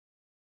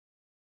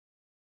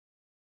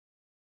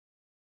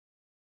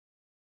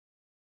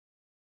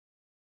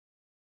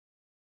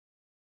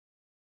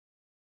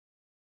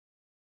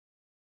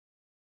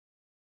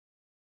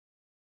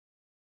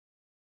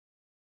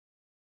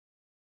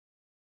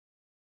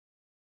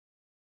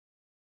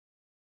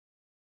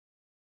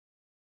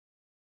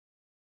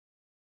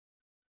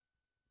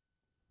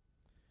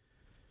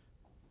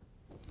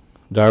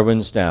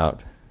Darwin's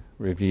Doubt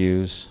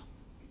reviews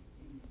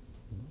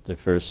the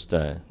first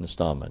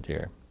installment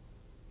here.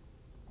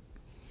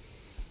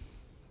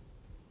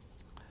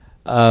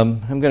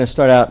 I'm going to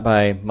start out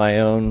by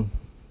my own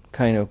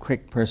kind of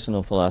quick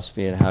personal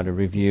philosophy on how to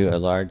review a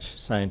large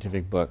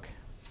scientific book.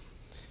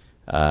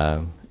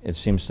 It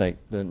seems like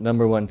the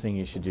number one thing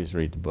you should do is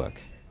read the book.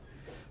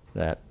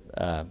 That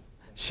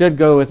should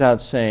go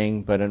without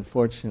saying, but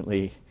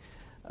unfortunately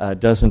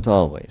doesn't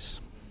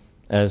always,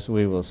 as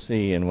we will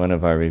see in one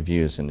of our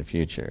reviews in the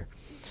future.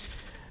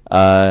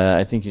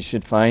 I think you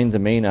should find the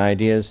main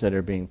ideas that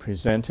are being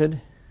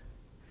presented.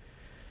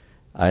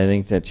 I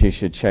think that you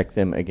should check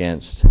them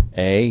against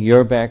A,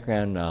 your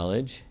background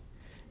knowledge,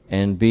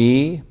 and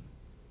B,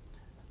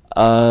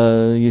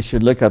 you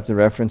should look up the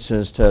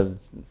references to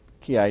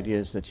key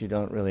ideas that you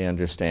don't really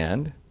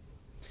understand.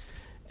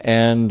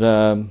 And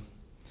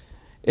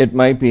it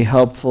might be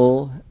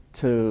helpful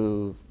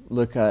to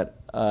look at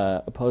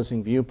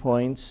opposing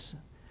viewpoints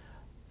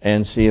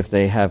and see if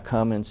they have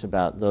comments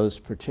about those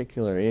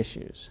particular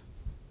issues.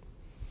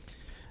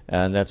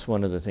 And that's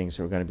one of the things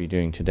that we're going to be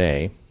doing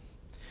today.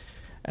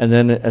 And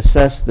then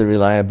assess the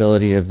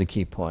reliability of the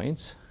key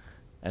points.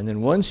 And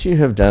then once you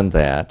have done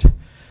that,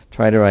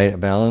 try to write a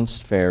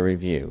balanced, fair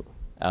review,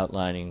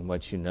 outlining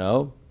what you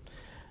know,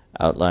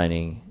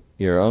 outlining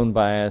your own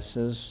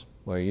biases,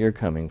 where you're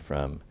coming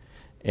from,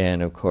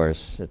 and of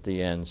course, at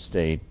the end,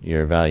 state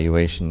your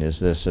evaluation. Is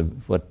this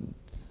what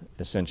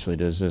essentially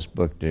does this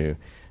book do?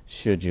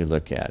 Should you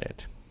look at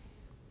it?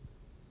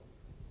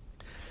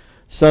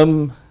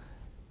 Some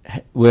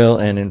will,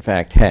 and in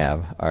fact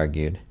have,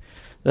 argued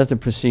that the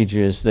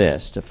procedure is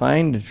this: to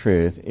find the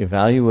truth,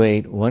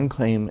 evaluate one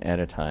claim at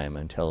a time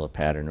until a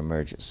pattern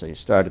emerges. So you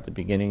start at the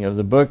beginning of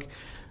the book,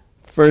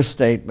 first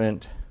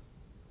statement,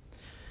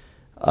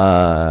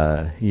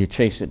 you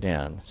chase it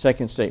down.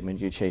 Second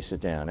statement, you chase it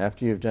down.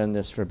 After you've done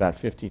this for about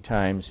 50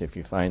 times, if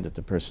you find that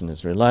the person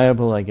is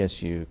reliable, I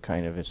guess you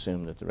kind of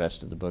assume that the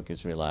rest of the book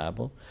is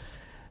reliable,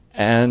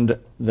 and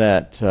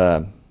that,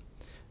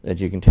 that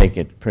you can take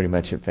it pretty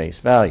much at face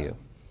value.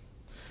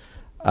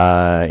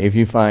 If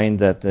you find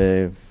that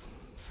the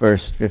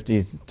first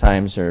 50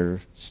 times are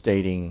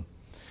stating,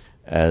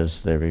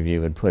 as the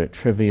review would put it,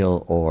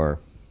 trivial or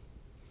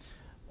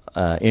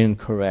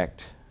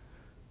incorrect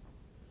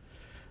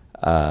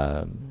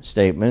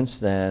statements,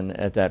 then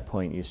at that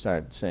point you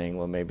start saying,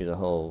 well, maybe the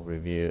whole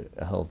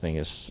thing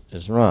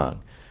is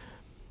wrong.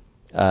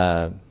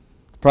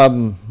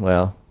 Problem,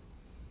 well,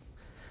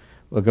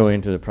 we'll go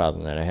into the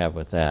problem that I have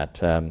with that.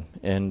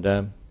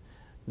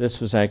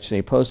 This was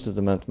actually post of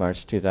the month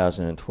March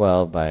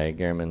 2012 by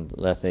Giem and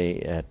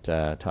Lethe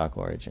at Talk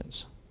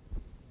Origins.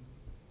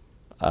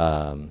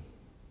 By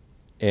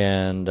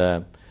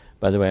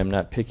the way, I'm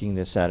not picking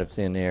this out of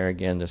thin air.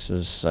 Again, this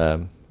was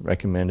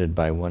recommended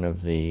by one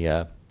of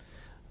the,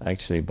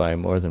 actually by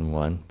more than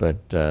one, but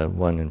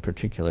one in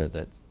particular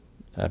that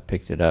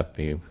picked it up.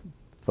 You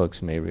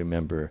folks may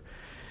remember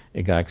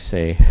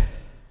Igakse.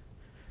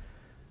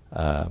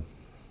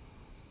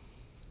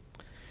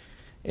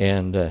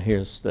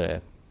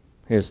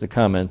 Here's the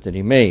comment that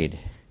he made.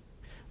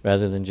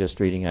 Rather than just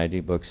reading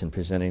ID books and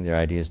presenting their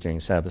ideas during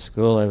Sabbath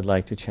school, I would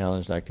like to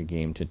challenge Dr.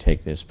 Giem to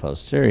take this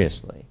post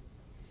seriously.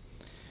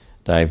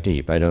 Dive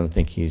deep. I don't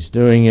think he's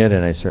doing it,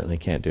 and I certainly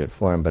can't do it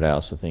for him, but I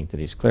also think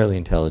that he's clearly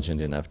intelligent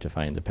enough to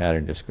find the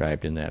pattern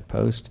described in that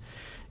post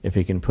if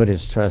he can put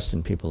his trust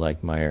in people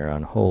like Meyer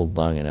on hold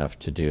long enough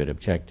to do it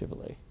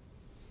objectively.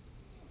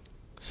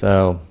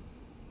 So,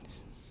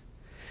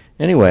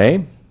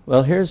 anyway,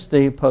 well, here's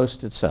the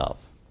post itself.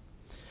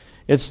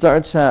 It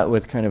starts out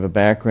with kind of a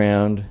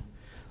background.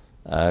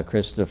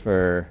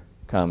 Christopher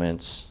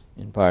comments,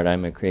 in part,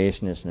 I'm a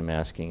creationist and I'm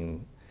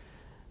asking,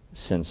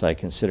 since I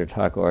consider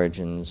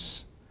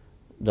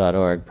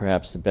talkorigins.org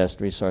perhaps the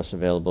best resource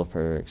available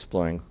for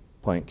exploring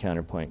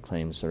point-counterpoint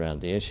claims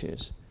around the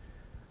issues.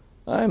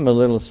 I'm a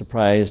little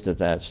surprised at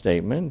that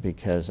statement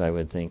because I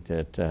would think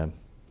that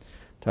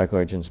Talk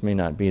Origins may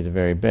not be the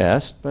very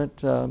best,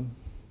 but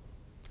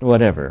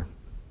whatever.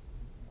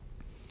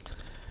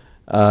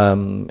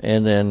 And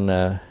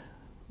then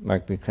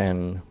Mark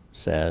Buchanan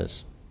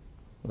says,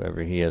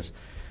 whoever he is,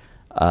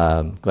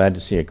 glad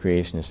to see a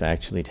creationist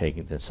actually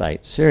taking the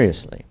site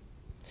seriously.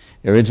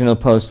 The original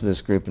post of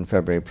this group in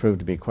February proved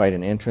to be quite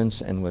an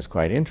entrance and was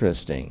quite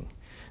interesting.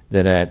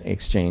 Did that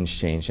exchange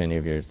change any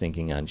of your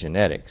thinking on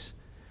genetics?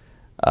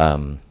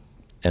 And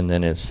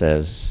then it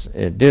says,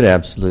 it did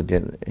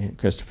absolutely,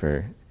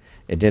 Christopher,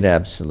 it did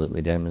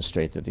absolutely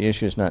demonstrate that the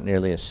issue is not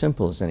nearly as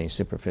simple as any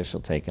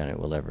superficial take on it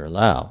will ever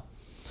allow.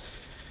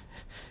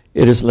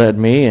 It has led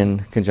me, in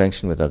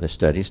conjunction with other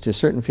studies, to a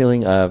certain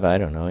feeling of, I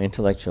don't know,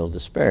 intellectual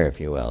despair,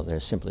 if you will.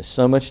 There's simply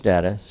so much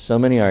data, so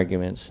many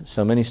arguments,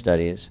 so many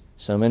studies,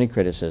 so many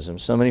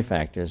criticisms, so many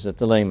factors that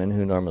the layman,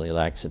 who normally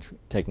lacks the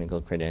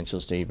technical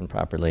credentials to even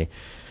properly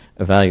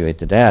evaluate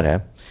the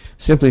data,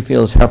 simply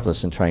feels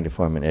helpless in trying to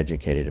form an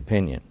educated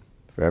opinion.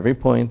 For every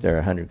point, there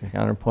are 100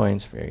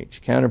 counterpoints. For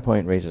each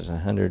counterpoint raises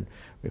 100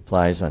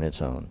 replies on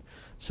its own.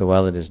 So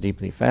while it is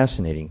deeply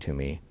fascinating to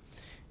me,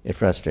 it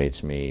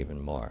frustrates me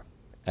even more.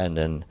 and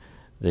then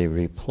the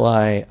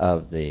reply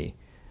of the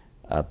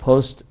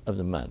post of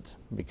the month,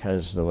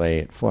 because the way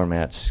it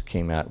formats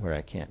came out where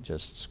I can't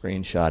just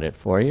screenshot it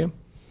for you,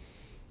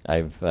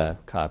 I've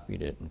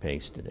copied it and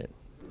pasted it.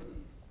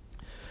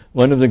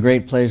 One of the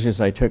great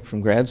pleasures I took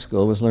from grad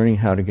school was learning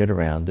how to get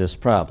around this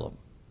problem.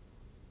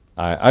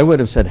 I would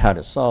have said how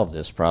to solve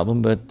this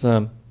problem, but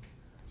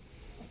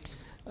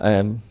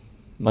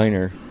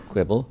minor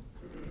quibble.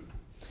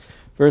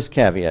 First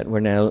caveat, we're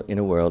now in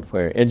a world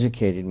where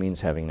educated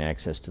means having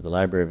access to the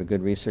library of a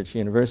good research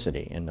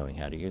university and knowing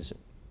how to use it.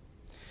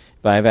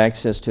 If I have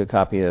access to a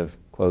copy of,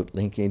 quote,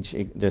 linkage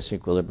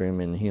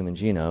disequilibrium in the human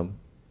genome,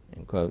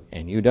 end quote,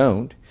 and you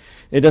don't,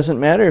 it doesn't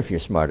matter if you're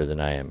smarter than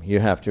I am. You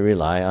have to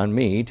rely on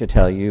me to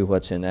tell you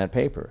what's in that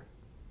paper.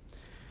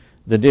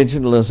 The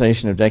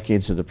digitalization of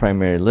decades of the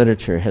primary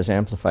literature has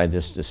amplified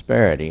this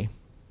disparity.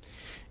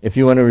 If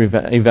you want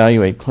to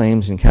evaluate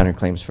claims and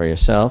counterclaims for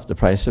yourself, the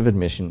price of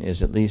admission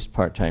is at least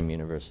part-time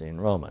university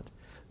enrollment.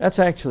 That's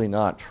actually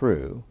not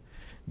true,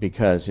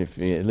 because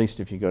at least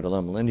if you go to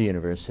Loma Linda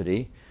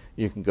University,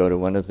 you can go to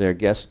one of their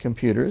guest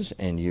computers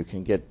and you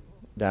can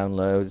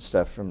download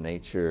stuff from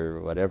Nature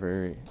or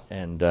whatever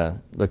and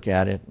look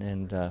at it.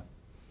 And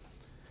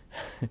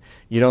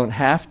you don't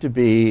have to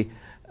be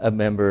a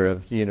member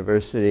of the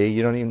university.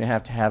 You don't even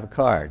have to have a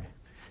card.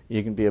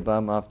 You can be a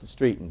bum off the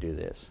street and do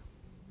this.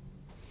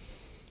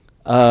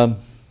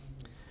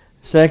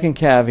 Second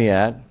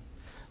caveat,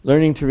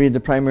 learning to read the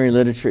primary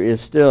literature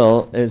is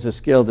a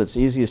skill that's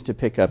easiest to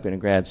pick up in a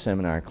grad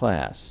seminar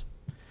class.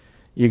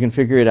 You can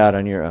figure it out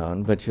on your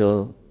own, but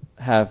you'll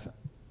have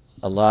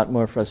a lot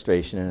more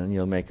frustration and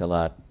you'll make a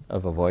lot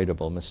of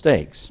avoidable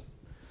mistakes.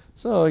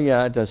 So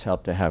yeah, it does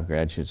help to have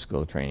graduate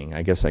school training.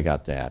 I guess I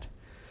got that.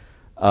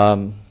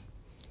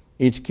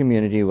 Each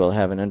community will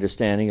have an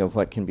understanding of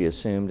what can be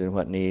assumed and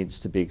what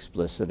needs to be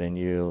explicit, and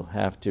you'll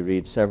have to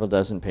read several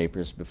dozen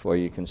papers before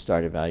you can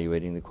start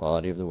evaluating the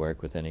quality of the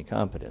work with any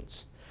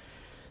competence.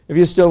 If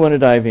you still want to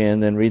dive in,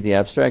 then read the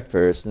abstract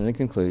first, then the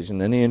conclusion,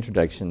 then the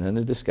introduction, then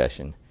the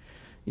discussion.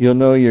 You'll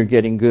know you're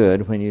getting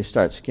good when you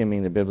start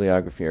skimming the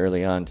bibliography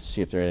early on to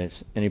see if there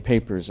is any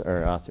papers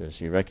or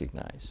authors you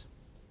recognize.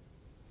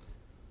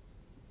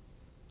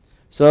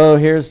 So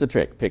here's the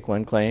trick. Pick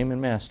one claim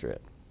and master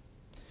it.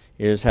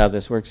 Here's how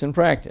this works in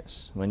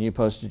practice. When you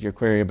posted your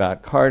query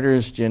about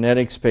Carter's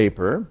genetics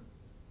paper,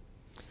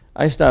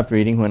 I stopped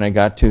reading when I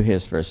got to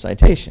his first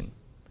citation.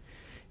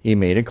 He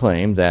made a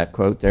claim that,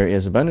 quote, there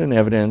is abundant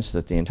evidence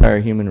that the entire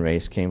human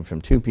race came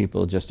from two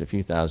people just a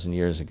few thousand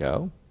years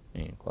ago,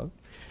 end quote.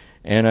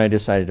 And I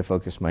decided to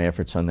focus my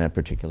efforts on that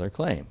particular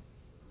claim.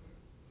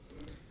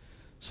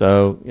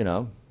 So,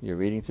 you're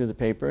reading through the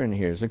paper and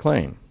here's a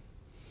claim.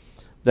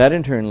 That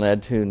in turn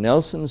led to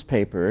Nelson's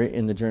paper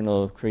in the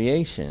Journal of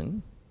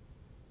Creation.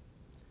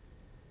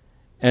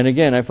 And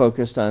again, I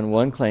focused on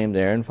one claim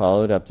there and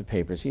followed up the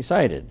papers he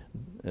cited,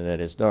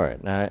 that is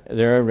Dorrit. Now,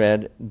 there I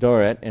read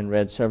Dorrit and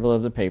read several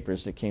of the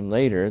papers that came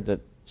later that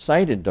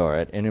cited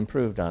Dorrit and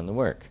improved on the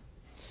work.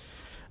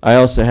 I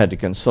also had to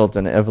consult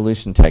an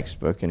evolution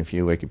textbook and a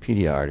few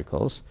Wikipedia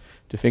articles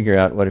to figure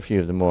out what a few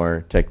of the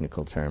more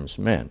technical terms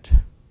meant.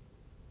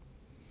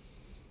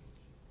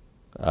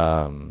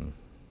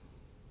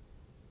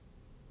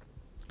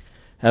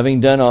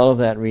 Having done all of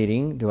that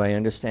reading, do I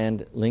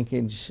understand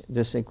linkage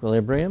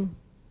disequilibrium?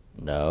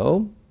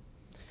 No.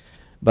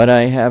 But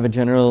I have a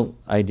general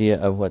idea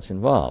of what's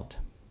involved.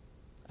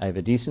 I have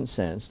a decent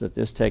sense that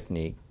this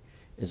technique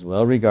is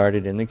well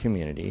regarded in the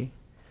community,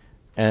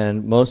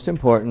 and most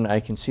important, I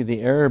can see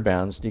the error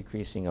bounds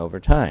decreasing over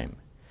time.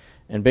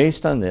 And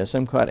based on this,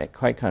 I'm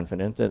quite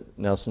confident that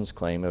Nelson's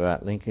claim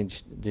about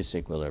linkage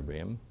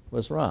disequilibrium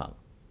was wrong.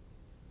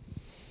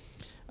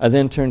 I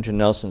then turned to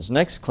Nelson's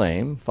next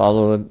claim,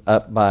 followed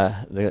up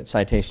by the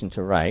citation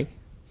to Reich,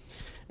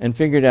 and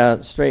figured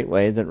out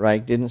straightway that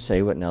Reich didn't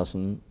say what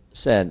Nelson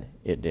said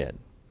it did.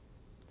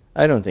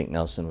 I don't think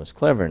Nelson was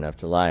clever enough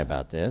to lie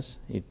about this.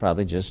 He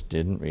probably just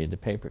didn't read the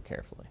paper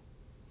carefully.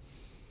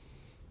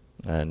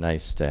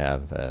 Nice to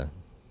have a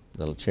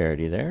little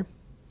charity there.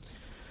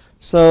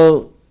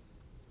 So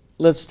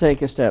let's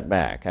take a step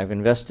back. I've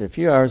invested a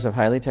few hours of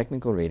highly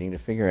technical reading to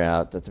figure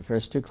out that the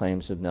first two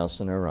claims of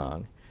Nelson are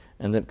wrong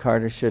and that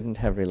Carter shouldn't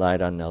have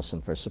relied on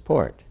Nelson for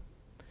support.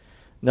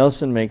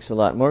 Nelson makes a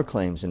lot more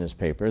claims in his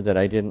paper that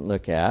I didn't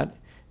look at,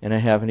 and I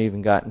haven't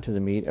even gotten to the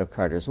meat of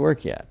Carter's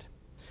work yet.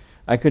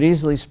 I could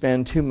easily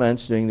spend 2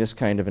 months doing this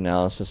kind of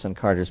analysis on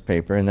Carter's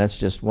paper, and that's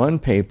just one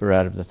paper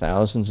out of the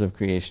thousands of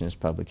creationist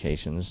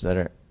publications that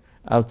are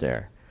out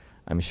there.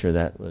 I'm sure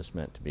that was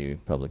meant to be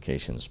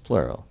publications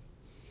plural.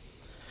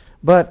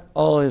 But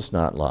all is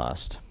not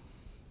lost.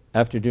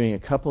 After doing a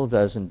couple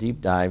dozen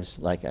deep dives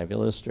like I've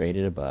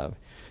illustrated above,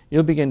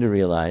 you'll begin to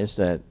realize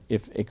that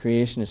if a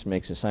creationist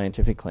makes a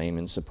scientific claim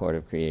in support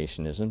of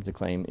creationism, the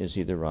claim is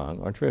either wrong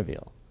or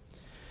trivial.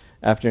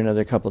 After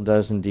another couple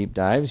dozen deep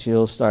dives,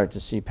 you'll start to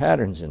see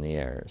patterns in the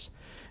errors.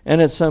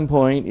 And at some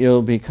point,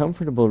 you'll be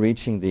comfortable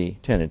reaching the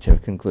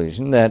tentative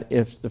conclusion that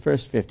if the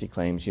first 50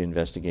 claims you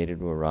investigated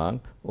were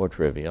wrong or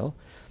trivial,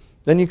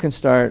 then you can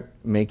start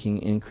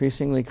making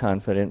increasingly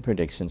confident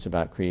predictions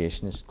about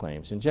creationist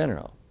claims in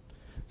general.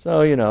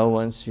 So,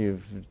 once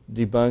you've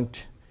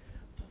debunked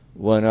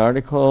one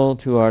article,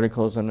 2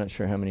 articles, I'm not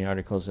sure how many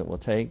articles it will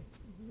take.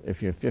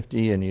 If you're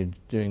 50 and you're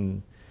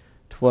doing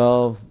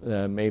 12,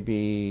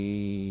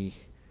 maybe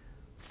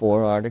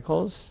 4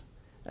 articles,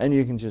 and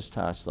you can just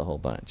toss the whole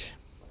bunch.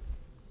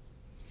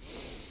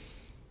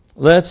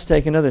 Let's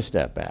take another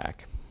step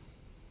back.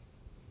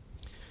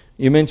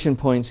 You mentioned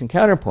points and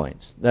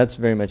counterpoints. That's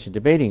very much a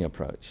debating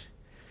approach.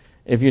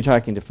 If you're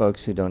talking to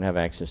folks who don't have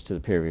access to the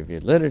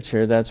peer-reviewed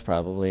literature, that's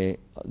probably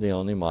the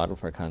only model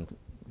for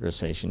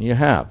conversation you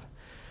have.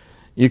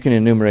 You can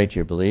enumerate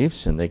your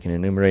beliefs, and they can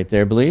enumerate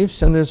their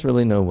beliefs, and there's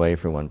really no way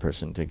for one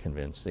person to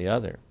convince the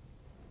other.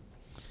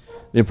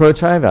 The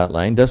approach I've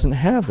outlined doesn't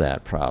have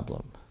that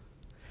problem.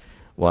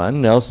 1,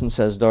 Nelson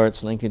says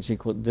Dorrit's linkage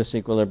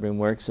disequilibrium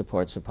work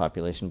supports a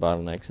population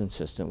bottleneck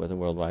consistent with a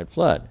worldwide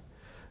flood.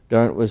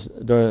 Dorrit was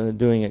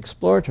doing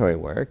exploratory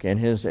work, and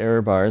his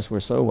error bars were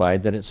so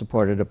wide that it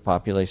supported a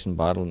population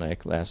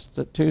bottleneck last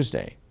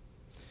Tuesday.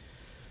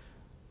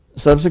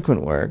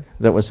 Subsequent work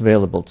that was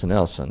available to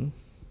Nelson,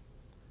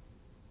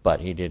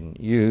 but he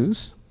didn't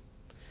use,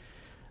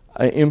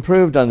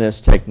 improved on this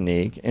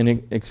technique and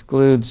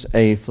excludes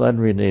a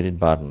flood-related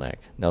bottleneck.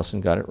 Nelson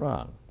got it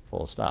wrong,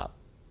 full stop.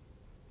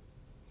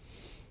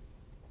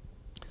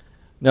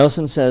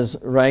 Nelson says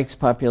Reich's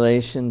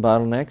population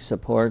bottleneck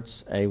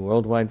supports a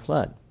worldwide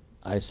flood.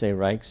 I say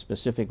Reich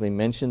specifically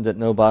mentioned that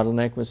no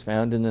bottleneck was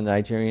found in the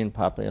Nigerian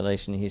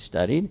population he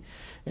studied,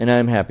 and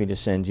I'm happy to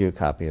send you a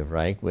copy of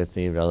Reich with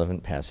the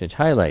relevant passage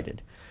highlighted.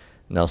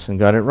 Nelson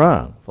got it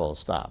wrong, full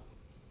stop.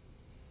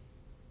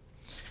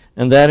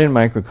 And that in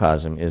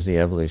microcosm is the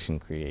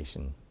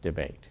evolution-creation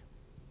debate.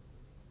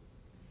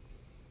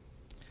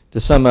 To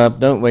sum up,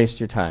 don't waste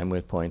your time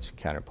with points and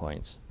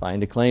counterpoints.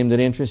 Find a claim that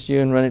interests you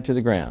and run it to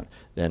the ground.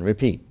 Then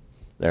repeat.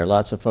 There are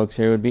lots of folks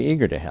here who would be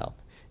eager to help.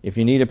 If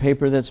you need a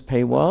paper that's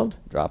paywalled,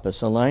 drop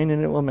us a line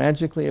and it will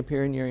magically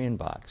appear in your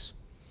inbox.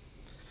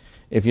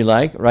 If you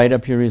like, write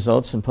up your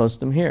results and post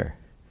them here.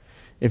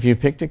 If you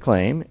picked a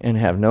claim and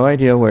have no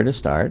idea where to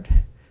start,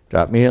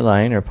 drop me a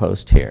line or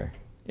post here.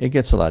 It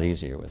gets a lot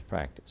easier with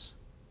practice.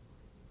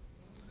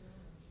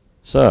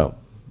 So,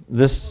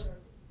 that's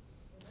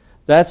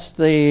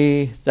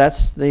the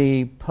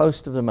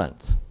post of the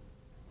month.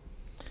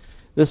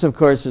 This, of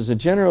course, is a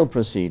general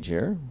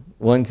procedure.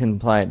 One can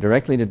apply it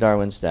directly to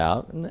Darwin's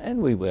doubt, and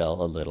we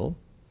will a little.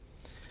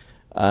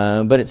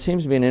 But it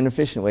seems to be an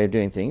inefficient way of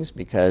doing things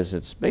because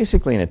it's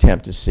basically an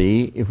attempt to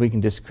see if we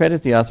can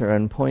discredit the author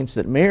on points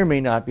that may or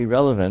may not be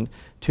relevant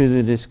to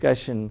the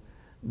discussion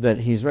that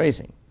he's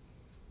raising.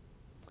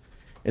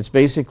 It's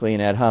basically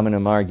an ad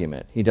hominem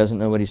argument. He doesn't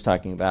know what he's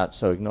talking about,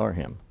 so ignore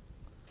him.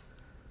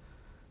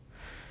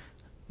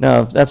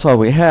 Now, if that's all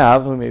we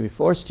have, we may be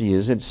forced to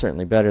use it. It's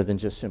certainly better than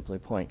just simply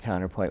point,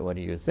 counterpoint, what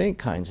do you think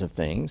kinds of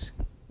things.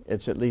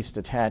 It's at least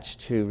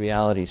attached to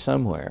reality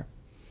somewhere.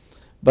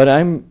 But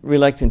I'm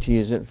reluctant to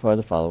use it for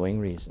the following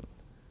reason.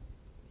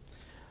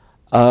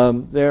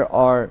 There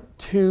are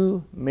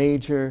 2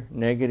 major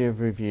negative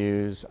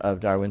reviews of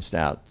Darwin's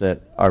doubt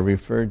that are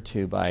referred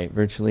to by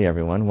virtually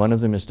everyone. One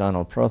of them is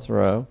Donald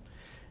Prothero,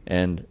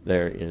 and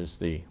there is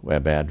the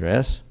web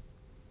address.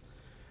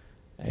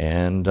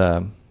 And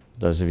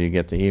those of you who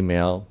get the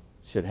email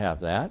should have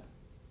that.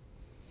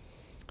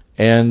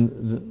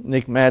 And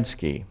Nick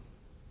Madsky,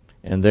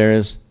 and there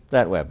is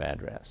that web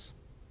address.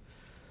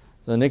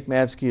 So Nick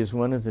Madsky is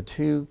one of the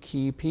 2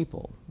 key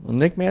people. Well,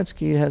 Nick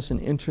Madsky has an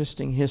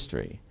interesting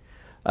history.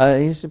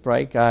 He's a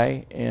bright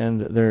guy,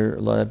 and there are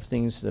a lot of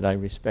things that I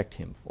respect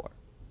him for.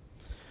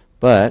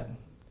 But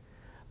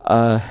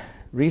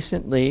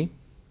recently,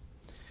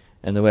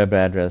 and the web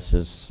address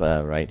is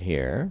right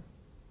here,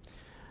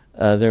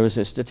 there was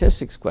a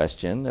statistics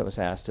question that was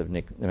asked of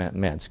Nick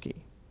Madsky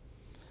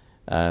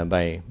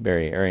by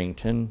Barry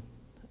Arrington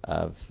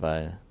of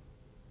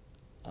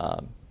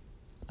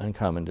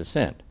Uncommon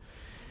Descent.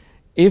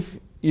 If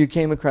you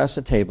came across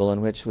a table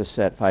on which was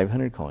set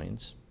 500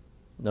 coins,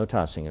 no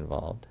tossing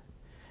involved,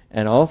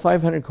 and all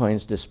 500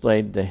 coins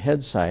displayed the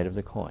head side of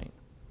the coin,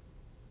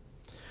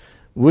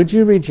 would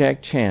you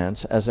reject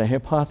chance as a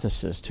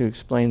hypothesis to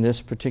explain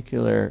this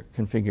particular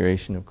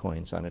configuration of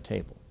coins on a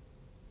table?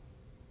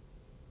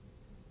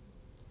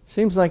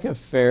 Seems like a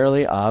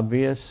fairly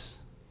obvious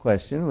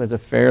question with a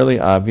fairly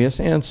obvious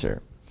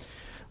answer.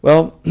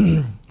 Well,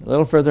 a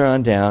little further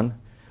on down,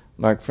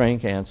 Mark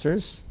Frank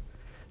answers,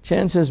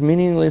 chance is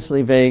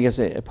meaninglessly vague as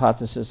a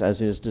hypothesis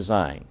as is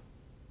design.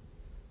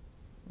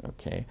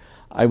 Okay.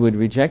 I would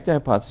reject the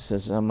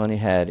hypothesis someone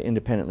had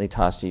independently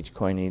tossed each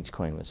coin and each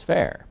coin was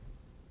fair.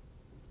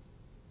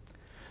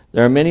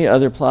 There are many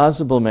other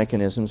plausible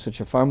mechanisms which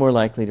are far more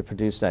likely to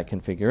produce that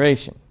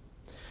configuration.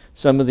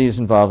 Some of these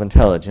involve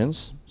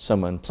intelligence.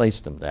 Someone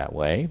placed them that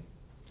way.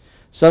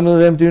 Some of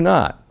them do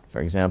not.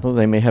 For example,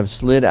 they may have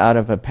slid out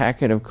of a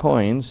packet of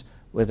coins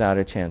without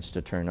a chance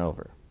to turn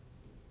over.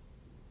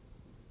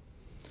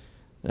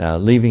 Now,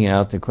 leaving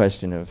out the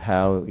question of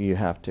how you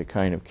have to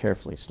kind of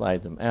carefully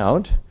slide them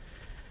out,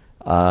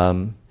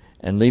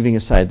 And leaving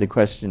aside the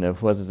question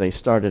of whether they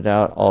started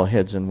out all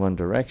heads in one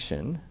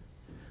direction,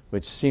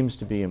 which seems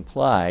to be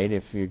implied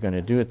if you're going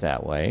to do it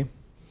that way,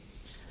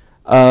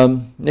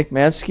 Nick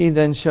Matsky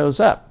then shows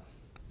up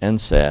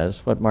and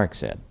says what Mark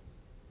said.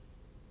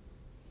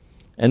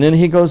 And then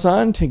he goes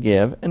on to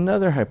give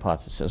another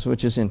hypothesis,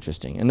 which is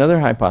interesting. Another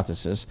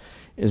hypothesis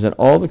is that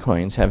all the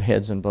coins have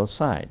heads on both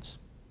sides.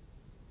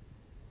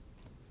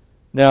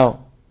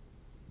 Now,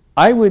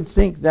 I would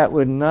think that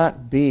would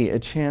not be a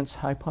chance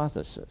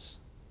hypothesis.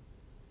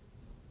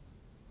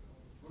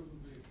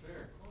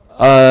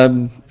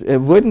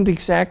 It wouldn't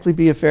exactly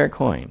be a fair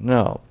coin,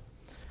 no.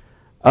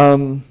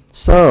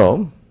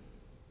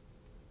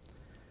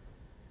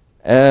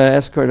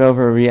 S.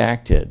 Cordova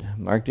reacted.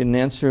 Mark didn't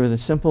answer with a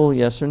simple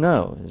yes or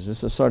no. Is this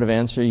the sort of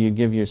answer you'd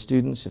give your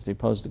students if they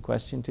posed the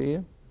question to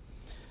you?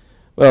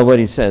 Well, what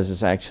he says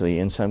is actually,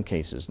 in some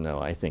cases, no,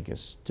 I think,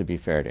 is to be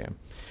fair to him.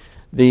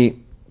 The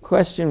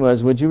question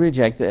was, would you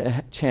reject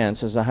the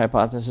chance as a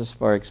hypothesis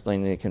for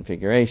explaining the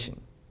configuration?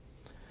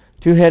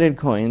 Two-headed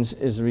coins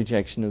is a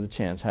rejection of the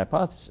chance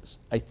hypothesis.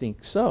 I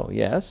think so,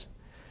 yes.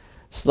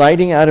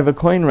 Sliding out of a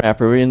coin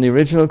wrapper in the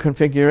original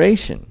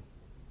configuration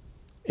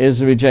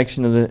is a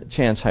rejection of the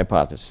chance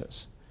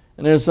hypothesis.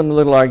 And there's some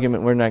little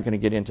argument, we're not going to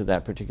get into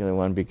that particular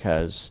one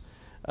because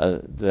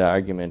the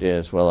argument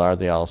is, well, are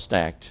they all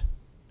stacked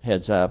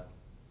heads up?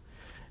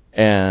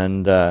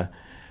 And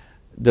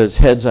does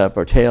heads up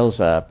or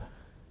tails up,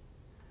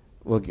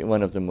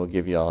 one of them will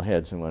give you all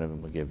heads and one of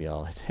them will give you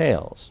all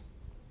tails.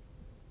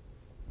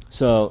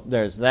 So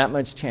there's that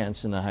much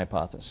chance in the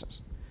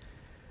hypothesis.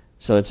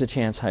 So it's a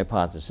chance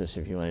hypothesis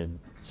if you want to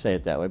say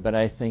it that way, but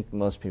I think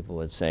most people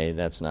would say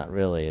that's not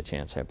really a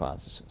chance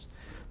hypothesis.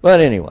 But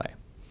anyway,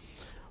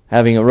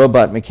 having a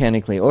robot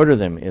mechanically order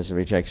them is a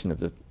rejection of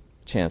the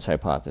chance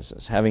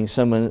hypothesis. Having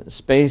some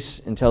space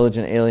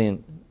intelligent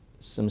alien,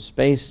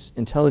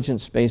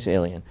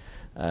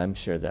 I'm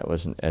sure that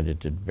wasn't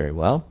edited very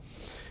well,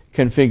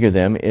 configure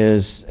them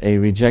is a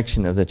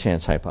rejection of the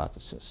chance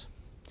hypothesis.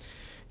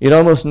 You'd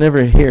almost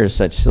never hear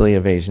such silly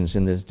evasions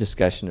in this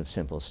discussion of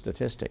simple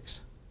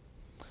statistics.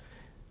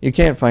 You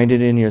can't find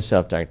it in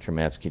yourself, Dr.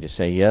 Matsky, to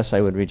say, yes,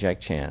 I would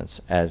reject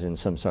chance, as in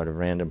some sort of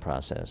random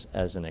process,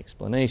 as an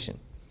explanation.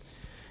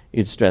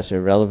 You'd stress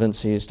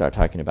irrelevancy, start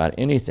talking about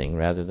anything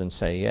rather than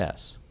say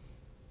yes.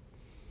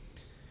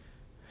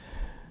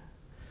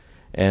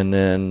 And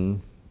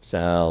then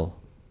Sal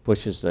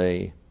pushes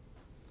the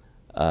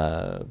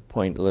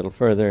point a little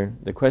further.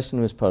 The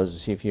question was posed to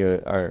see if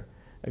you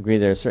agree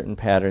there are certain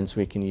patterns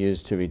we can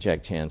use to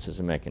reject chance as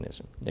a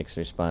mechanism. Nick's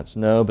response,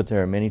 no, but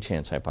there are many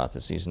chance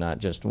hypotheses, not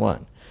just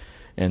one.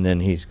 And then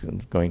he's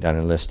going down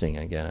and listing.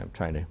 Again, I'm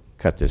trying to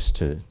cut this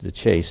to the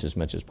chase as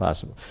much as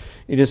possible.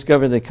 You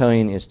discover the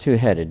coin is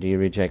two-headed. Do you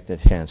reject the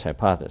chance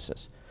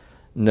hypothesis?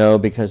 No,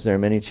 because there are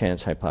many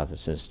chance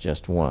hypotheses,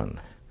 just one.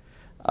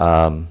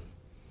 And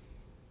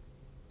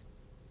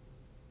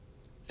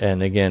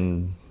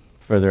again,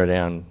 further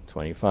down,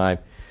 25,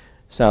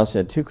 Sal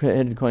said,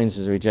 two-headed coins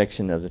is a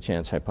rejection of the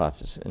chance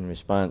hypothesis. In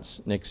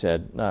response, Nick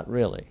said, not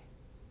really.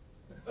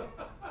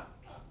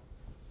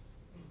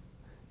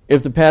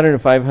 If the pattern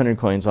of 500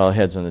 coins, all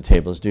heads on the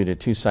table, is due to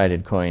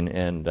two-sided coin,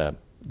 and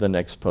the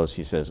next post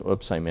he says,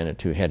 oops, I meant a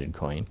two-headed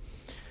coin,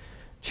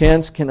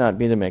 chance cannot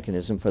be the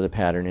mechanism for the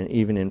pattern, and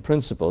even in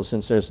principle,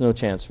 since there's no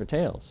chance for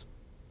tails.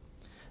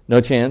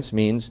 No chance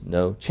means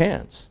no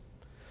chance.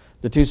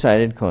 The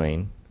two-sided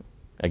coin,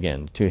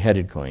 again,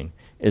 two-headed coin,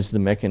 is the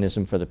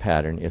mechanism for the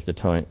pattern if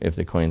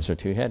the coins are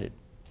two-headed.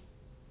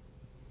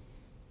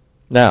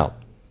 Now,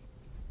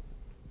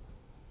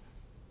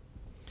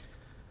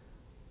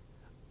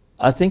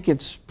 I think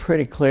it's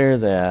pretty clear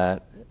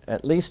that,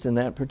 at least in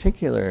that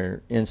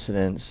particular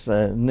incident,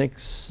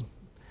 Nick's,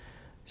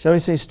 shall we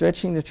say,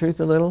 stretching the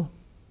truth a little?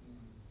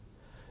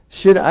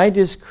 Should I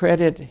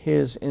discredit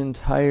his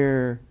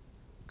entire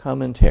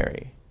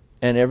commentary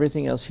and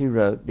everything else he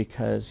wrote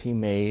because he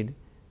made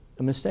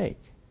a mistake?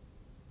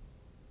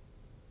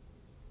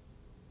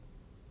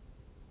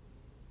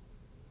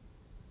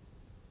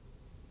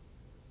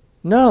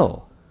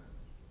 No.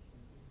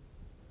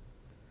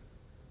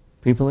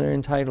 People are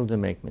entitled to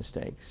make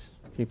mistakes.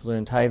 People are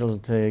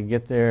entitled to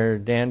get their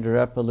dander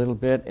up a little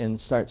bit and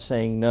start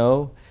saying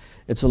no.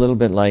 It's a little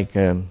bit like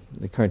the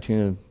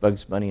cartoon of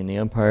Bugs Bunny and the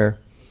umpire,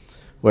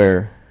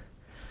 where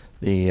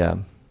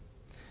the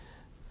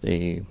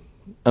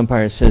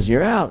umpire says,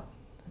 you're out.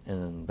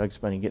 And Bugs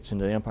Bunny gets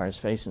into the umpire's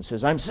face and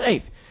says, I'm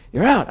safe.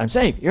 You're out. I'm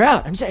safe. You're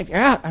out. I'm safe. You're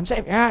out. I'm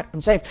safe. You're out.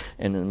 I'm safe.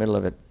 And in the middle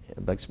of it,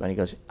 Bugs Bunny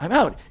goes, I'm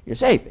out. You're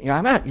safe.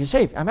 I'm out. You're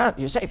safe. I'm out.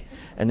 You're safe.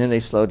 And then they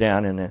slow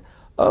down and then,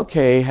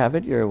 okay, have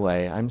it your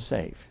way. I'm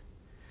safe.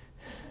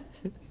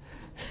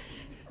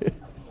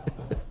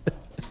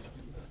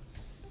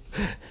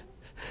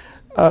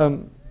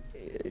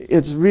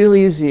 It's real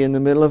easy in the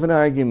middle of an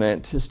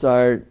argument to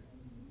start,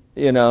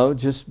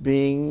 just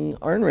being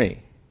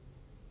ornery.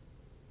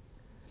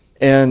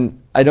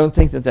 And I don't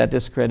think that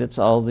discredits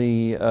all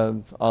the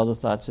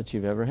thoughts that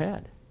you've ever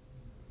had.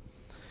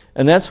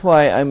 And that's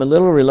why I'm a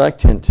little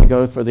reluctant to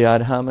go for the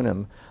ad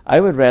hominem. I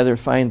would rather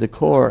find the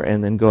core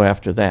and then go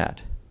after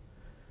that.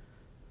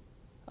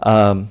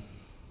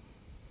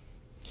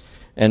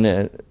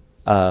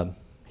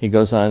 He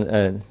goes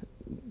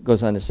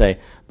on to say,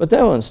 but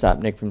that won't stop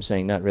Nick from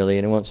saying not really,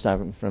 and it won't stop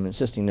him from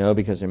insisting no,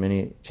 because there are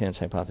many chance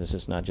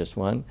hypotheses, not just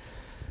one.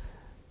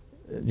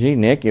 Gee,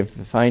 Nick, if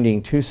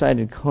finding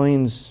two-sided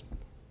coins,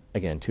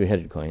 again,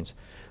 two-headed coins,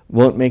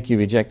 won't make you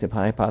reject the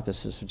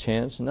hypothesis of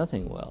chance,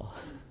 nothing will.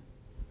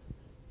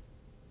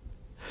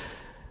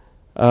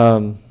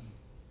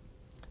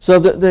 So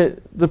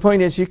the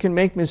point is, you can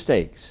make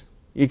mistakes.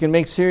 You can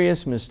make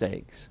serious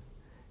mistakes.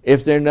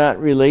 If they're not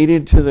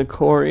related to the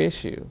core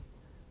issue,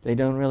 they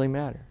don't really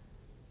matter.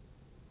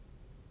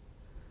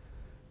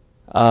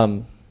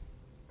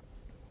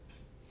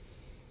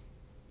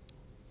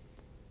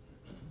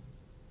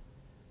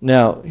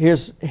 Now,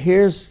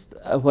 here's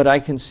what I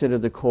consider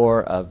the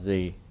core of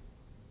the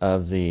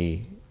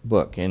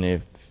book, and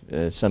if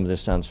some of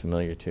this sounds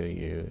familiar to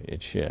you,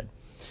 it should.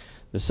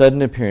 The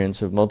sudden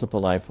appearance of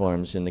multiple life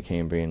forms in the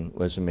Cambrian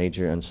was a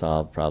major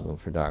unsolved problem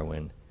for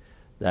Darwin.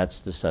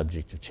 That's the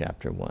subject of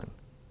Chapter 1.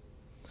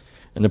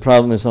 And the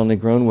problem has only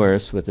grown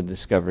worse with the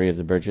discovery of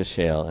the Burgess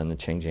Shale and the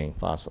Chengjiang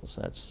fossils.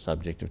 That's the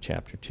subject of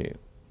Chapter 2.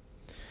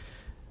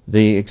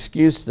 The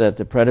excuse that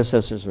the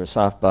predecessors were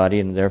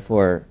soft-bodied and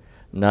therefore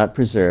not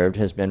preserved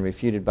has been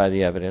refuted by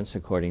the evidence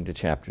according to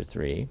Chapter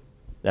 3.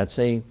 That's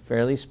a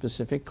fairly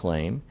specific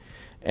claim.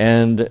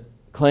 And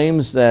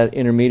claims that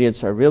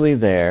intermediates are really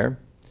there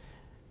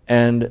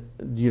and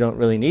you don't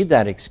really need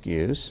that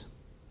excuse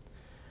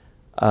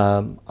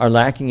are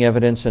lacking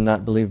evidence and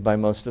not believed by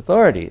most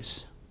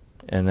authorities.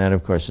 And that,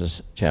 of course,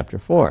 is Chapter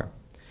 4.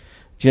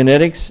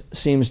 Genetics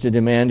seems to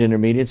demand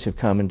intermediates if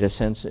common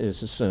descent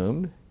is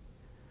assumed.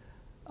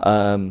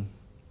 But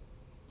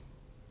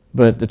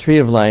the tree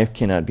of life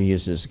cannot be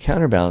used as a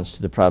counterbalance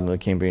to the problem of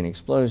the Cambrian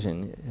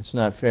explosion. It's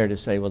not fair to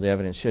say, well, the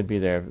evidence should be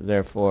there,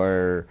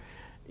 therefore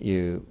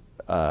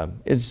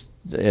it's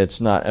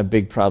not a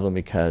big problem,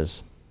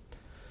 because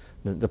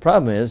the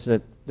problem is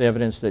that the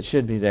evidence that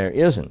should be there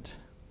isn't.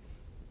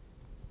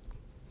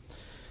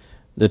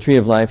 The tree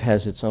of life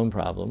has its own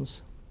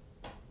problems,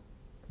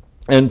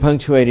 and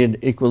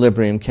punctuated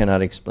equilibrium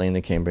cannot explain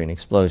the Cambrian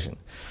explosion.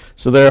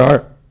 So there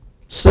are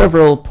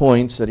several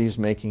points that he's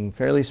making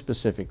fairly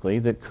specifically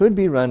that could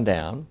be run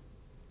down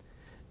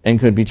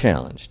and could be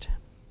challenged.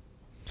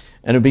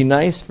 And it would be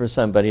nice for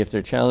somebody, if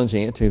they're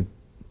challenging it, to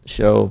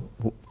show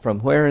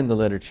from where in the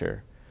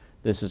literature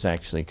this is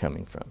actually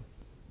coming from.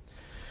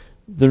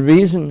 The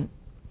reason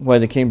why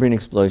the Cambrian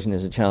explosion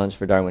is a challenge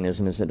for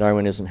Darwinism is that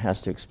Darwinism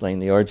has to explain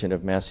the origin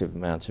of massive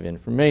amounts of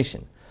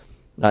information,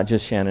 not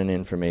just Shannon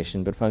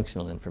information, but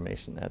functional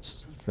information.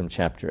 That's from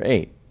Chapter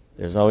 8.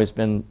 There's always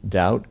been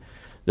doubt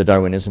that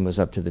Darwinism was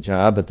up to the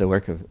job, but the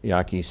work of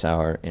Yaki,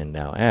 Sauer, and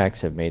now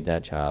Axe have made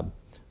that job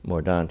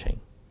more daunting.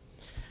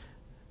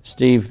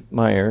 Steve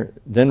Meyer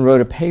then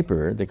wrote a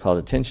paper that called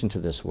attention to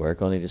this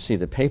work, only to see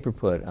the paper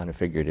put on a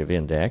figurative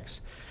index,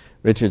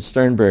 Richard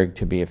Sternberg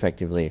to be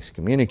effectively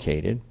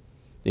excommunicated.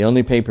 The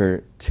only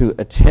paper to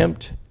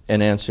attempt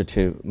an answer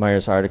to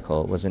Meyer's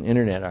article was an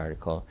internet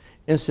article,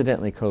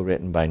 incidentally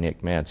co-written by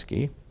Nick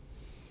Madsky.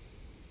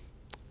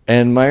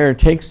 And Meyer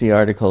takes the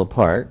article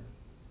apart,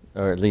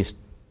 or at least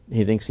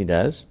he thinks he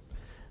does,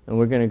 and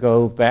we're going to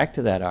go back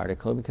to that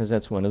article because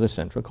that's one of the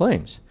central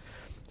claims,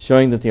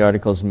 showing that the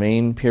article's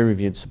main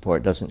peer-reviewed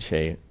support doesn't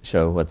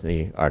show what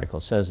the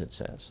article says it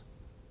says.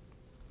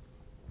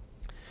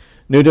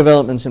 New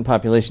developments in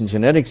population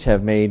genetics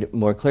have made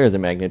more clear the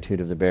magnitude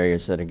of the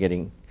barriers that are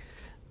getting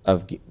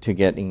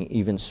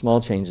even small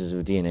changes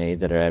of DNA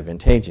that are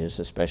advantageous,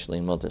 especially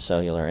in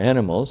multicellular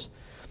animals,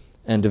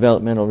 and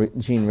developmental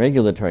gene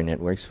regulatory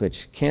networks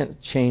which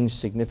can't change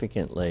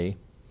significantly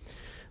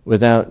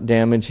without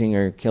damaging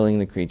or killing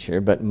the creature,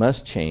 but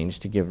must change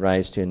to give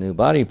rise to a new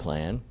body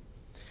plan,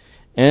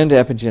 and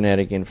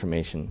epigenetic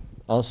information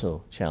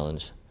also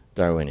challenge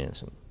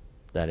Darwinism.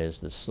 That is,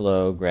 the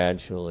slow,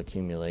 gradual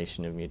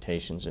accumulation of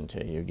mutations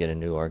until you get a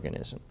new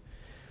organism.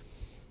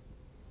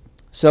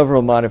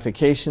 Several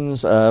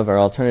modifications of or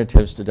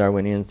alternatives to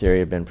Darwinian theory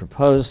have been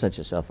proposed, such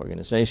as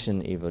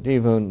self-organization,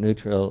 evo-devo,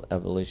 neutral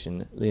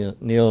evolution,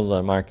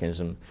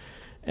 neo-Lamarckism,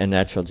 and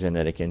natural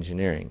genetic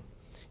engineering.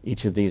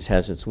 Each of these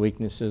has its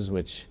weaknesses,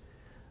 which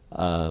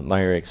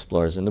Meyer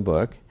explores in the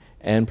book,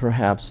 and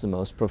perhaps the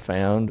most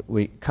profound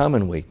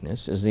common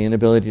weakness is the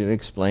inability to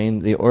explain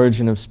the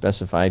origin of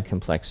specified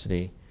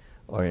complexity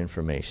or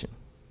information.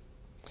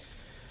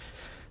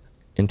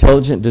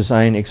 Intelligent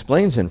design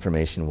explains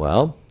information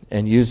well,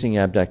 and using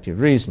abductive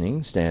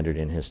reasoning, standard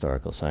in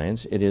historical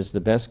science, it is the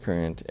best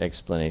current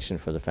explanation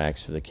for the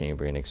facts of the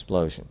Cambrian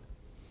explosion.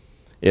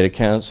 It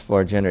accounts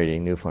for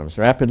generating new forms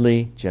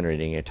rapidly,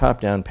 generating a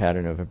top-down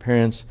pattern of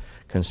appearance,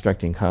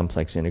 constructing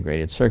complex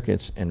integrated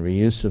circuits, and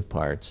reuse of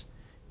parts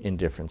in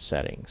different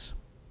settings.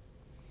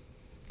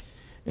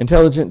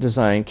 Intelligent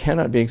design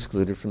cannot be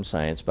excluded from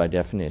science by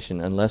definition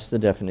unless the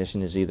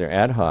definition is either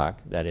ad hoc,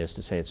 that is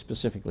to say it's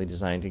specifically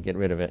designed to get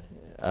rid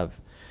of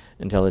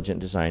intelligent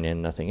design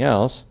and nothing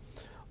else,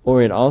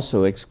 or it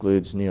also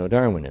excludes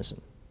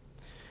neo-Darwinism.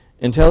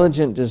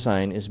 Intelligent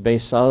design is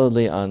based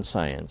solidly on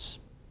science,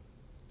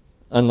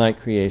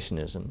 unlike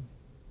creationism.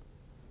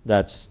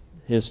 That's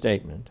his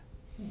statement.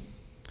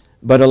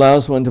 But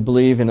allows one to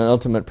believe in an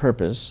ultimate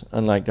purpose,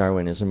 unlike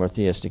Darwinism or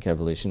theistic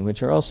evolution,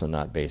 which are also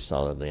not based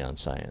solidly on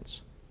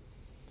science.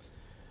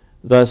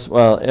 Thus,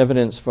 while not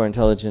evidence for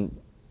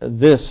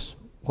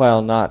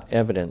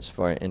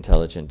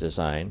intelligent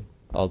design,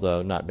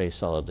 although not based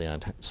solidly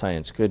on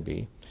science could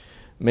be,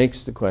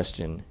 makes the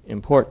question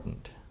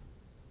important.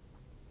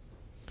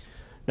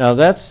 Now,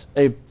 that's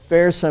a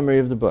fair summary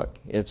of the book.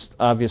 It's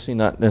obviously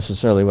not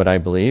necessarily what I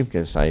believe,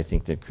 because I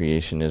think that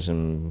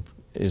creationism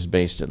is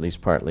based at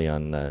least partly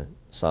on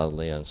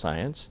solidly on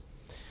science.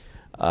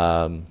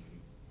 But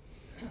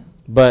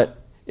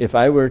if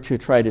I were to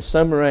try to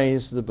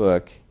summarize the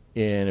book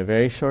in a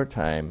very short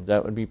time,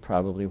 that would be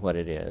probably what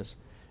it is.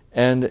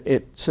 And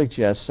it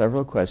suggests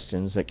several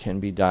questions that can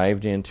be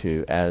dived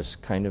into as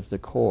kind of the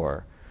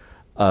core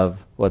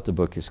of what the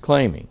book is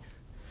claiming.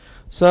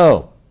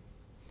 So,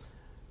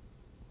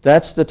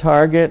 that's the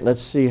target.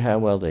 Let's see how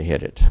well they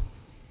hit it.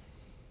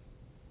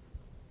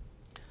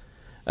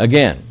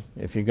 Again,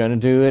 if you're going to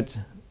do it,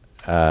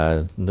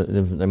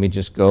 let me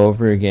just go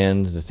over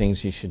again the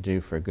things you should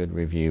do for a good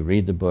review.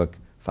 Read the book,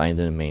 find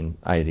the main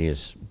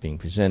ideas being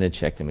presented,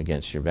 check them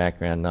against your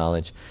background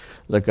knowledge,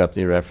 look up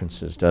the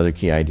references to other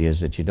key ideas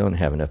that you don't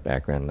have enough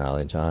background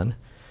knowledge on,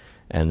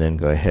 and then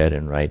go ahead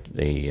and write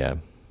the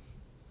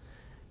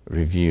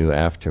review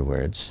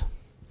afterwards.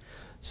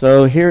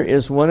 So here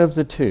is one of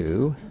the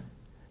two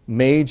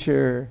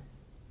major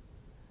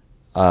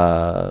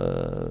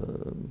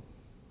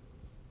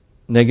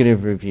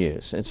negative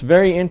reviews. It's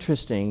very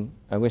interesting.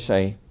 I wish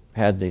I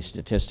had the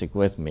statistic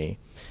with me.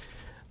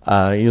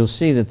 You'll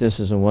see that this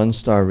is a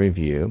 1-star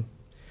review.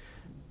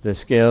 The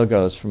scale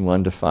goes from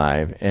 1 to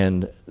 5,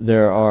 and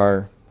there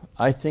are,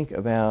 I think,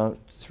 about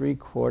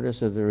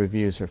 3/4 of the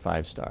reviews are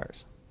 5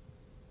 stars.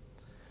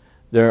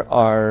 There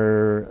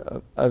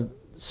are a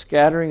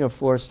scattering of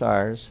 4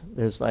 stars.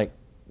 There's like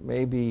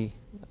maybe,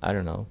 I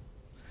don't know,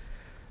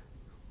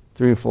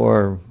 3 or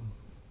 4,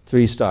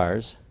 3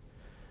 stars.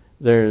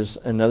 There's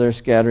another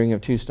scattering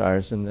of 2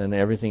 stars, and then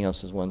everything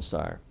else is 1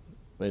 star.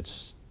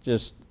 It's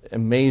just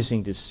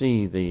amazing to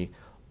see the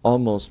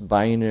almost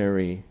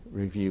binary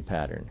review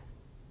pattern,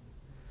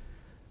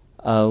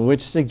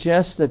 which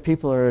suggests that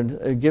people are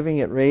giving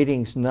it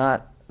ratings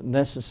not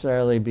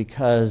necessarily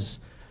because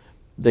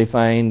they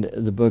find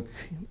the book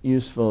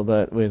useful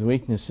but with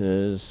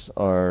weaknesses,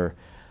 or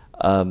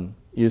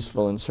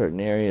useful in certain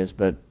areas,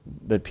 but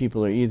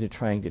people are either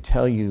trying to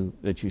tell you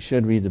that you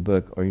should read the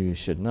book or you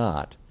should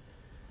not,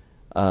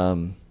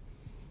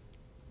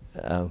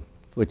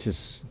 which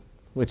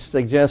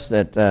suggests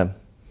that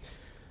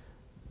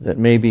that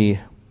maybe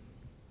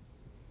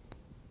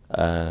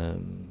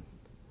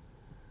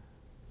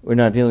we're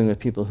not dealing with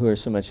people who are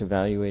so much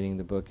evaluating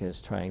the book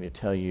as trying to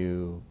tell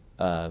you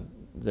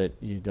that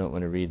you don't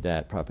want to read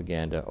that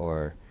propaganda,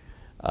 or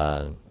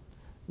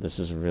this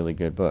is a really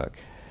good book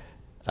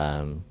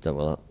that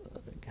will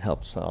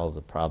help solve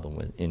the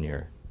problem in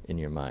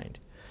your mind.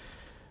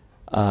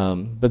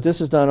 But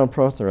this is Donald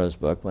Prothero's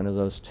book, one of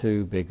those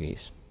 2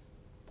 biggies.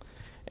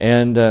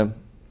 And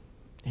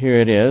here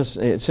it is.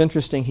 It's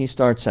interesting, he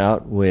starts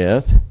out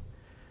with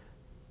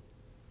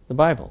the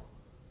Bible.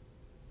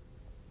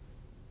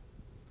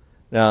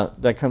 Now,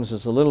 that comes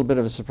as a little bit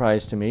of a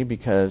surprise to me,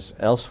 because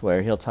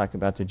elsewhere he'll talk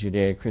about the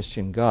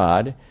Judeo-Christian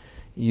God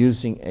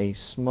using a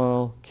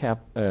small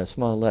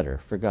letter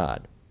for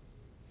God,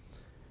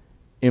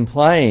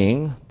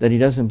 implying that he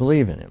doesn't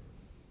believe in him.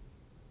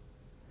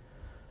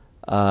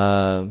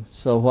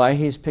 So why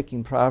he's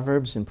picking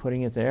Proverbs and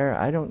putting it there,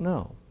 I don't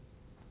know.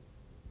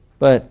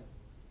 But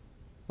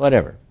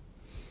whatever.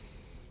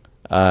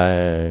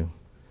 And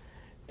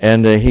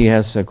he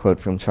has a quote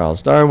from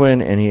Charles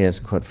Darwin, and he has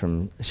a quote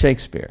from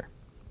Shakespeare.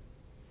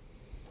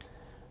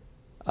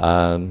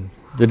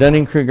 The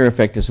Dunning-Kruger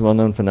effect is a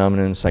well-known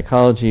phenomenon in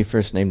psychology,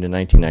 first named in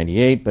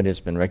 1998, but it's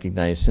been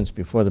recognized since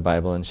before the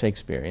Bible and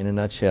Shakespeare. In a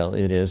nutshell,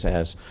 it is,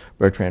 as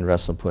Bertrand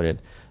Russell put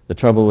it, the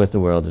trouble with the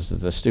world is that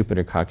the stupid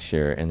are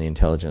cocksure and the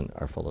intelligent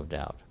are full of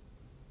doubt.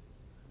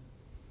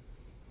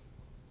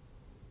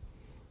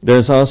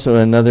 There's also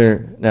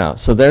another, now,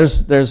 so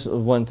there's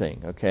one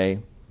thing, okay?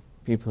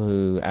 People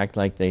who act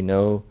like they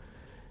know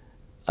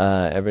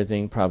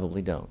everything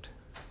probably don't.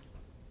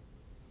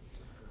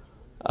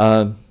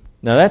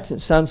 Now that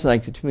sounds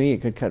like, to me,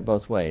 it could cut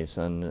both ways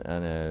on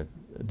a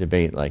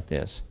debate like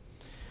this.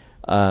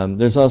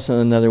 There's also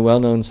another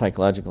well-known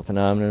psychological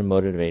phenomenon,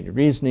 motivated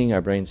reasoning.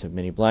 Our brains have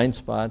many blind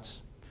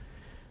spots.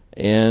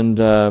 And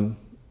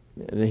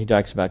he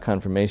talks about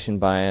confirmation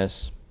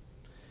bias.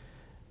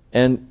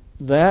 And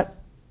that,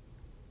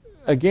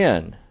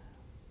 again,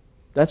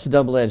 that's a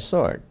double-edged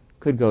sword.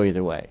 Could go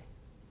either way.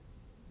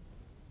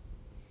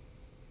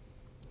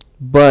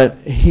 But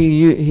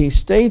he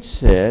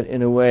states it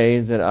in a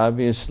way that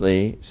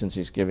obviously, since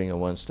he's giving a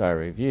 1-star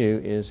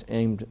review, is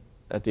aimed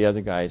at the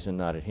other guys and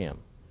not at him.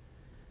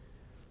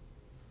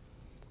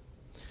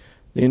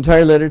 The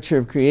entire literature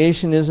of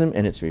creationism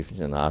and its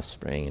research on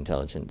offspring,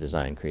 intelligent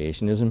design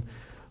creationism,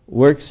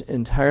 works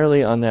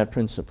entirely on that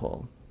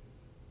principle.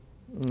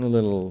 A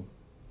little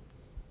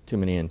too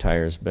many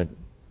entires, but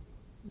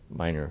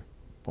minor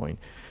point.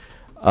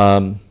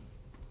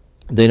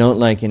 They don't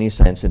like any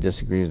science that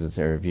disagrees with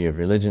their view of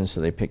religion, so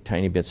they pick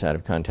tiny bits out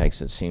of context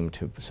that seem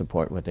to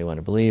support what they want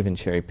to believe and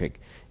cherry pick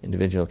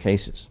individual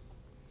cases.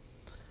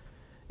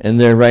 And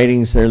their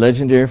writings, they're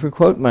legendary for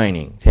quote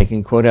mining,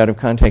 taking quote out of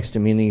context to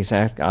mean the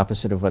exact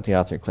opposite of what the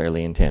author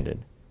clearly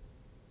intended.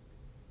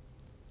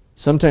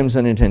 Sometimes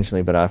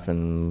unintentionally, but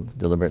often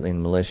deliberately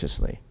and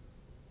maliciously.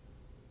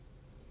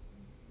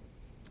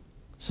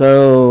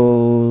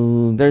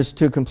 So there's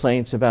two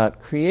complaints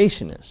about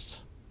creationists.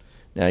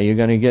 Now you're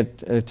going to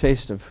get a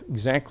taste of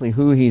exactly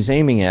who he's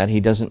aiming at. He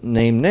doesn't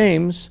name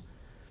names,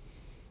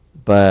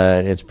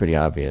 but it's pretty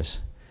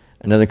obvious.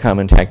 Another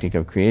common tactic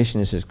of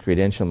creationists is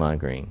credential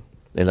mongering.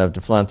 They love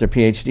to flaunt their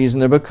PhDs in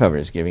their book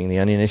covers, giving the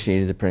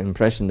uninitiated the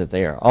impression that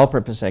they are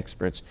all-purpose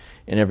experts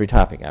in every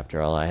topic. After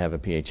all, I have a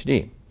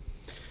PhD.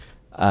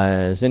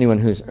 As anyone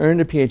who's earned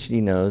a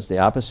PhD knows, the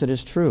opposite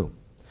is true.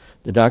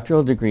 The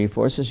doctoral degree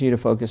forces you to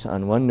focus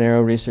on one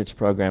narrow research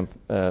program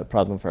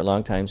problem for a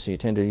long time, so you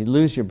tend to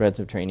lose your breadth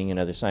of training in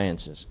other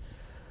sciences.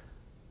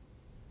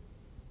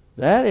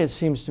 That, it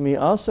seems to me,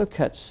 also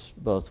cuts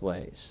both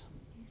ways.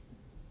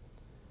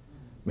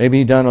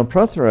 Maybe Donald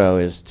Prothero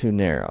is too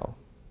narrow.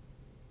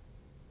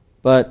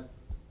 But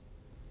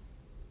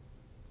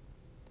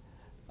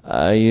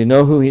you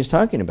know who he's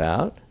talking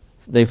about.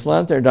 They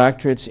flaunt their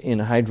doctorates in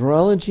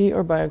hydrology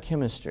or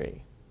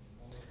biochemistry.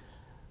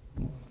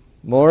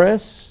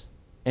 Morris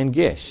and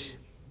Gish.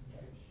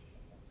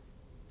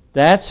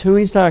 That's who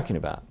he's talking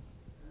about.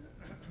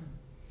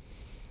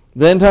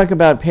 Then talk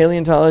about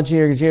paleontology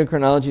or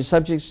geochronology,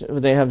 subjects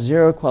they have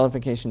zero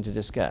qualification to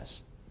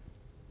discuss.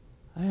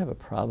 I have a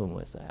problem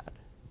with that.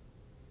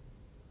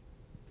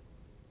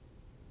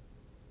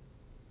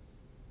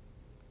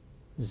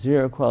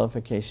 Zero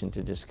qualification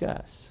to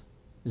discuss.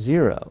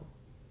 Zero.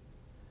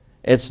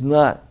 It's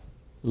not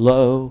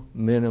low,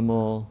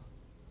 minimal.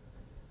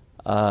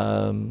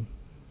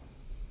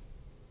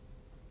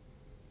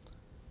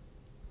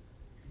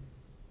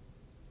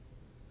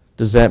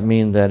 Does that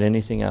mean that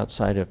anything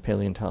outside of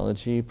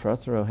paleontology,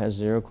 Prothero has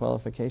zero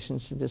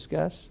qualifications to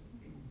discuss?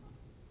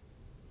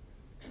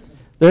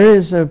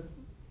 There's a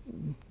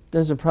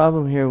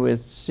problem here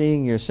with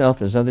seeing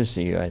yourself as others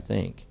see you, I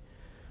think.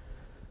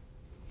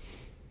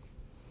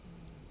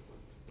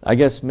 I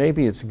guess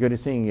maybe it's a good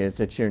thing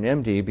that you're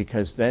an MD,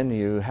 because then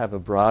you have a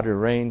broader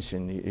range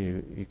and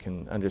you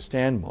can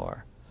understand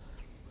more.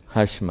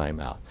 Hush my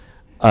mouth.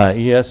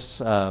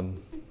 Yes.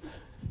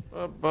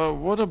 But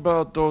what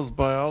about those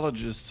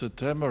biologists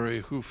at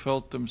Emory who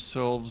felt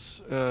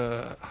themselves,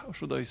 how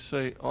should I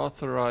say,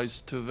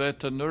 authorized to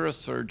vet a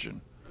neurosurgeon?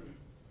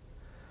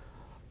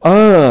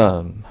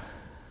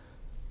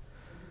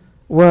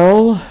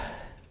 Well,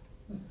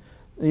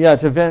 yeah,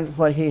 to vet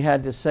what he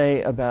had to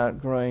say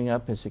about growing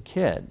up as a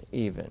kid,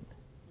 even.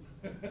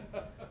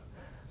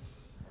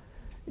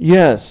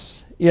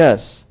 Yes.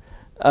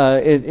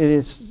 It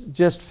is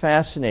just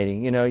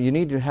fascinating. You know, you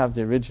need to have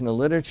the original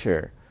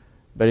literature.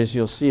 But as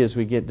you'll see as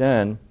we get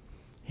done,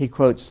 he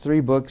quotes 3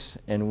 books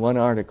and 1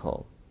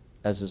 article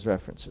as his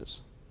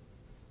references.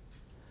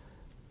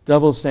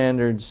 Double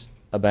standards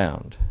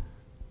abound.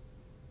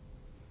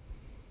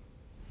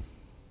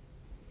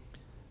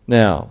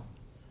 Now,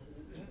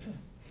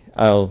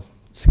 I'll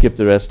skip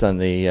the rest on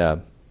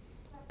the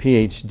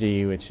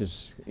PhD, which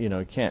is, you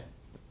know, can't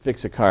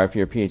fix a car if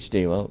you're a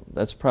PhD. Well,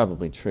 that's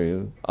probably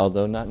true,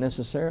 although not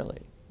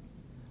necessarily.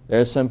 There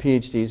are some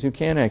PhDs who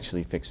can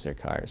actually fix their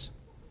cars.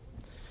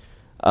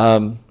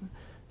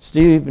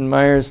 Stephen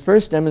Meyer's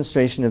first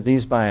demonstration of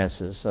these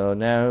biases, so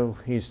now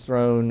he's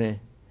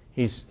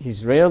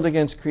railed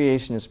against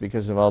creationists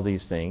because of all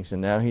these things,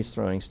 and now he's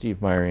throwing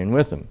Steve Meyer in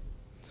with them,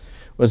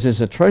 was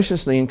his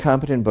atrociously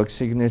incompetent book,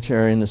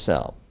 Signature in the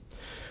Cell,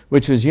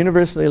 which was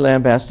universally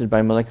lambasted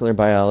by molecular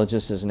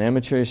biologists as an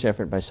amateurish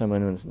effort by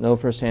someone with no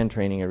first-hand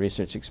training or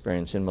research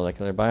experience in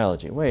molecular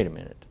biology. Wait a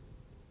minute.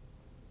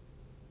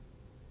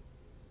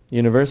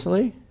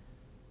 Universally?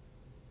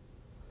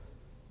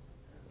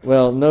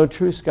 Well, no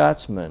true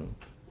Scotsman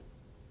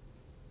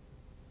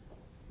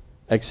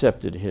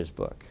accepted his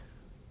book.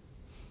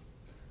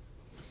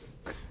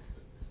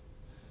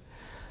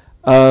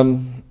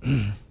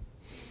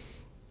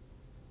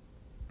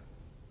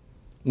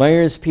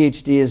 Meyer's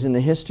PhD is in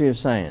the history of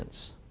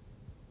science.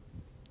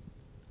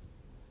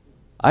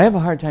 I have a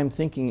hard time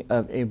thinking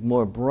of a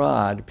more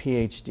broad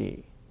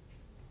PhD.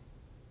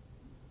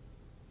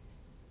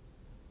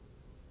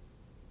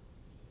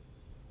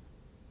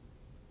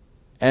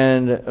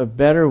 And a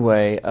better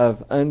way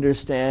of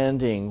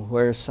understanding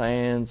where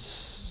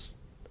science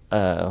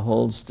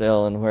holds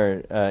still and where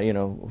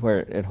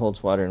where it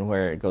holds water and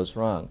where it goes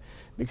wrong,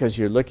 because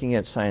you're looking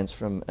at science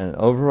from an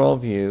overall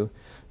view.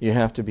 You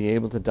have to be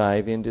able to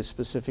dive into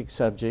specific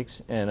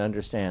subjects and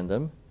understand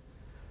them.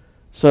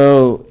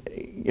 So,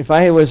 if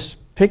I was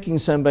picking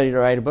somebody to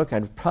write a book,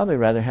 I'd probably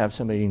rather have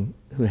somebody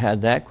who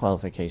had that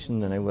qualification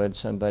than I would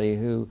somebody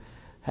who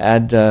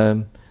had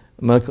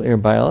molecular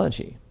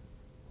biology.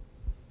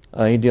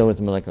 He'd deal with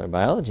the molecular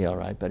biology all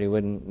right, but he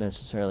wouldn't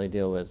necessarily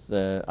deal with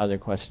the other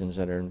questions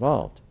that are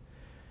involved.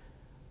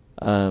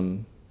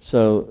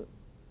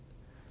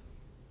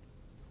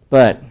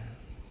 But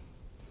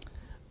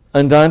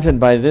undaunted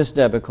by this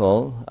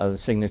debacle of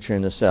signature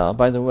in the cell,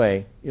 by the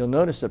way, you'll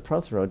notice that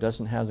Prothero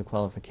doesn't have the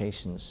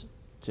qualifications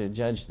to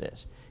judge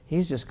this.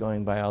 He's just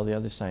going by all the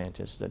other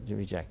scientists that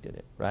rejected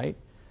it, right?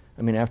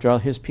 I mean, after all,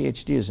 his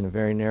PhD is in a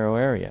very narrow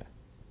area.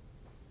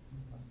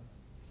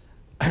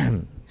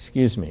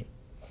 Excuse me.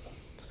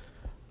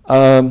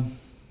 My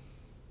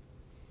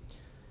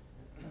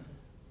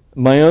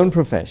own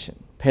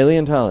profession,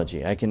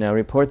 paleontology, I can now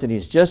report that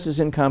he's just as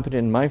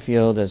incompetent in my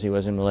field as he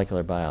was in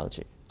molecular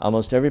biology.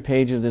 Almost every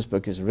page of this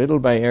book is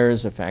riddled by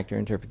errors of fact or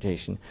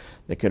interpretation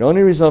that could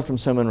only result from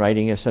someone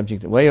writing a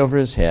subject way over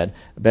his head,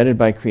 abetted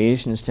by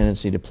creationist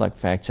tendency to pluck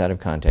facts out of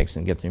context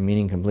and get their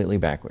meaning completely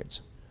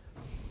backwards.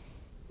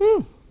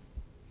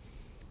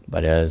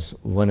 But as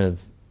one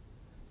of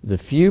the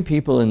few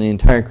people in the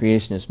entire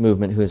creationist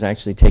movement who has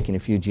actually taken a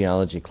few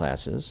geology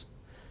classes,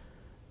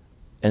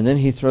 and then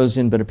he throws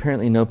in, but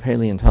apparently no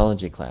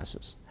paleontology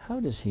classes. How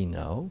does he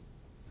know?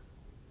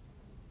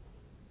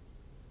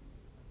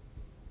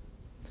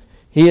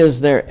 He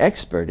is their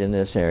expert in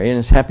this area and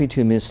is happy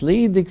to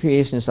mislead the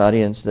creationist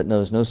audience that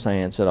knows no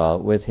science at all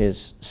with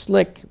his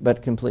slick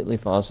but completely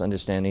false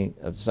understanding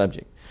of the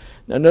subject.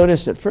 Now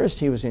notice at first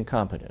he was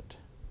incompetent,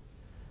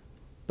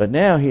 but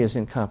now he is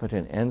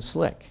incompetent and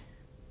slick.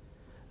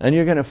 And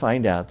you're going to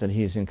find out that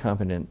he's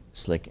incompetent,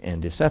 slick,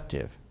 and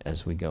deceptive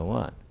as we go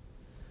on.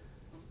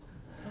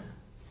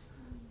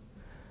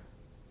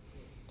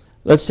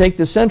 Let's take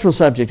the central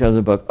subject of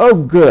the book. Oh,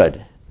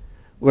 good.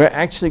 We're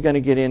actually going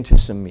to get into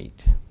some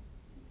meat.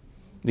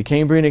 The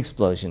Cambrian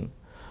explosion,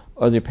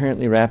 or the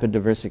apparently rapid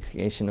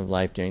diversification of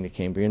life during the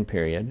Cambrian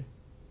period,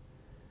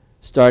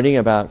 starting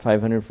about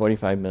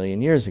 545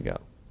 million years ago.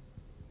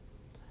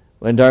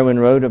 When Darwin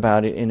wrote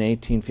about it in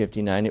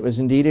 1859, it was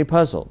indeed a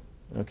puzzle.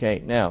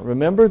 Okay, now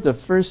remember the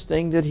first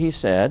thing that he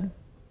said,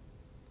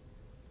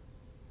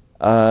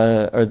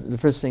 or the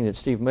first thing that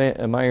Steve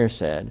Meyer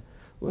said,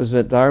 was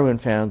that Darwin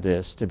found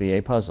this to be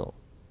a puzzle.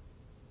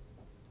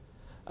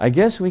 I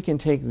guess we can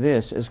take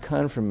this as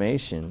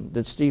confirmation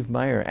that Steve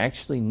Meyer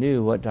actually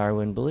knew what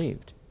Darwin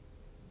believed.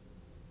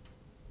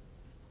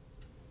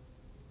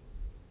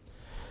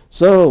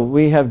 So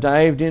we have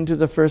dived into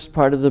the first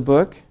part of the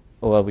book.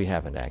 Well, we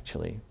haven't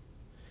actually.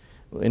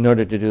 In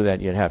order to do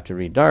that, you'd have to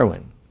read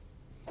Darwin.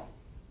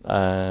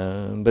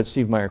 But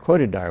Steve Meyer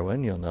quoted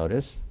Darwin, you'll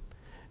notice,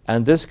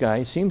 and this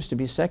guy seems to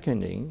be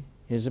seconding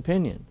his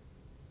opinion.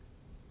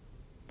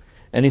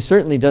 And he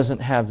certainly doesn't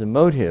have the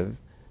motive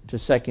to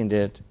second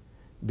it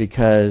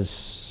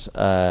because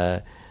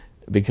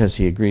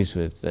he agrees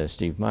with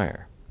Steve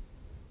Meyer.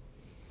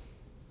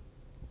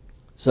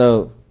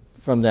 So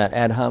from that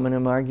ad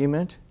hominem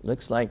argument,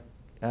 looks like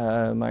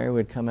Meyer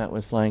would come out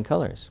with flying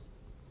colors.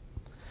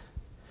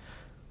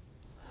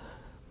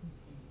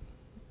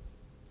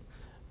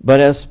 But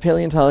as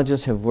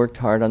paleontologists have worked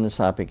hard on this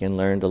topic and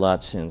learned a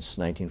lot since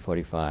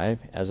 1945,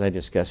 as I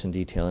discuss in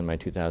detail in my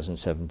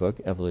 2007 book,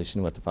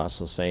 Evolution, What the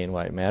Fossils Say and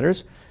Why It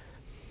Matters,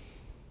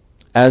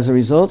 as a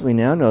result, we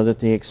now know that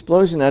the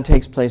explosion now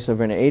takes place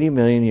over an 80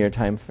 million year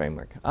time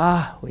framework.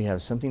 We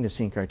have something to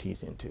sink our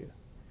teeth into.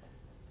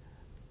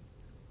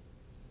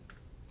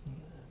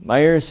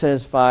 Meyer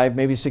says 5,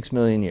 maybe 6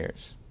 million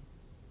years.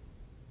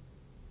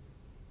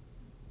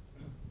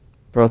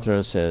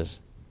 Prothero says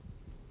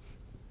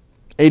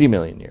 80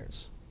 million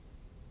years.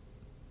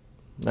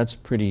 That's a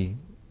pretty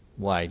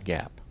wide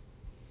gap.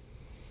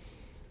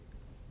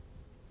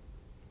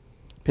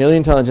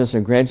 Paleontologists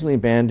are gradually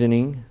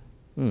abandoning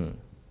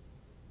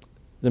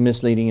the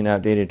misleading and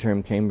outdated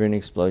term Cambrian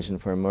explosion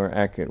for a more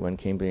accurate one,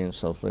 Cambrian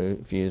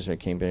sulfur-fuse or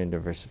Cambrian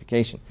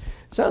diversification.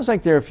 It sounds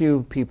like there are a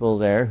few people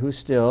there who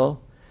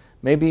still,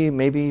 maybe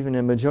even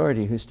a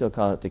majority, who still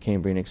call it the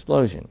Cambrian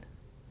explosion.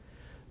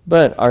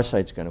 But our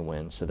site's going to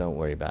win, so don't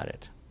worry about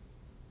it.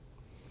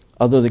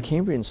 Although the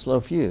Cambrian slow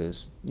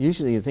fuse,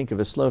 usually you think of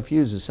a slow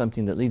fuse as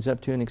something that leads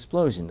up to an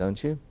explosion,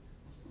 don't you?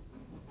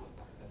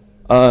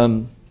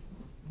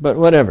 But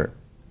whatever.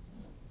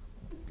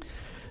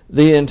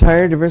 The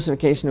entire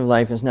diversification of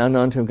life is now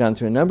known to have gone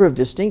through a number of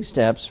distinct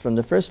steps, from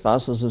the first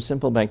fossils of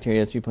simple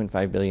bacteria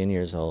 3.5 billion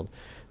years old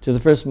to the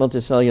first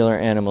multicellular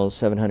animals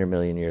 700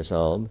 million years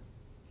old.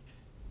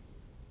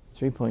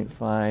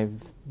 3.5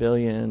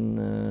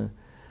 billion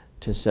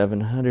to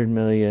 700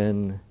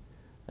 million,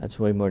 that's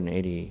way more than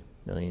 80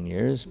 million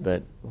years,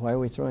 but why are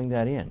we throwing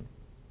that in?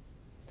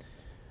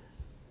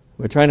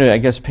 We're trying to, I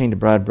guess, paint a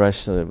broad brush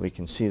so that we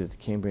can see that the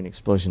Cambrian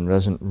explosion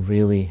doesn't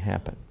really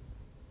happen.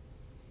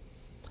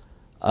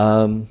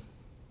 We're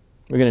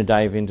going to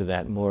dive into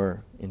that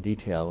more in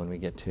detail when we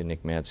get to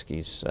Nick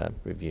Matsky's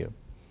review.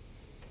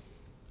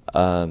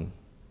 To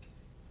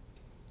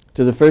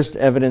the first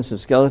evidence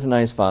of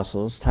skeletonized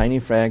fossils, tiny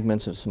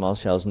fragments of small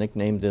shells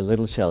nicknamed the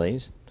little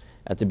shellies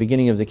at the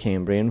beginning of the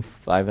Cambrian,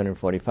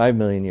 545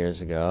 million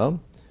years ago,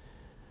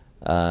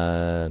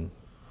 the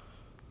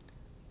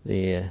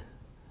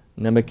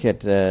Namakit,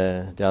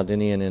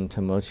 Daldinian, and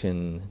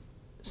Tomotian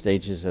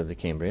stages of the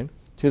Cambrian,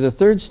 to the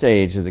third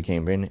stage of the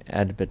Cambrian,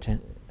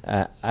 Atdabanian,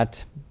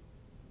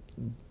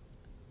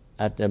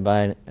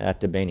 I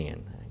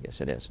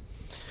guess it is,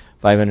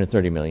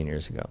 530 million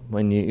years ago.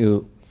 When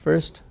you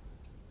first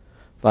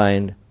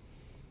find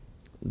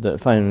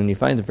when you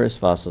find the first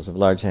fossils of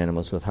large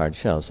animals with hard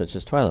shells, such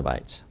as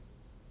trilobites.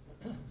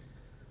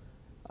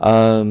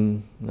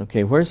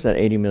 Okay, where's that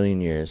 80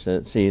 million years?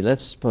 Let's see,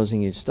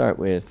 supposing you start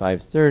with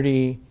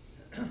 530,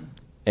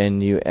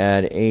 and you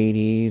add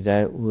 80,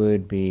 that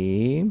would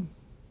be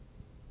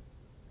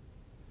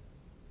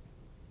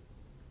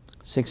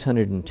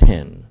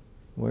 610.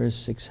 Where's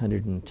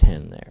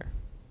 610 there?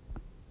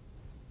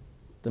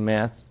 The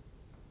math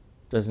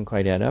doesn't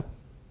quite add up.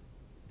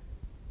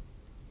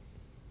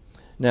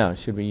 Now,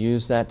 should we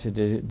use that to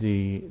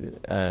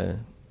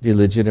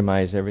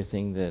delegitimize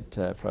everything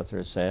that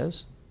Prothero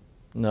says?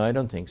 No, I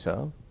don't think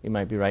so. He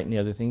might be right in the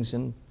other things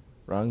and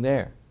wrong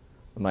there.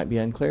 It might be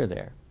unclear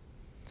there.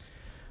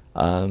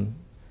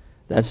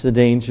 That's the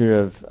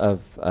danger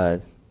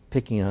of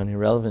picking on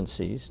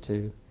irrelevancies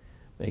to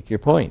make your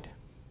point.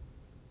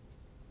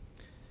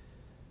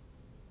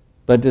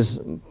 But does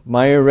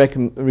Meyer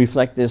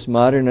reflect this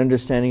modern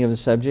understanding of the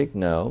subject?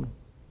 No.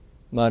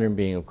 Modern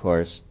being, of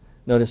course.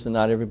 Notice that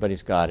not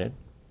everybody's got it.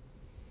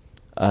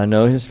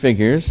 No, his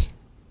figures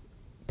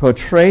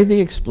portray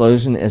the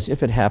explosion as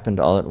if it happened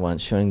all at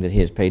once, showing that he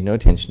has paid no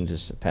attention to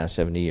the past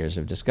 70 years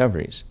of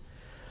discoveries.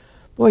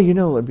 Boy, you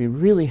know what would be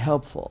really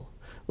helpful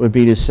would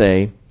be to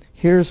say,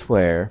 here's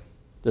where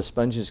the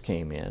sponges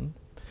came in,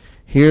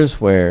 here's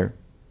where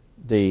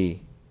the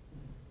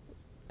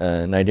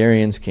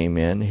Cnidarians came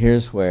in,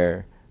 here's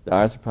where the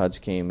arthropods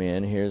came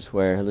in, here's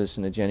where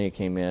hallucinogenia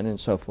came in, and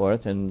so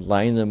forth, and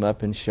line them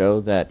up and show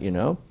that,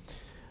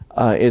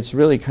 it's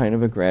really kind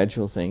of a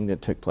gradual thing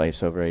that took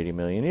place over 80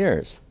 million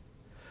years,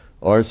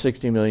 or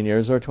 60 million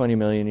years, or 20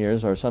 million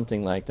years, or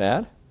something like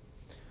that,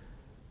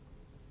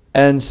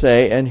 and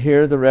say, and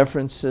here are the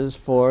references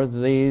for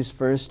these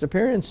first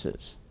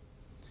appearances.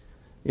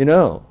 You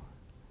know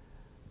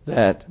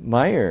that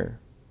Meyer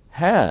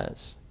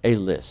has a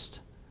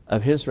list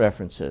of his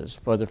references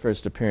for the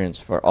first appearance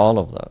for all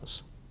of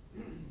those.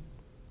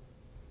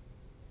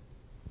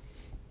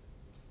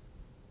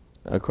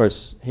 Of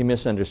course, he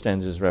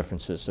misunderstands his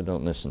references, so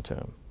don't listen to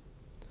him.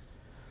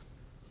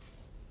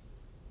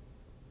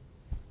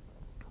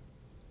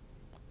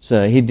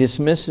 So he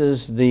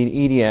dismisses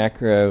the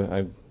Ediacara,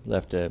 I've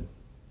left a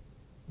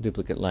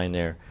duplicate line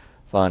there,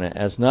 fauna,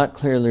 as not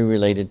clearly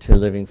related to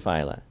living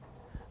phyla,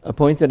 a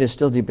point that is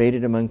still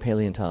debated among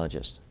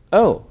paleontologists.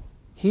 Oh,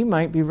 he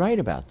might be right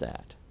about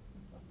that.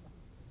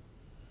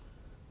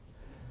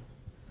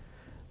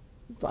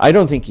 I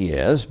don't think he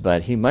is,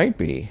 but he might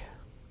be.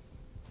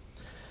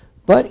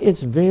 But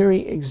its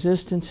very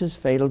existence is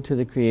fatal to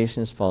the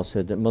creationist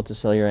falsehood that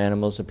multicellular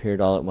animals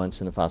appeared all at once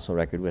in the fossil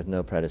record with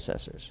no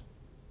predecessors.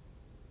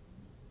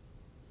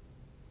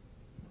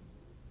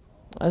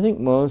 I think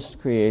most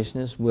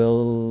creationists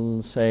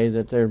will say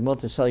that they're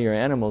multicellular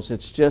animals.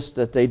 It's just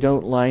that they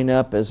don't line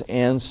up as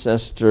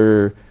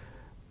ancestor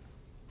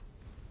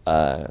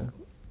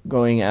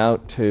going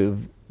out to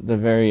the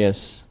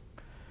various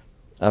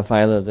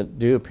phyla that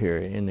do appear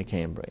in the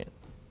Cambrian.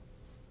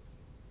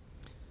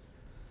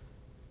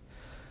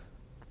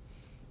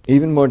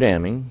 Even more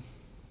damning,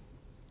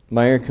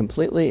 Meyer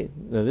completely,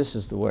 now this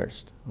is the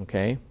worst,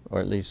 okay, or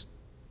at least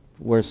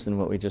worse than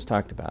what we just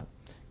talked about.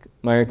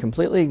 Meyer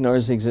completely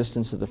ignores the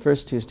existence of the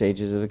first two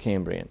stages of the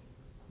Cambrian.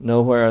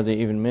 Nowhere are they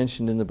even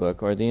mentioned in the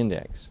book or the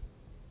index.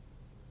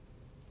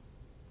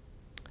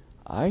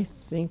 I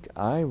think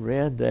I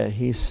read that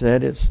he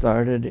said it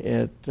started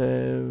at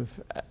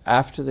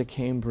after the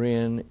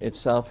Cambrian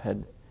itself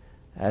had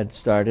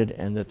started,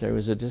 and that there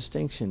was a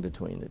distinction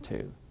between the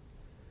two.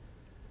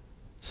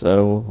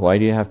 So why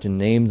do you have to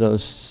name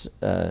those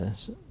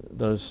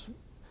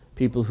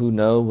people who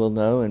know will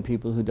know, and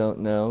people who don't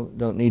know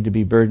don't need to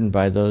be burdened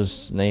by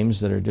those names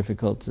that are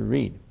difficult to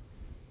read?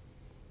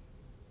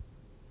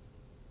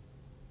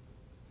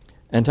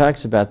 And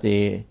talks about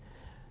the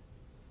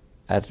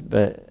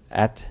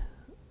Atdabanian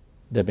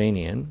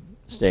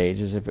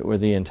stage as if it were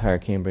the entire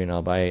Cambrian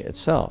all by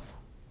itself.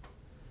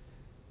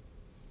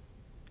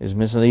 His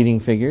misleading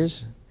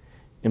figures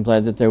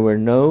implied that there were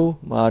no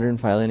modern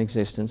phyla in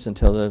existence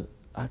until the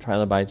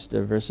trilobites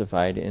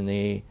diversified in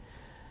the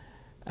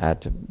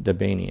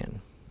Atdabanian.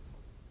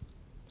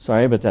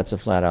 Sorry, but that's a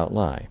flat-out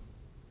lie.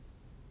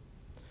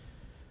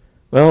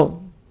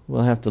 Well,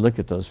 we'll have to look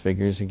at those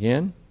figures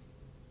again.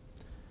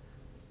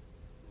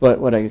 But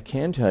what I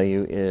can tell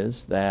you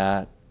is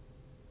that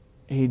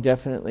he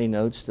definitely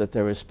notes that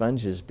there were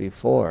sponges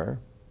before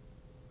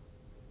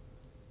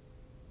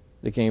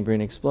the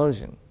Cambrian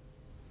explosion.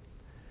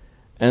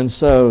 And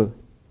so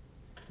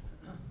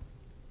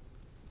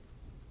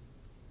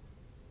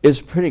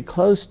it's pretty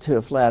close to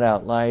a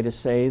flat-out lie to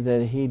say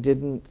that he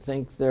didn't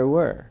think there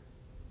were.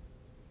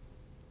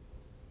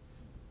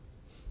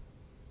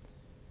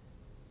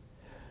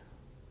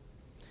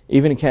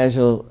 Even a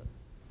casual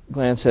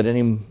glance at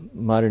any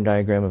modern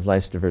diagram of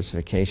life's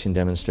diversification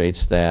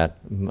demonstrates that,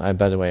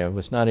 by the way, I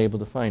was not able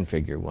to find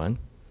figure 1,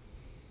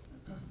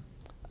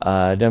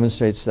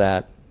 demonstrates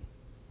that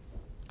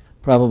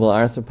probable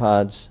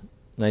arthropods,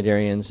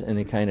 cnidarians, and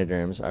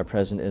echinoderms are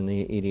present in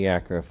the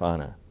Ediacara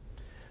fauna.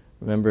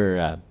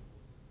 Remember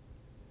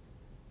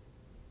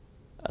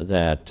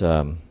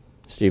that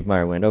Steve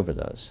Meyer went over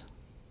those.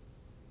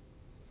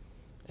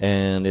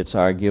 And it's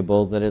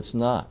arguable that it's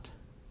not.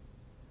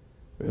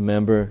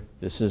 Remember,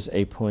 this is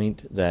a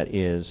point that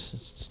is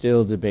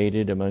still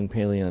debated among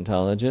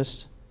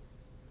paleontologists,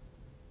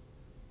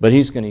 but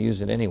he's going to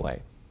use it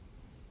anyway.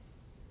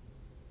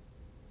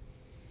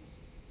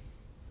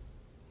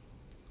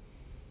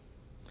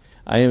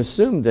 I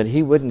assumed that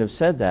he wouldn't have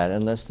said that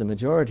unless the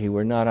majority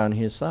were not on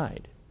his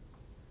side.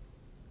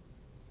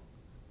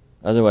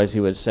 Otherwise, he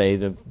would say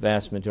the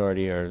vast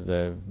majority or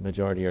the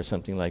majority or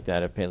something like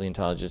that of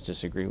paleontologists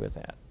disagree with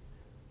that,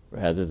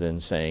 rather than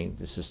saying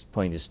this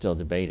point is still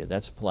debated.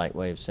 That's a polite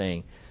way of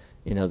saying,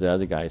 you know, the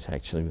other guys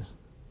actually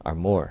are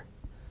more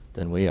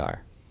than we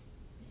are.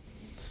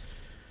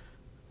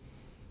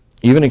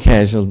 Even a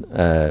casual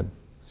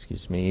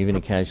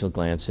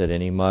glance at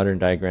any modern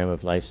diagram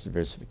of life's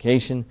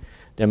diversification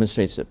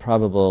demonstrates that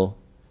probable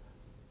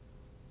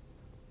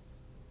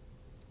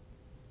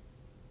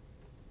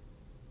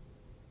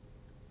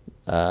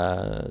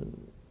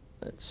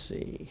let's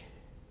see.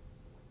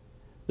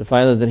 The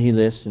phyla that he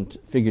lists in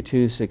Figure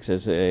 2.6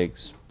 as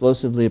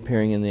explosively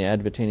appearing in the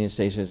Adventinian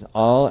stages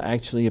all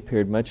actually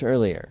appeared much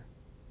earlier.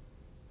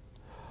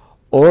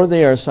 Or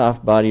they are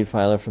soft-bodied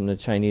phyla from the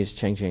Chinese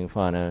Chengjiang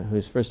fauna,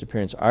 whose first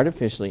appearance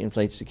artificially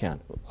inflates the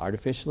count.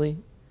 Artificially?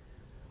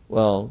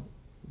 Well,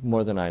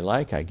 more than I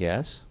like, I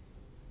guess.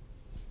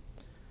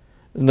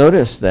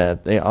 Notice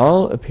that they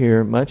all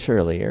appear much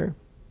earlier,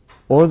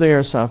 or they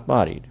are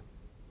soft-bodied.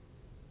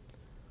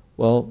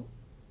 Well,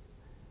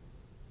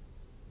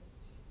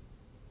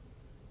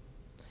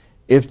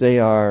 if they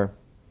are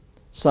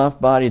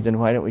soft-bodied, then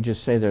why don't we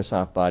just say they're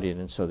soft-bodied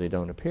and so they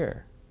don't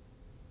appear?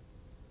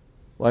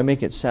 Why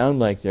make it sound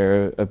like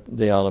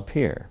they all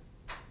appear?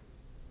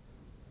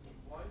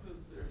 Why does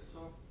their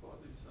soft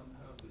body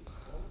somehow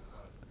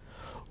disqualify?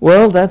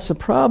 Well, that's a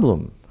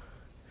problem.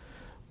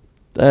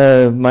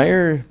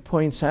 Meyer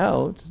points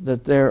out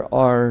that there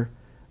are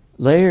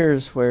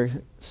layers where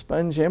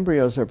sponge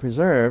embryos are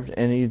preserved,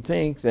 and you'd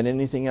think that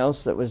anything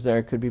else that was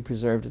there could be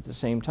preserved at the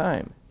same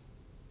time.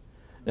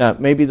 Now,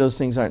 maybe those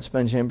things aren't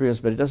sponge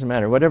embryos, but it doesn't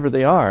matter. Whatever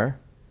they are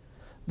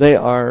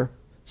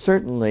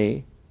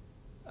certainly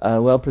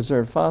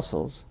well-preserved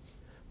fossils,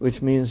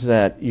 which means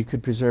that you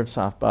could preserve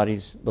soft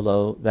bodies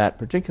below that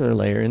particular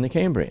layer in the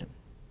Cambrian.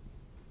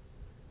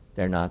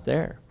 They're not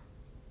there.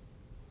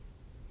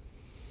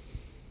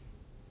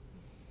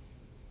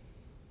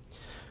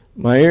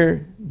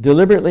 Meyer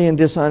deliberately and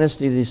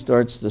dishonestly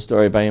distorts the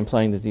story by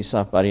implying that these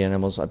soft-body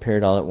animals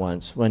appeared all at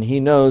once, when he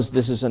knows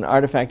this is an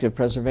artifact of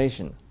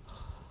preservation.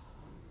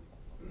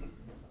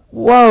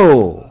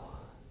 Whoa!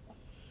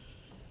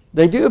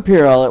 They do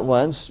appear all at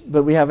once,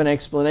 but we have an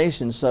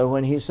explanation, so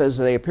when he says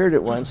they appeared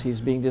at once,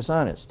 he's being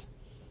dishonest.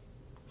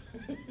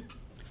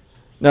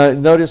 Now,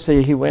 notice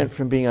that he went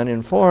from being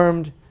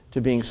uninformed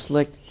to being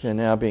slick to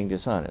now being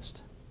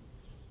dishonest.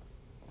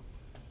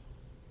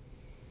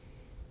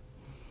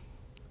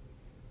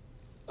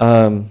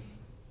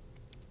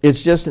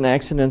 It's just an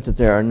accident that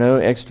there are no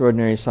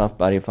extraordinary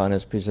soft-body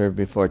faunas preserved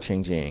before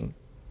Chengjiang.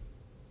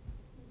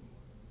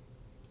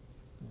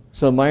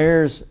 So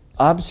Meyer's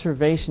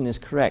observation is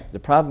correct. The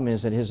problem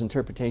is that his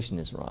interpretation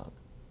is wrong.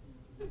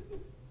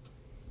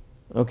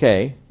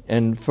 Okay,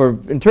 and for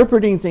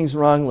interpreting things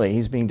wrongly,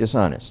 he's being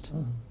dishonest.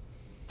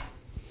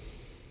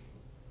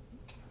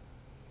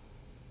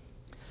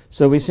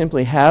 So we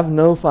simply have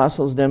no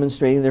fossils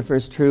demonstrating their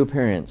first true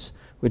appearance,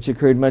 which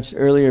occurred much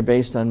earlier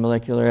based on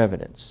molecular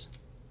evidence.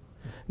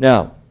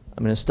 Now,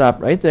 I'm going to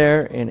stop right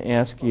there and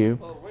ask you,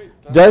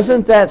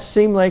 doesn't that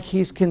seem like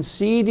he's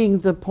conceding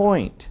the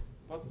point?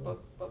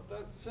 But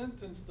that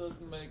sentence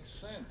doesn't make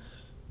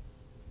sense.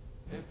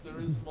 If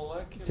there is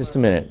molecular... Just a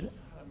minute.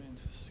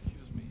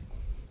 Excuse me.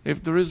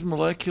 If there is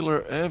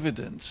molecular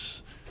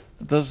evidence,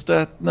 does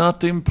that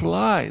not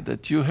imply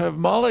that you have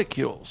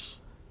molecules?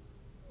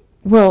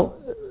 Well,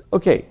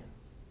 okay.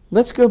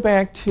 Let's go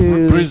back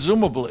to...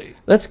 Presumably.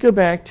 Let's go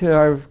back to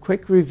our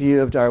quick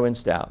review of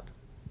Darwin's doubt.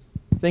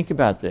 Think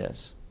about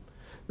this.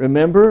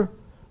 Remember,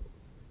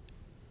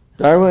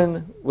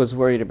 Darwin was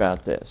worried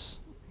about this.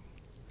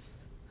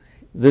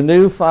 The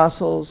new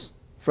fossils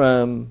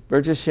from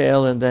Burgess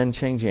Shale and then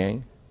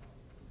Chengjiang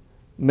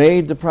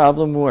made the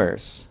problem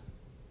worse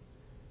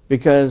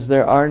because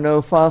there are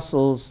no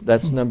fossils,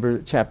 that's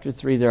chapter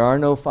 3, there are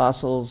no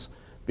fossils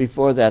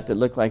before that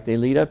look like they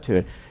lead up to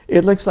it.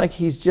 It looks like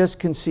he's just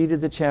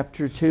conceded that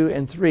chapter 2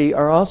 and 3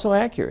 are also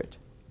accurate.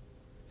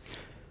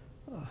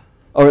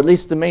 Or at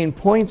least the main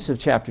points of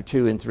chapter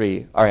 2 and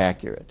 3 are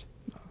accurate.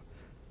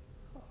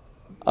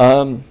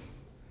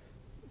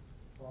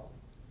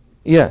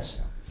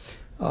 Yes.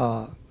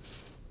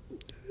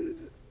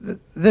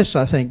 This,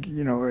 I think,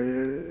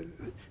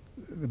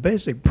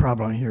 basic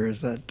problem here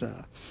is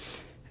that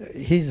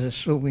he's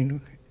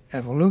assuming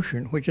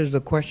evolution, which is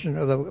the question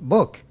of the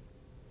book.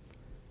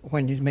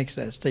 When he makes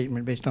that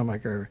statement based on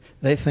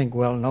they think,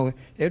 well, no,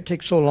 it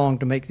takes so long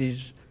to make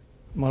these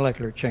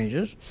molecular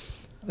changes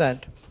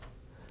that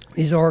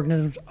these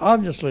organisms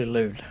obviously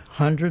lived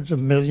hundreds of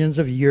millions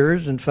of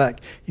years. In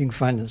fact, you can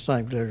find in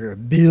science literature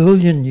 1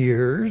 billion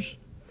years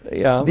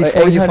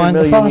before you find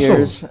the fossils.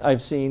 Years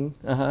I've seen.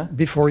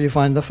 Before you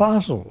find the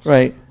fossils.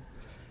 Right.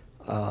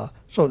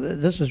 So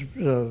this is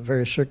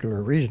very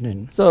circular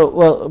reasoning. So,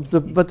 well,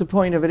 but the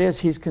point of it is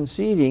he's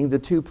conceding the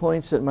 2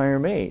 points that Meyer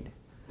made.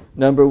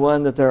 Number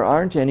one, that there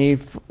aren't any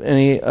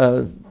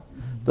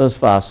those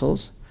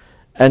fossils.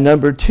 And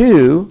number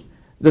two,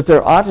 that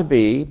there ought to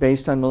be,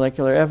 based on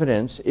molecular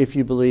evidence, if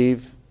you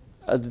believe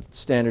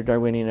standard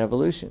Darwinian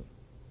evolution.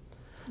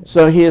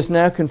 So he has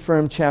now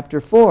confirmed chapter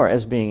 4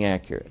 as being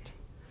accurate.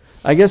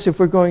 I guess if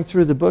we're going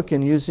through the book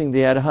and using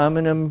the ad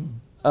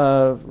hominem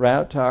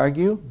route to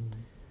argue,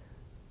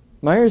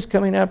 Meyer's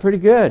coming out pretty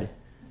good.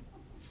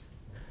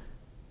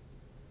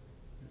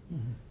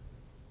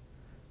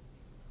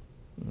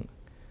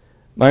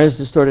 Meyer's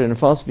distorted and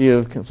false view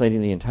of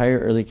conflating the entire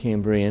early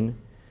Cambrian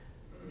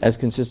as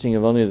consisting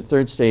of only the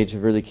third stage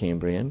of early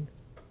Cambrian.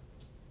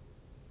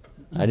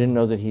 I didn't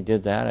know that he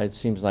did that. It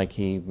seems like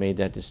he made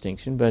that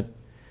distinction, but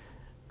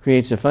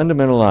creates a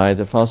fundamental lie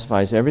that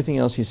falsifies everything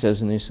else he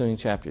says in the ensuing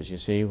chapters. You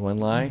see, one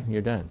lie,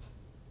 you're done.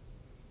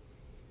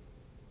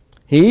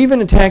 He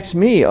even attacks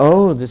me.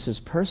 Oh, this is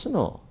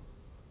personal.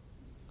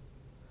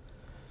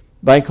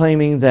 By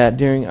claiming that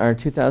during our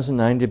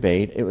 2009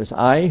 debate, it was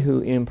I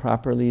who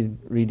improperly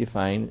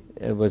redefining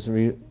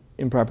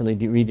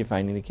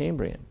the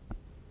Cambrian.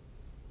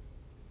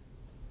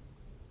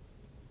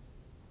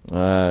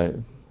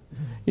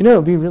 You know, it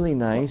would be really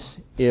nice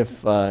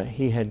if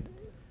he had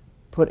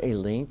put a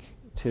link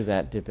to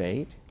that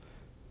debate.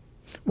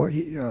 Well,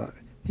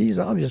 he's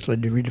obviously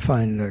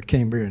redefined the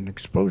Cambrian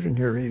explosion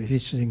here.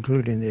 He's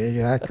including the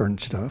Ediacaran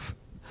stuff.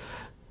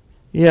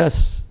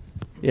 Yes,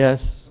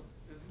 yes.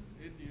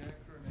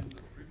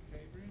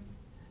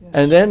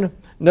 And then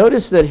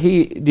notice that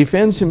he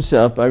defends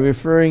himself by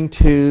referring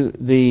to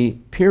the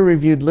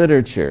peer-reviewed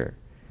literature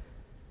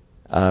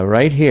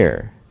right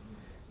here,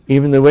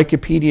 even the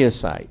Wikipedia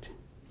site.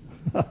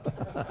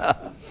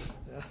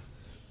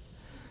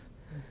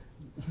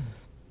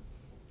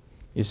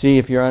 You see,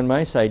 if you're on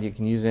my side, you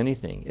can use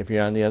anything. If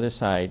you're on the other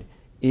side,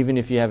 even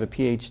if you have a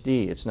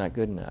PhD, it's not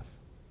good enough.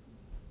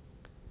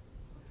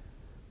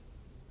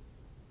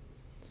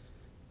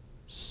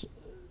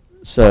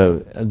 So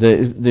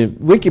the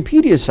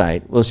Wikipedia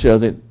site will show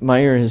that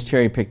Meyer has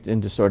cherry-picked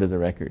and distorted the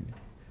record.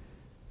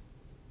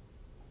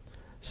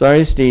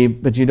 Sorry,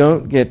 Steve, but you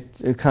don't get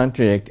to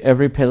contradict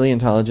every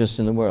paleontologist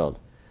in the world.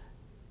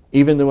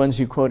 Even the ones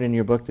you quote in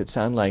your book that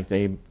sound like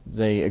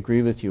they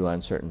agree with you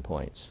on certain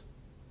points.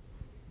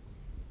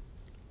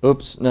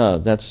 Oops, no,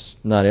 that's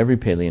not every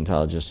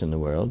paleontologist in the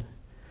world.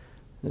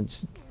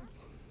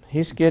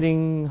 He's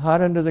getting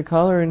hot under the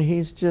collar and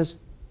he's just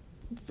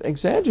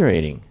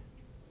exaggerating.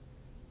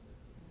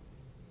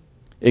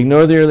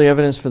 Ignore the early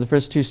evidence for the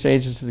first two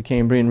stages of the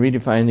Cambrian.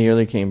 Redefine the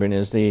early Cambrian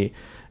as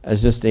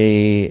just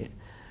a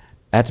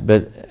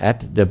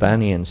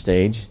Atdabanian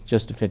stage,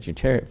 just to fit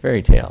your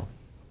fairy tale.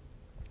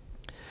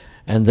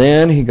 And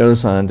then he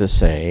goes on to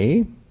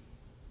say,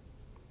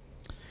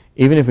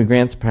 even if we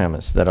grant the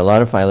premise that a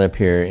lot of phyla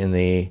appear in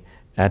the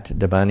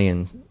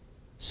Atdabanian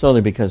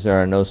solely because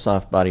there are no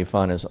soft body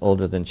faunas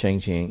older than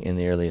Chengjing in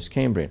the earliest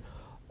Cambrian.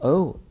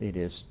 Oh, it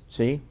is,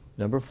 see?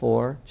 Number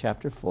 4,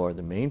 chapter 4,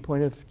 the main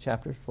point of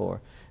chapter 4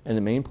 and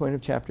the main point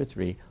of chapter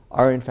 3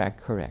 are in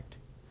fact correct.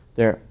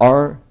 There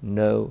are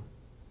no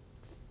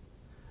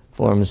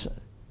forms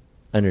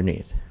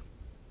underneath.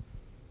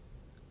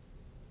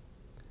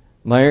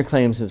 Meyer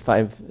claims that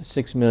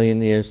 5-6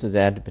 million years of the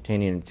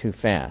Adaptanian are too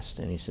fast,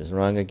 and he says,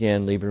 wrong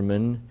again,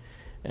 Lieberman,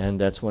 and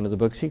that's one of the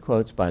books he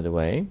quotes, by the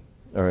way,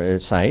 or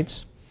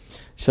cites.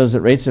 Shows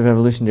that rates of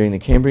evolution during the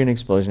Cambrian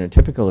explosion are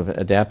typical of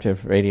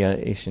adaptive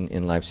radiation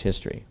in life's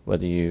history.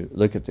 Whether you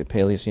look at the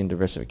Paleocene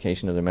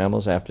diversification of the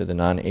mammals after the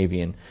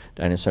non-avian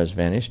dinosaurs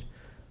vanished.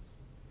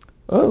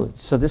 Oh,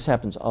 so this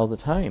happens all the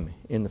time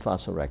in the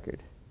fossil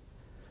record.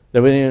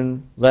 That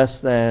within less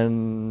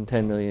than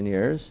 10 million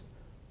years,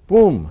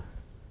 boom.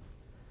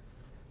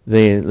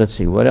 Let's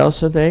see, what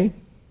else are they?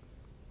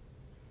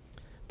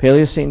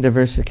 Paleocene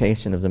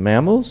diversification of the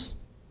mammals,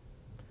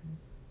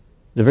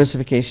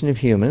 diversification of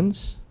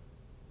humans,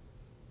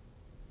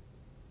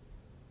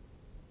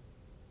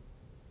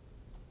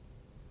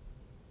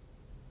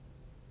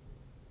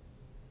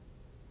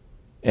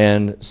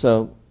 and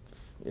so,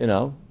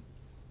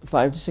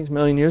 5 to 6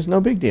 million years,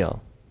 no big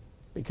deal,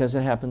 because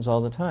it happens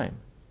all the time.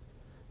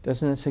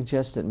 Doesn't it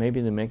suggest that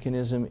maybe the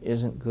mechanism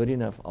isn't good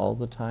enough all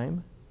the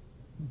time?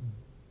 Mm-hmm.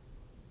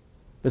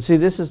 But see,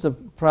 this is the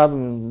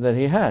problem that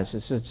he has.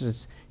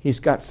 He's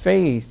got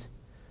faith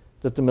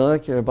that the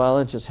molecular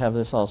biologists have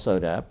this all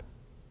sewed up.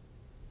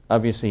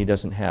 Obviously, he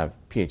doesn't have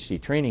PhD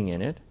training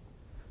in it,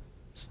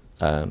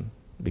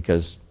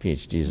 because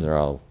PhDs are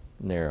all,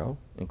 narrow,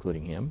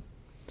 including him.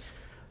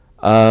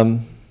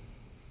 And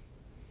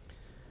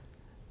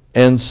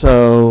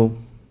so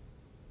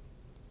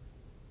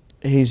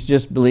he's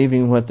just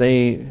believing what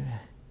they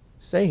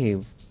say he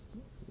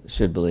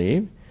should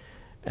believe,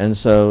 and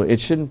so it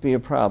shouldn't be a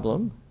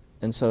problem,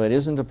 and so it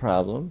isn't a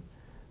problem,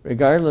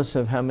 regardless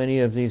of how many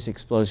of these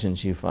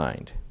explosions you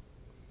find.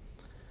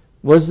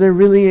 Was there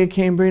really a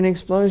Cambrian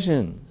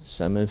explosion?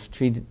 Some have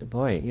treated,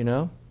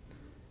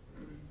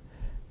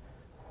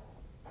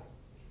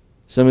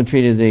 some have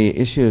treated the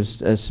issue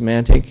as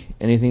semantic.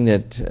 Anything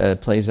that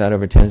plays out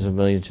over tens of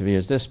millions of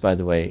years. This, by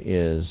the way,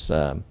 is,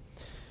 who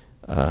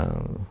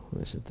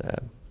is it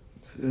that?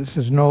 This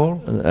is Noel?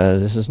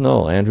 This is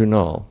Noel, Andrew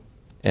Noel.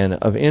 And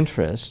of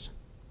interest,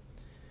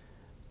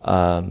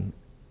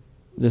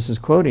 this is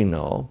quoting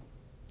Noel.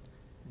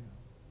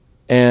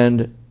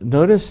 And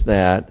notice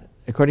that,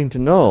 according to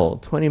Noel,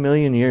 20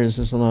 million years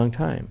is a long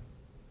time.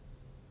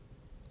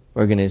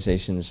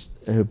 Organizations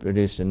who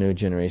produce a new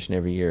generation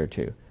every year or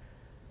two.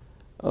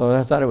 Oh,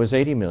 I thought it was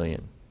 80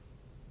 million.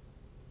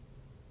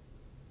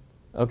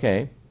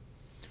 Okay.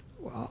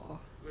 Wow.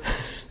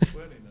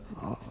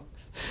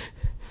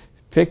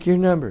 Pick your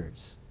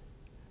numbers.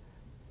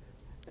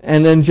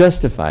 And then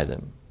justify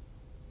them.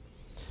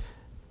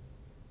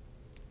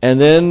 And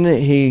then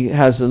he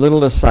has a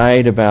little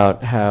aside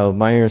about how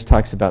Meyer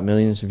talks about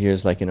millions of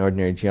years like an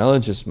ordinary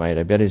geologist might.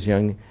 I bet his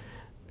young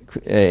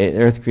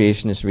Earth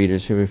creationist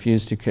readers who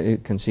refuse to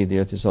concede the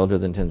Earth is older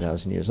than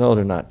 10,000 years old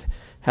are not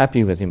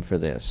happy with him for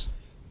this.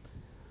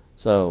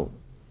 So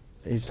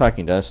he's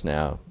talking to us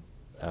now.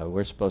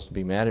 We're supposed to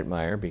be mad at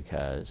Meyer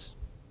because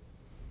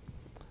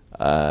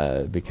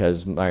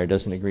Meyer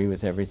doesn't agree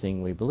with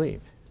everything we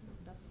believe.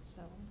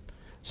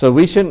 So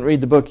we shouldn't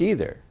read the book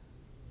either.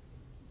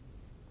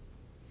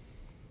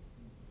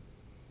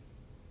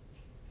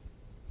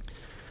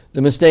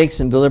 The mistakes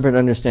and deliberate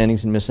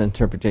understandings and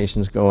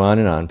misinterpretations go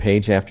on,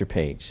 page after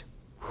page.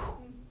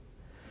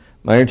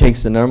 Meyer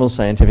takes the normal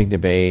scientific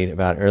debate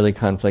about early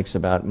conflicts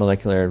about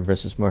molecular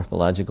versus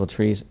morphological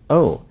trees.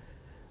 Oh,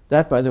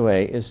 that, by the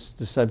way, is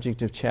the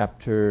subject of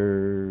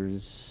chapter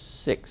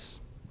 6.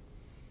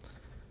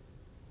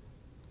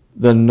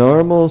 The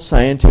normal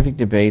scientific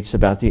debates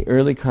about the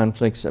early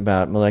conflicts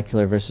about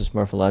molecular versus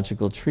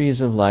morphological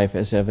trees of life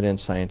as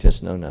evidence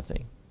scientists know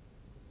nothing,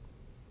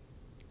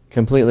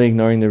 completely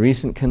ignoring the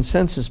recent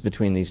consensus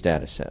between these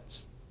data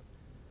sets.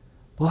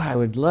 Boy, I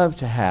would love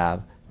to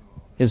have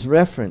his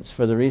reference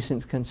for the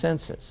recent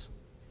consensus.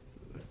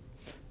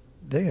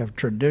 They have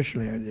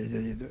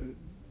traditionally,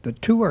 the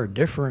two are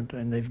different,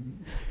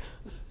 and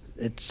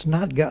it's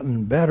not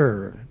gotten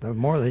better. The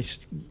more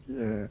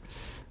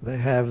they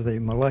have the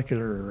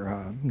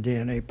molecular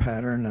DNA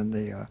pattern and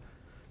the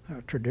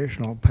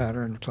traditional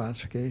pattern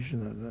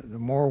classification, the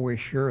more we're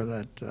sure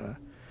that the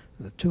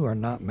two are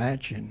not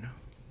matching.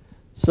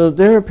 So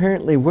there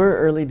apparently were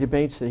early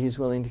debates that he's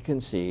willing to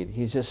concede.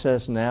 He just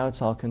says now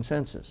it's all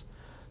consensus.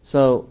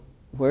 So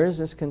where is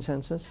this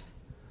consensus?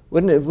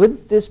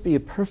 Wouldn't this be a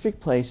perfect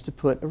place to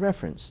put a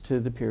reference to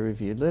the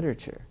peer-reviewed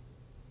literature?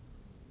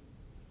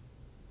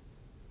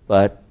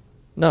 But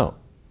no.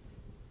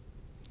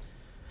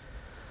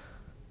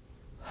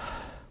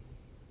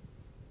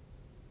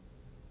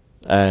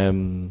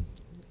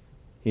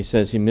 He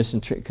says he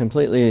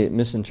completely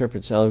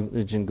misinterprets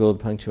Eldridge and Gould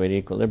punctuated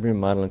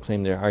equilibrium model and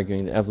claim they're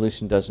arguing that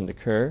evolution doesn't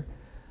occur.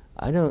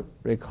 I don't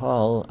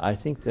recall. I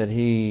think that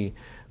he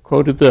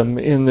quoted them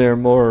in their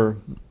more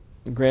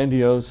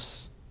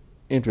grandiose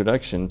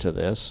introduction to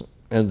this,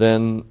 and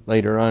then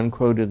later on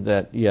quoted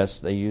that,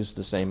 yes, they use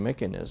the same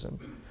mechanism.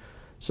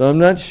 So I'm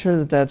not sure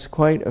that that's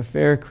quite a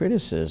fair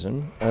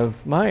criticism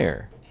of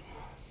Meyer.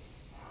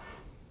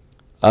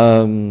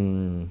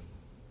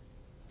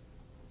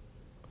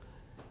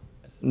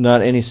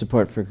 Not any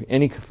support for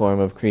any form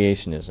of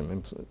creationism,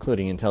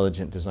 including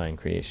intelligent design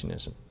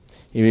creationism.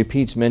 He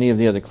repeats many of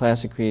the other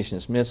classic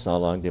creationist myths,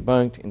 all long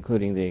debunked,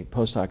 including the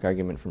post hoc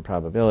argument from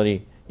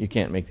probability. You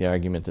can't make the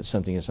argument that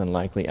something is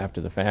unlikely after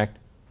the fact.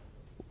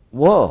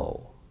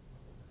 Whoa!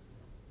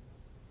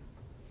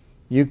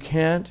 You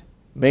can't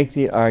make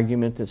the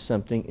argument that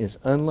something is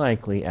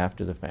unlikely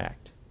after the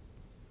fact.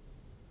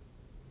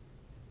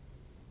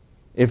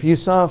 If you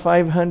saw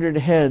 500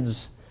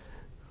 heads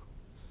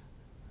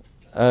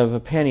of a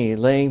penny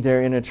laying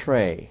there in a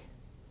tray,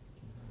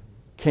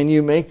 can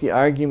you make the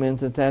argument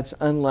that that's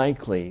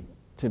unlikely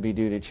to be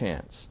due to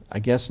chance? I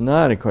guess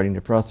not, according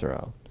to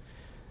Prothero.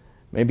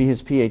 Maybe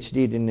his PhD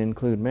didn't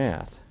include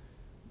math.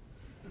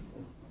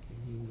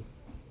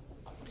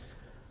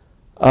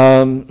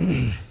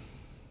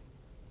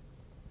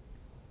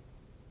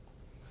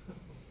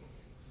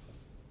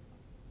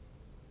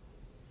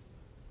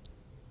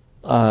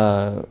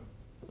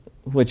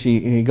 Which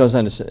he goes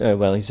on to say,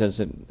 well, he says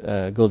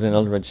that Gould and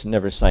Eldridge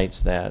never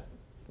cites that.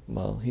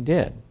 Well, he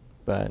did,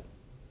 but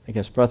I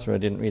guess Prothero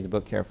didn't read the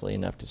book carefully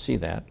enough to see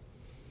that.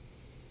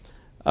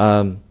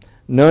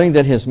 Knowing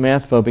that his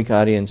math-phobic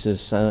audience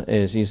is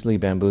easily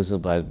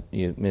bamboozled by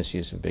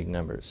misuse of big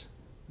numbers.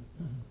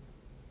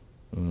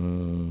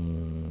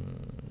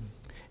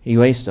 He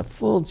wastes a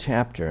full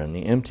chapter on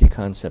the empty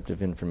concept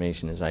of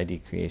information as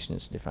ID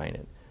creationists define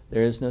it.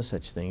 There is no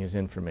such thing as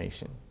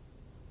information.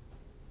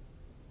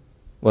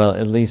 Well,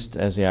 at least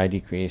as the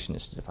ID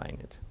creationists define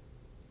it.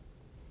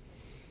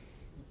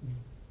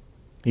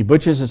 He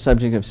butchers the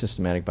subject of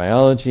systematic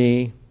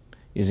biology,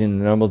 using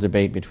the normal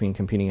debate between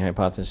competing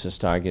hypotheses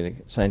to argue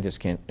that scientists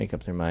can't make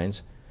up their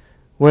minds,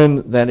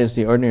 when that is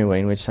the ordinary way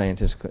in which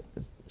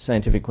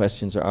scientific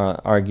questions are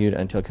argued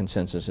until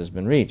consensus has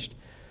been reached.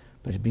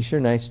 But it'd be sure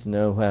nice to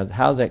know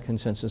how that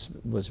consensus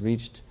was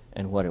reached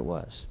and what it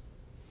was.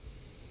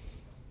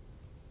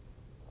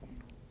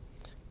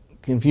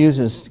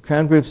 Confuses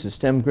crown groups as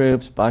stem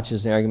groups,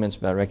 botches the arguments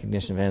about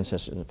recognition of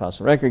ancestors in the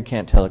fossil record,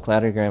 can't tell a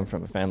cladogram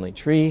from a family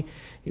tree.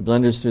 He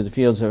blunders through the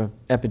fields of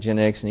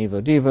epigenetics and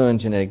evo-devo and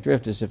genetic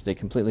drift as if they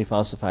completely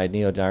falsified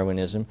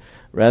neo-Darwinism,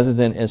 rather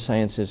than as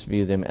scientists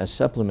view them as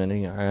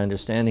supplementing our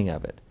understanding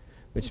of it,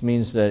 which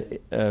means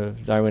that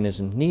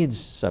Darwinism needs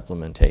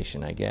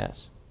supplementation, I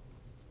guess.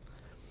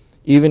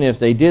 Even if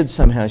they did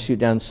somehow shoot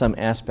down some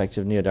aspects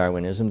of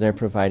neo-Darwinism, they're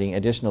providing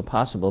additional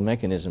possible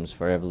mechanisms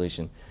for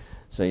evolution.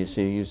 So you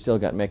see, you've still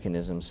got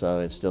mechanisms, so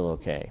it's still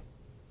okay.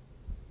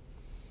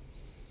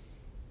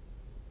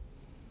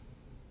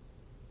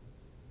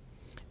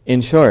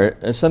 In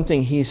short,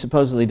 something he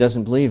supposedly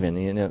doesn't believe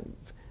in.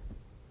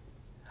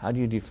 How do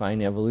you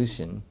define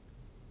evolution?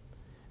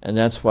 And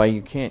that's why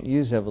you can't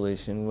use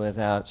evolution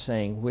without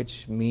saying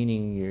which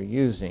meaning you're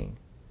using,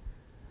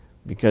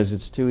 because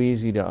it's too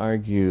easy to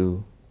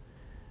argue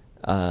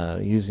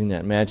using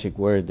that magic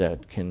word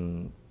that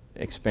can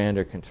expand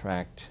or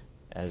contract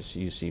as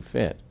you see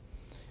fit.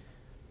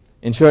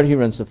 In short, he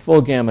runs the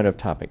full gamut of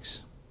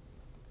topics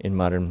in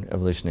modern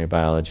evolutionary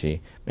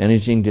biology,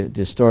 managing to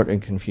distort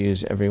and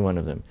confuse every one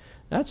of them.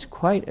 That's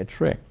quite a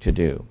trick to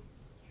do.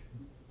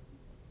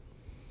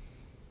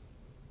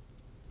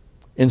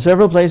 In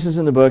several places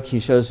in the book, he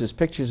shows us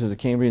pictures of the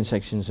Cambrian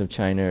sections of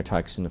China, or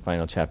talks in the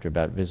final chapter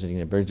about visiting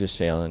the Burgess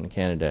Shale in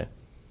Canada,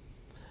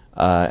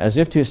 as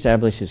if to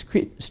establish his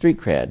street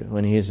cred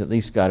when he has at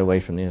least got away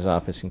from his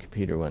office and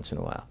computer once in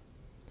a while.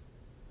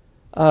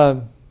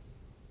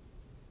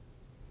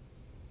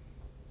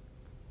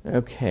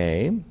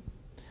 Okay,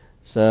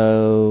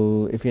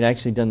 so if he'd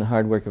actually done the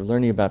hard work of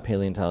learning about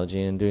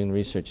paleontology and doing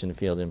research in the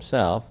field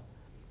himself,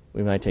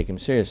 we might take him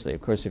seriously.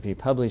 Of course, if he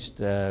published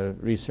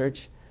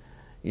research,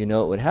 you know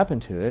what would happen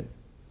to it.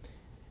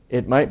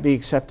 It might be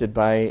accepted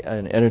by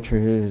an editor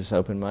who is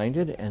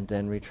open-minded and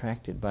then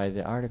retracted by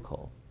the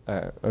article,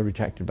 or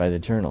retracted by the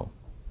journal.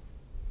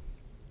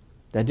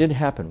 That did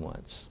happen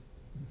once.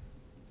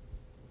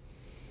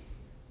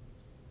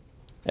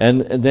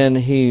 And then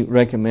he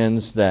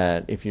recommends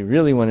that if you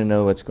really want to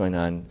know what's going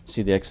on,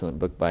 see the excellent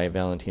book by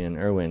Valentin and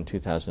Irwin,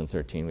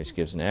 2013, which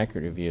gives an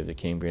accurate review of the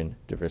Cambrian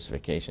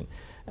diversification.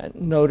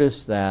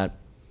 Notice that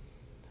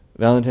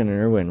Valentin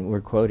and Irwin were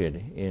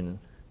quoted in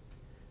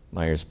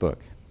Meyer's book.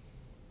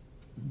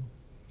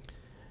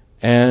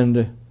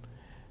 And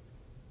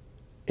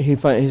he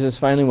says,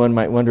 finally, one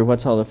might wonder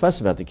what's all the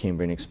fuss about the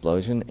Cambrian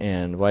explosion,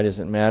 and why does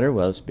it matter?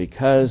 Well, it's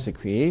because the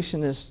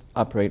creationists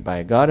operate by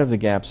a God of the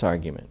gaps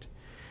argument.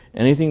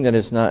 Anything that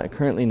is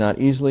currently not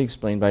easily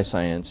explained by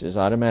science is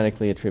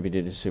automatically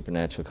attributed to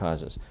supernatural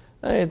causes.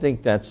 I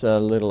think that's a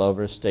little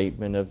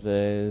overstatement of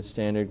the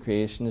standard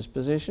creationist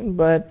position,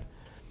 but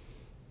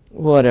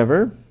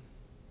whatever.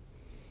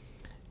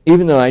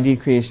 Even though ID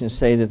creationists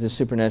say that the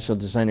supernatural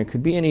designer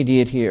could be any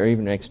deity or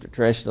even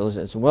extraterrestrials,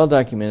 it's well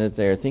documented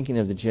they are thinking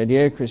of the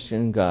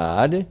Judeo-Christian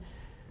God.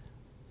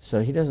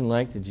 So he doesn't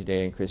like the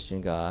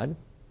Judeo-Christian God.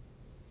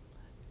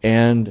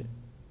 And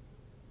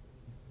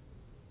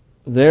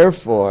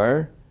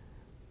therefore,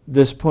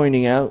 this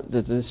pointing out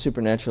that the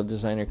supernatural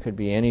designer could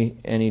be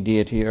any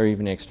deity or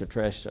even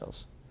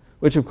extraterrestrials,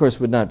 which of course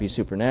would not be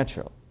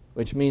supernatural,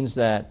 which means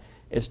that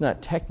it's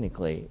not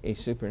technically a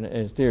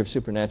theory of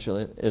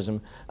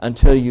supernaturalism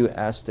until you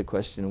ask the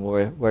question,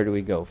 where do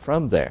we go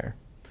from there,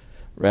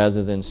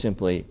 rather than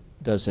simply,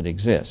 does it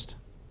exist?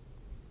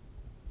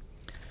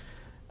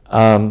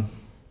 And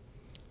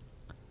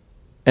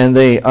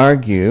they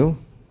argue,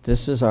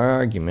 this is our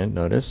argument,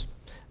 notice,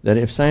 that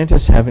if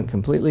scientists haven't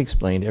completely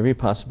explained every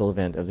possible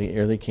event of the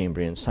early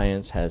Cambrian,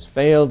 science has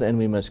failed and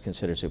we must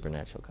consider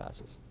supernatural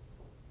causes.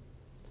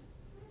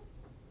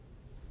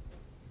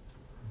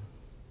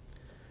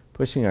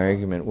 Pushing our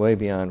argument way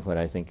beyond what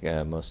I think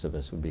most of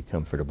us would be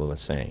comfortable with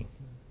saying.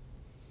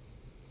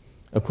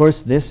 Of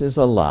course, this is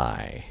a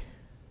lie.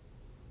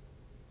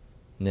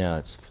 Now,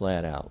 it's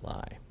flat out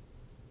lie.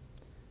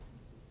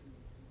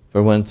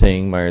 For one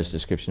thing, Meyer's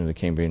description of the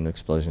Cambrian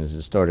explosion is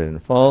distorted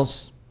and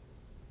false.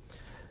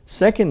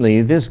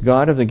 Secondly, this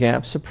God of the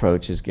gaps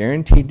approach is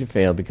guaranteed to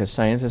fail because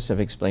scientists have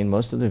explained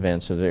most of the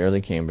events of the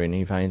early Cambrian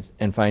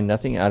and find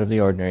nothing out of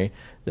the ordinary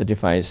that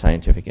defies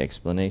scientific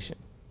explanation.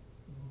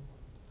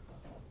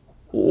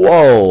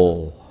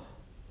 Whoa.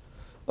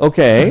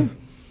 Okay.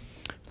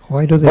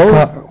 Why do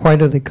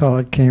they call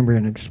it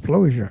Cambrian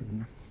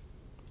explosion?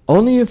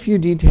 Only a few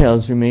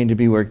details remain to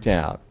be worked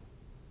out.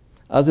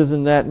 Other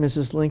than that,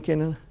 Mrs.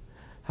 Lincoln,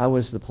 how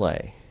was the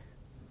play?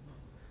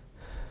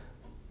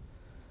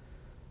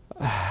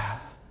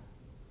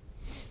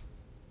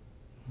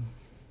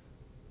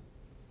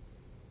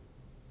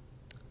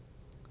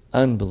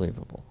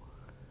 Unbelievable.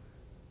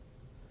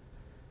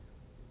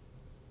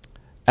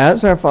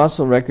 As our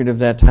fossil record of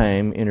that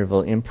time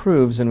interval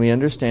improves and we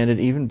understand it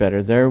even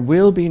better, there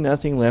will be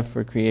nothing left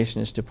for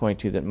creationists to point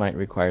to that might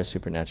require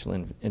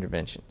supernatural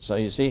intervention. So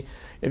you see,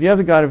 if you have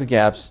the God of the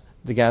gaps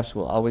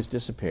will always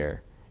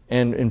disappear.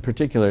 And in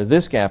particular,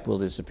 this gap will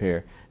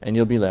disappear, and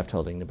you'll be left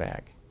holding the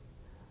bag.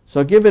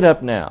 So give it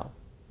up now.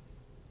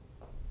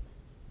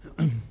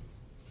 We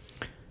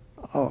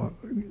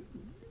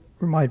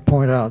might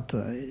point out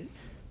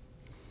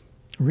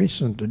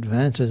recent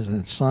advances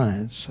in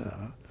science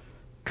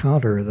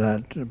counter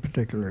that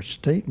particular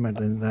statement,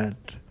 in that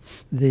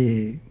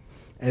the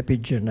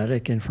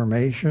epigenetic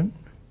information,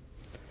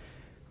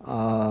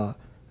 the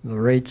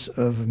rates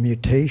of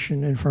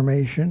mutation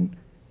information,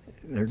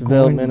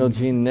 Developmental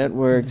gene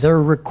networks.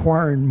 They're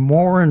requiring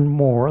more and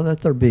more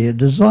that there be a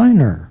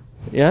designer.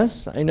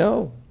 Yes, I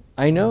know.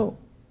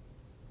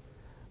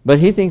 But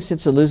he thinks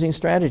it's a losing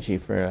strategy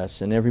for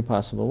us in every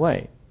possible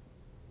way.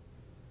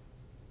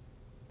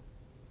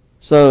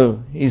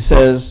 So he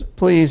says,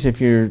 please, if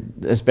you're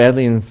as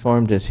badly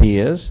informed as he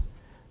is,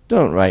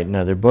 don't write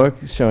another book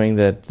showing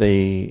that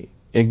the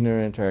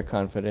ignorant are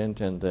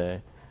confident and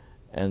the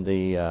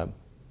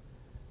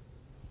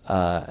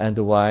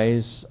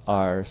wise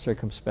are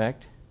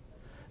circumspect.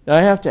 Now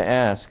I have to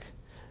ask,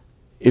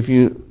 if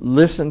you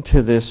listen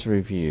to this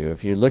review,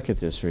 if you look at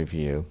this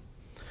review,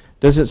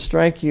 does it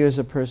strike you as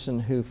a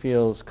person who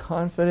feels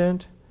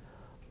confident,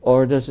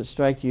 or does it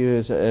strike you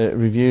as a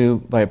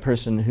review by a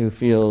person who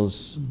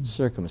feels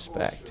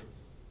circumspect?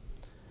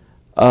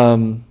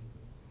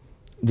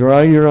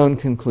 Draw your own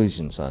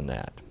conclusions on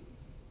that.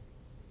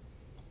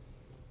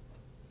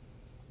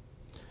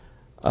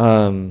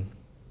 And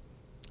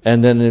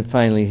then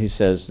finally he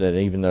says that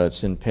even though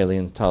it's in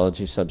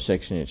paleontology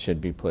subsection, it should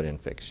be put in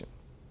fiction.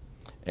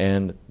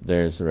 And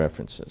there's the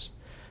references.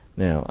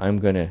 Now, I'm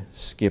going to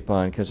skip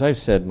on, because I've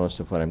said most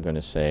of what I'm going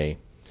to say,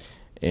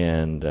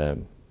 and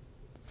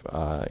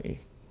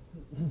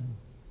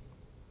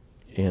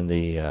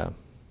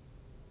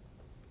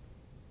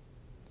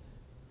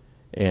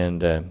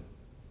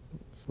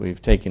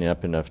we've taken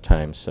up enough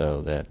time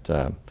so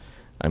that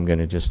I'm going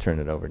to just turn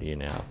it over to you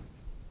now.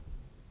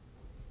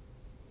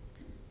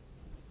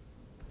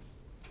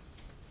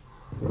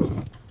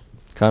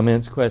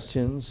 Comments,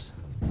 questions?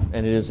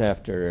 And it is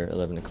after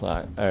 11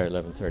 o'clock, or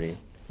 11:30,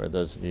 for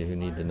those of you who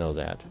need to know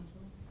that.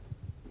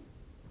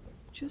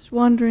 Just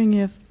wondering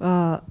if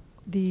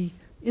the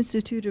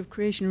Institute of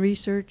Creation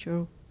Research,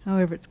 or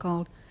however it's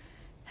called,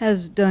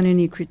 has done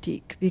any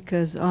critique,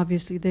 because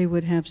obviously they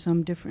would have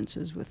some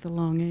differences with the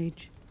long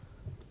age.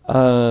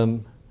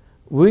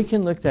 We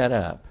can look that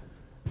up.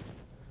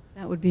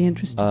 That would be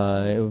interesting.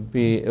 It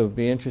would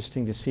be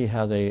interesting to see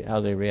how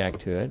they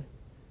react to it.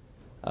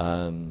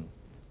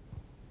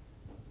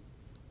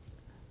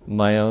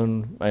 My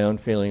own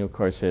feeling, of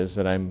course, is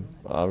that I'm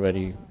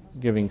already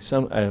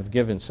I've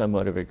given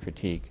somewhat of a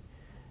critique,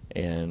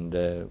 and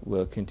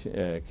will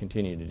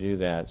continue to do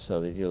that, so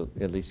that you'll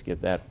at least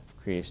get that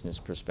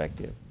creationist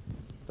perspective.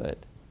 But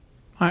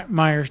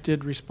Myers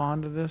did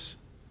respond to this?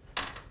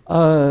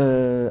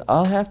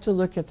 I'll have to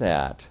look at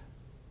that.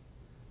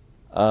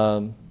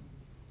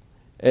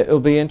 It'll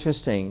be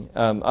interesting.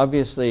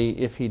 Obviously,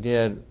 if he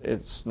did,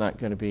 it's not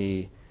going to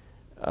be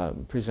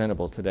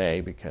presentable today,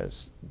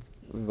 because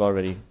we've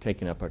already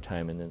taken up our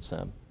time and then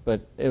some.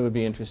 But it would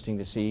be interesting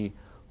to see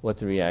what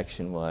the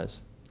reaction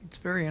was. It's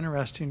very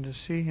interesting to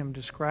see him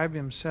describe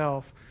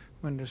himself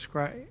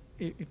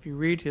if you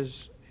read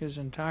his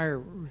entire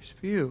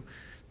review,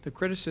 the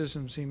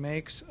criticisms he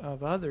makes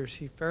of others,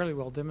 he fairly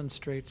well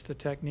demonstrates the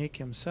technique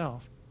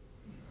himself.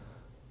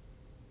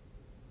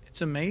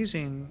 It's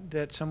amazing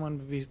that someone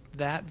would be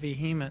that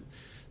vehement,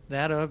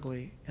 that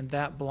ugly, and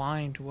that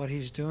blind to what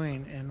he's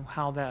doing and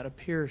how that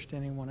appears to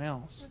anyone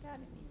else. Without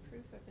any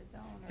proof of his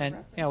own or And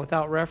reference. yeah,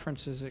 without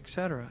references,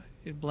 etc.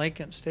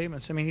 Blanket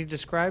statements. I mean, he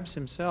describes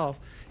himself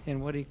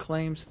in what he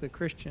claims the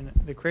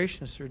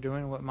creationists are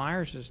doing, what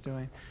Myers is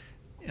doing,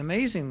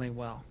 amazingly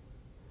well.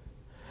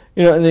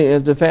 You know,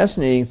 the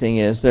fascinating thing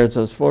is there's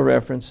those 4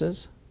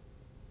 references,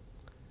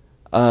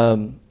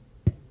 one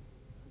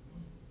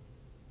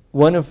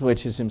of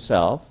which is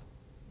himself,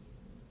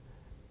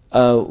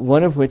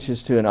 one of which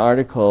is to an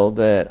article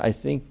that I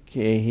think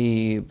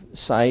he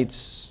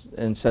cites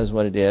and says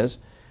what it is,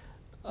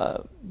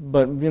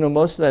 but you know,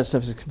 most of that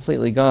stuff is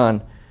completely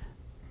gone.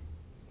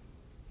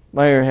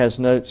 Meyer has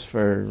notes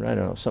for, I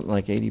don't know, something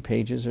like 80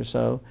 pages or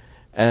so,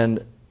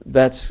 and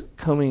that's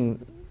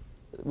coming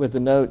with the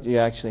note. You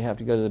actually have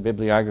to go to the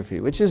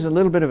bibliography, which is a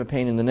little bit of a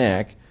pain in the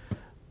neck,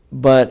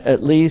 but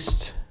at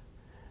least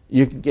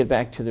you can get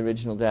back to the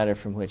original data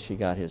from which he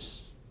got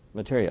his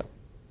material.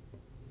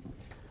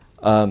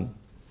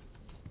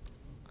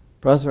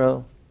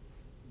 Prothero,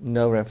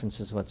 no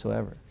references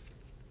whatsoever.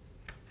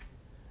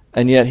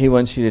 And yet he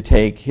wants you to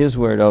take his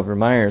word over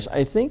Myers.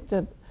 I think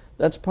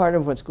that's part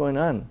of what's going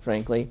on,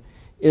 frankly,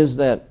 is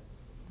that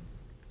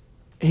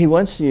he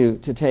wants you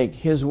to take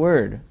his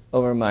word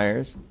over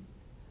Myers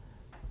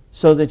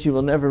so that you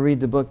will never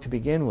read the book to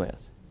begin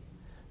with.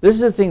 This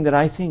is the thing that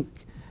I think,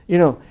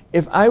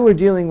 if I were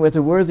dealing with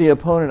a worthy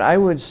opponent, I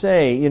would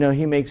say,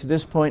 he makes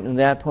this point and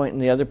that point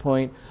and the other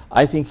point.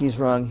 I think he's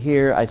wrong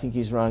here. I think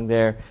he's wrong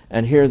there.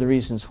 And here are the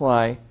reasons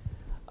why.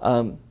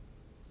 But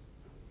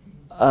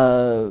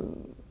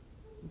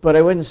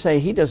I wouldn't say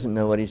he doesn't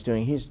know what he's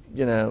doing. He's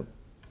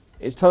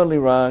totally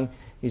wrong.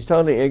 He's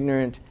totally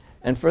ignorant.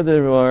 And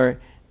furthermore,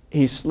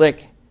 he's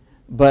slick.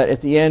 But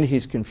at the end,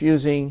 he's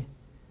confusing.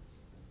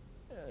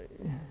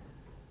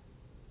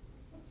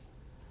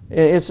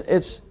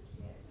 It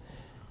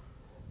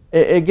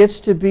gets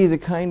to be the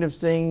kind of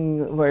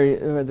thing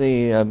where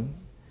the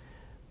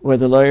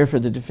lawyer for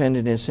the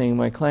defendant is saying,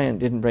 my client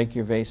didn't break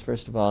your vase.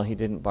 First of all, he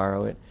didn't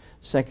borrow it.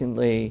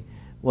 Secondly,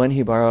 when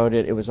he borrowed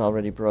it, it was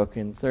already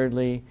broken.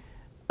 Thirdly,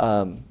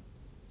 when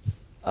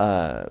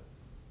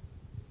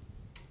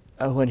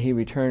he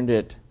returned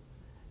it,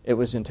 it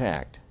was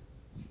intact.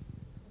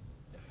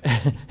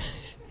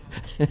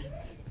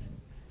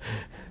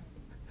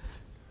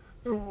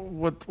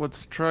 What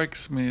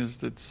strikes me is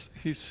that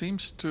he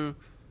seems to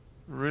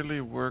really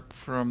work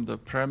from the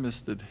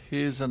premise that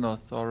he's an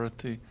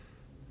authority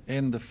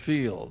in the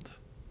field.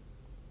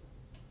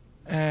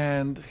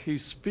 And he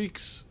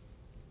speaks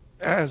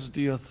as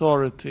the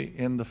authority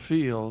in the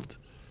field,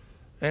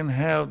 and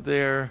how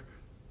dare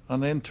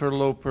an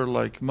interloper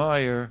like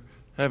Meyer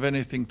have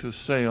anything to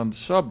say on the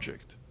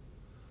subject.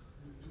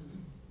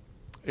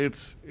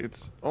 It's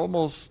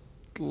almost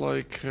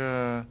like,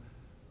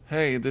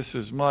 hey, this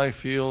is my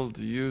field,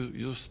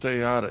 you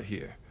stay out of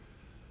here.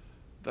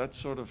 That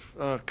sort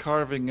of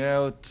carving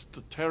out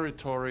the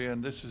territory,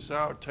 and this is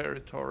our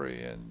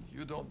territory, and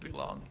you don't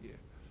belong here.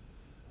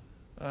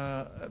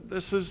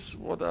 This is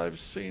what I've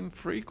seen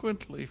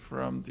frequently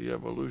from the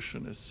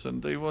evolutionists,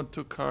 and they want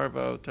to carve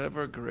out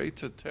ever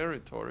greater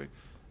territory,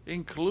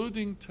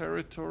 including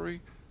territory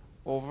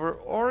over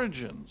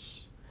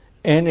origins.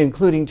 And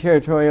including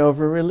territory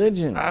over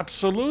religion.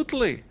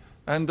 Absolutely.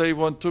 And they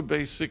want to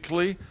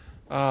basically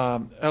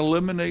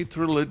eliminate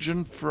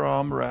religion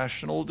from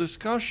rational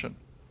discussion.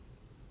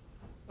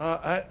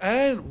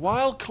 And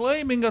while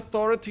claiming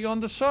authority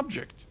on the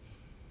subject.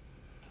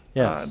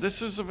 Yes.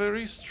 This is a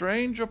very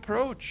strange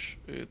approach.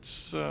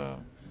 It's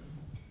well,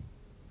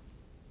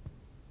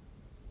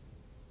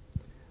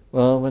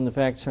 when the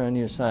facts are on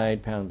your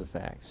side, pound the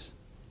facts.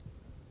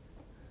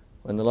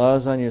 When the law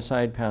is on your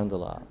side, pound the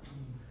law.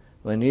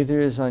 When neither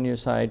is on your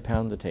side,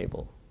 pound the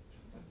table.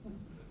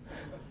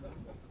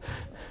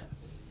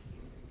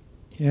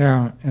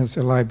 Yeah, as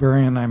a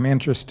librarian, I'm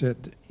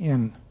interested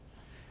in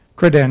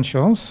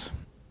credentials,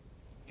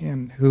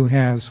 in who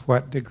has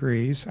what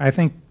degrees. I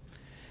think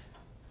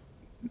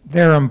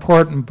they're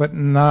important, but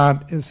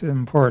not as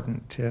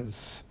important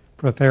as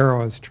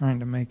Prothero is trying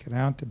to make it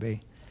out to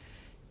be.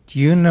 Do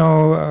you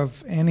know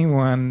of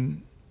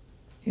anyone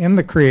in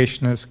the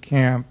creationist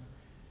camp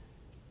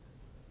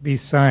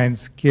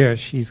besides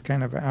Gish? He's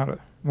kind of out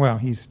of, well,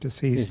 he's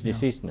deceased. He's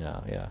deceased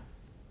now, yeah.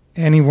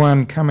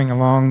 Anyone coming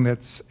along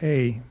that's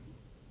a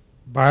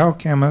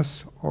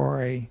biochemist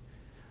or a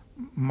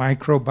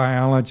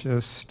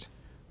microbiologist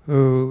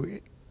who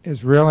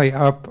is really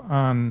up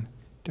on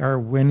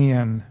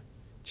Darwinian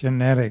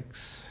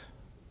genetics?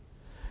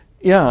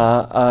 Yeah,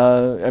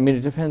 I mean,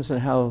 it depends on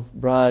how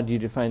broad you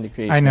define the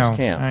creationist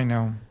camp. I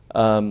know.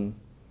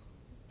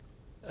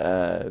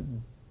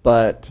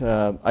 But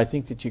I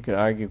think that you could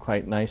argue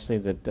quite nicely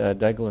that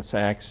Douglas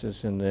Sachs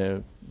is in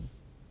the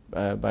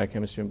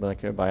biochemistry and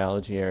molecular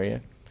biology area.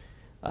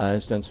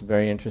 Has done some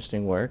very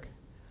interesting work.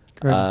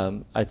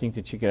 Good. I think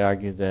that you could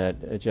argue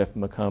that Jeff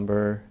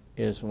McCumber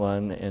is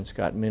one and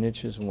Scott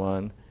Minich is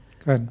one.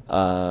 Good.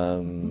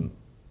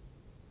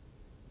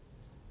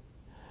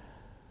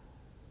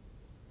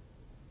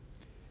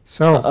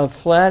 So a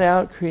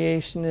flat-out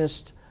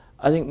creationist,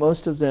 I think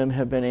most of them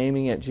have been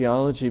aiming at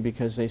geology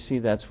because they see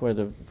that's where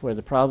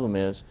the problem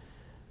is.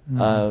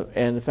 Mm-hmm.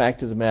 And the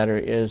fact of the matter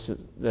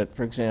is that,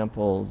 for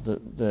example,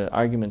 the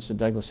arguments that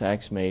Douglas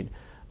Sachs made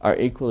are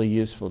equally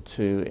useful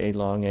to a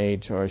long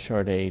age or a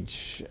short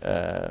age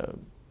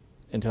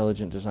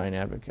intelligent design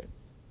advocate.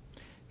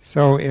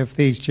 So if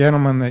these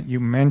gentlemen that you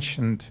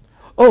mentioned...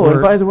 Oh,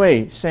 and by the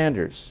way,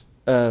 Sanders.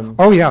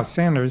 Oh, yeah,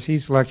 Sanders.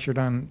 He's lectured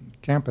on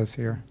campus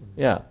here.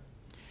 Yeah.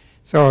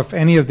 So if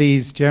any of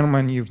these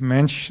gentlemen you've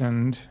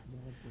mentioned,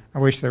 I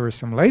wish there were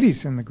some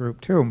ladies in the group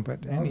too,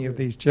 but any of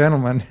these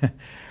gentlemen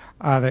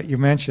that you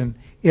mentioned,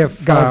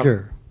 if...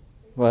 Gouger.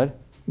 What?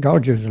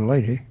 Gouger's a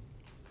lady.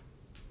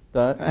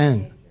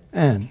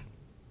 Anne.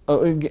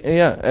 Oh,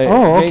 yeah.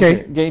 Oh,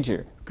 okay.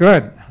 Gager.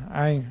 Good.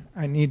 I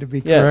need to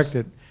be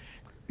corrected. Yes.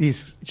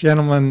 These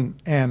gentlemen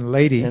and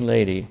lady. And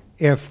lady.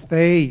 If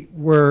they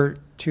were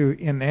to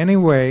in any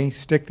way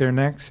stick their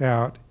necks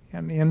out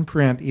and in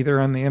print, either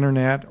on the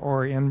internet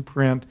or in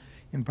print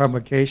in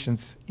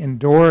publications,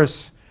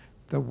 endorse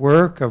the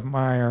work of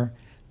Meyer,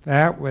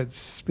 that would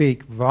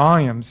speak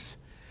volumes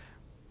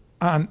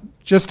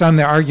just on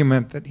the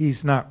argument that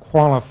he's not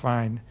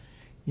qualified.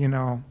 You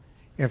know,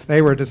 if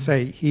they were to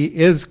say he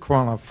is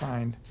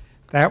qualified,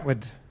 that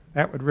would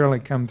That would really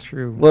come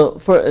through.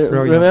 Well, Brilliant.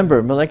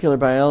 remember, molecular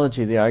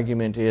biology, the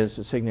argument is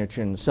the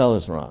signature in the cell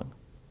is wrong.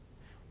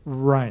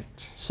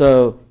 Right.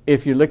 So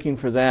if you're looking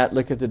for that,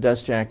 look at the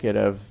dust jacket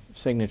of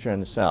signature in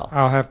the cell.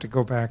 I'll have to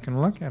go back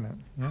and look at it.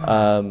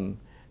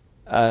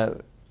 Yeah.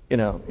 You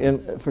know,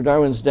 for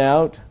Darwin's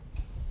doubt,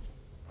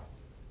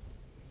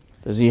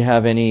 does he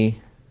have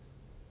any,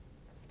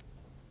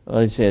 well,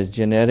 it says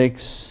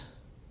genetics,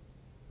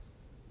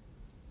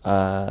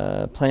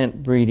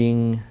 plant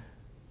breeding,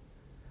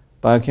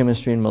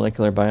 biochemistry and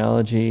molecular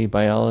biology,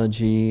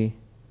 biology.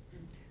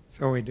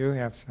 So we do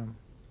have some.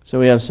 So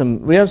we have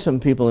some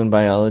people in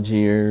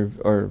biology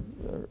or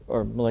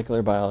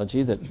molecular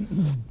biology that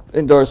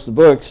endorse the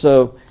book.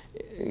 So,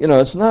 you know,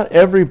 it's not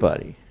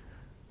everybody.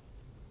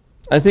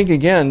 I think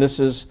again, this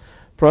is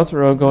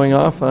Prothero going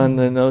off on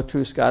the no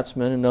true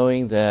Scotsman and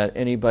knowing that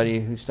anybody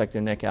who stuck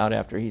their neck out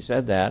after he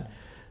said that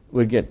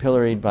would get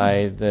pilloried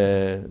by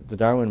the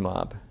Darwin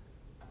mob.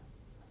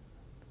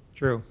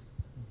 True.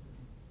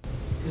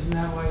 Isn't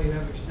that why you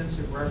have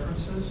extensive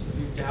references? If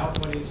you doubt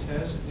what he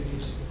says, if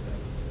he's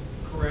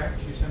correct,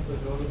 you simply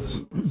go to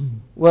the...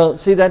 Well,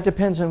 see, that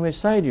depends on which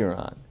side you're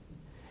on.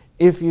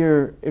 If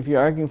you're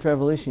arguing for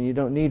evolution, you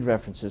don't need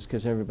references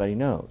because everybody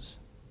knows.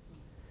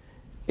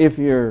 If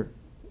you're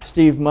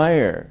Steve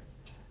Meyer,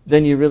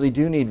 then you really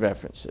do need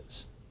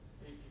references.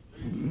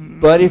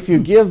 But if you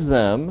give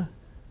them,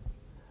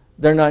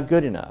 they're not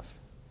good enough.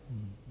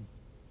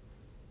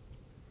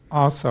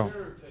 Also,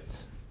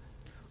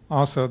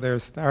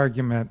 there's the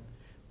argument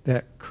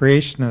that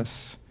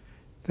creationists,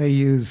 they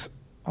use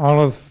all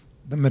of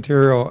the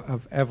material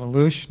of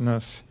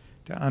evolutionists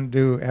to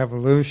undo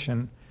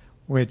evolution,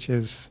 which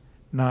is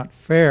not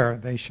fair.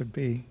 They should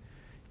be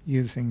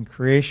using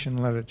creation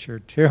literature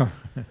too.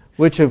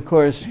 Which, of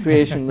course,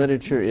 creation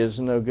literature is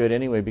no good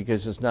anyway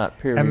because it's not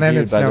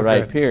peer-reviewed by the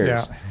right peers.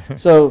 Yeah.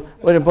 So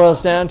what it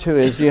boils down to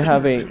is you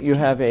have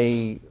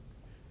a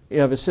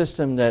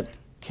system that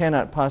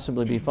cannot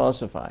possibly be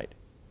falsified.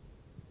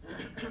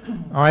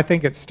 Oh, I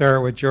think it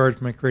started with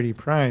George McCready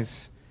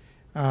Price.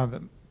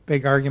 The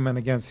big argument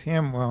against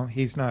him, well,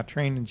 he's not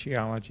trained in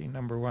geology,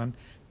 number one.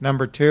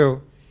 Number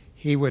two,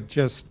 he would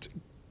just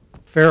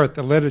ferret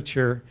the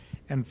literature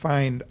and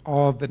find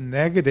all the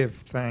negative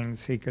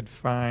things he could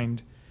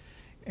find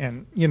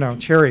and, you know,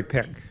 cherry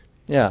pick.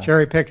 Yeah.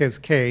 Cherry pick his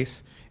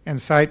case and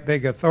cite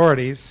big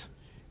authorities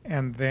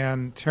and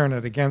then turn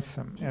it against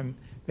them. And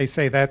they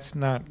say that's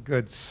not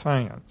good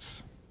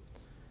science.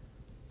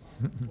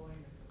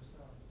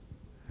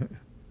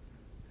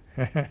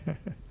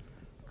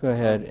 Go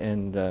ahead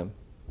and...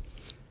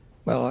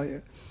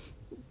 Well,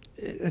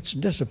 it's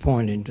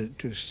disappointing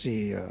to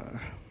see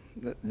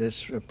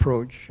this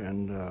approach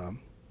and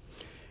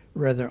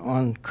rather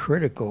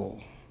uncritical,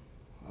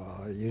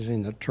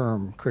 using the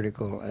term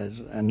critical as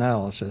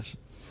analysis,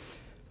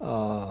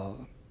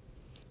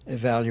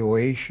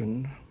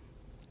 evaluation.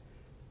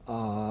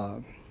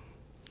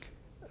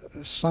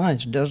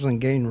 Science doesn't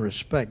gain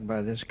respect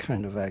by this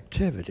kind of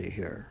activity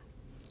here.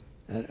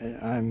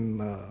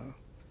 And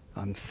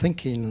I'm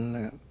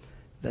thinking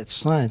that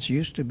science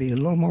used to be a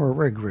little more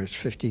rigorous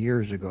 50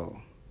 years ago.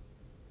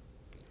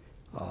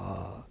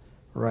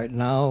 Right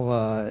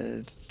now,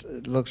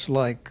 it looks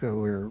like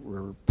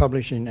we're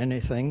publishing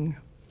anything,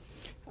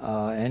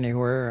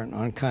 anywhere, and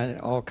on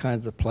all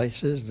kinds of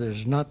places.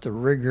 There's not the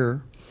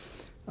rigor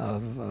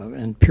of,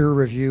 and peer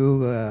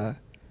review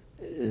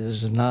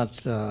is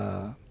not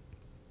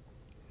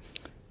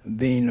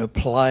being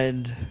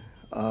applied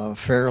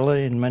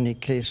fairly in many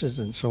cases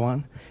and so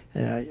on.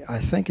 And I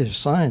think as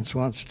science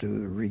wants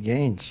to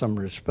regain some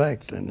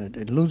respect, and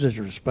it loses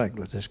respect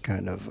with this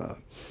kind of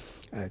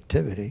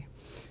activity,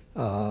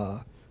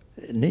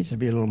 it needs to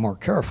be a little more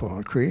careful.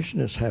 And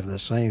creationists have the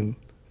same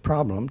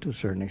problem to a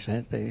certain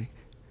extent. They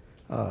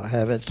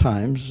have at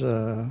times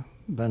been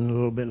a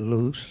little bit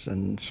loose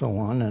and so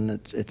on, and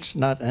it's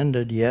not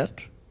ended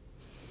yet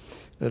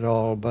at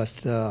all, but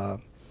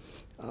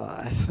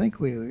I think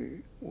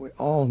we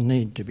all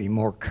need to be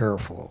more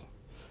careful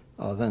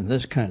than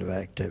this kind of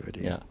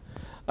activity. Yeah.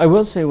 I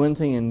will say one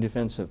thing in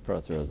defense of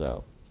Prothero,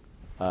 though,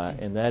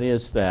 and that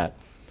is that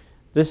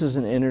this is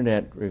an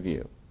internet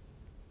review.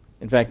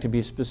 In fact, to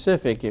be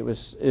specific,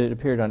 it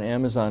appeared on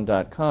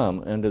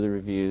Amazon.com under the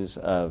reviews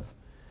of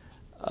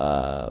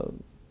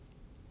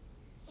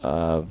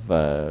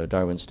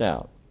Darwin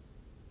Stout,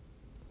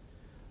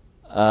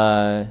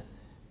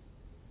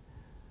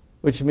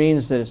 which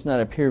means that it's not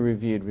a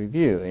peer-reviewed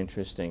review,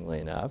 interestingly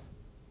enough.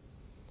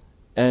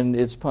 And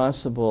it's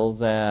possible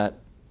that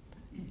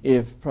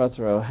if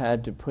Prothero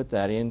had to put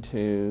that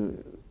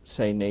into,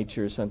 say,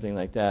 Nature or something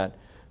like that,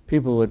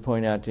 people would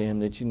point out to him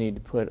that you need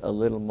to put a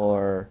little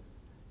more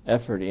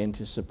effort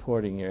into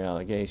supporting your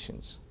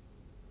allegations.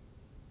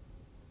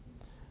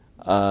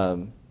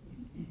 And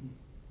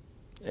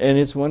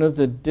it's one of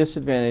the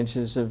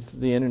disadvantages of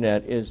the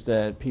internet is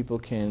that people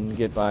can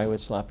get by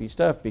with sloppy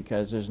stuff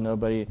because there's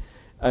nobody.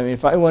 I mean,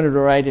 if I wanted to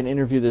write an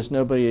interview, there's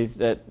nobody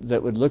that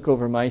would look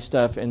over my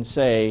stuff and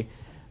say,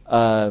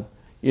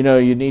 you know,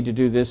 you need to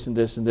do this and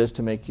this and this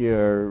to make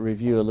your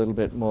review a little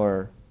bit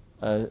more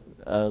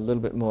a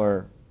little bit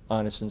more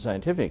honest and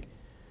scientific.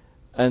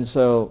 And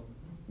so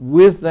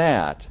with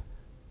that,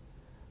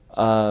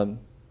 I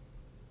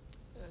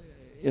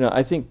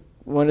think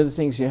one of the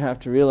things you have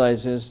to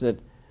realize is that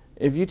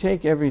if you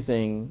take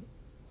everything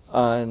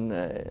on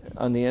the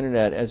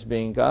internet as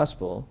being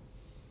gospel,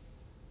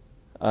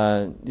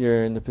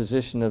 you're in the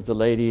position of the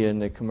lady in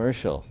the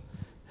commercial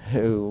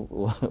who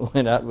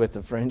went out with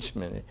the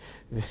Frenchman,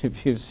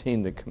 if you've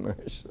seen the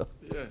commercial.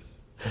 Yes.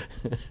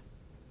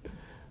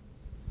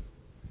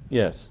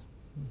 Yes.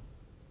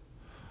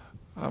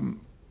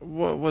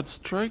 What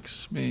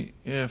strikes me,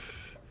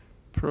 if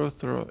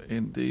Prothero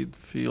indeed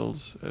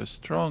feels as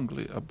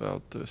strongly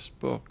about this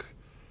book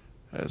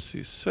as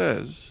he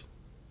says,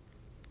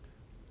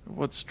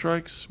 what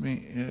strikes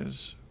me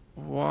is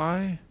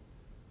why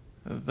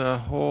the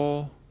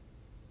whole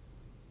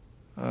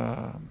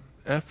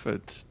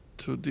effort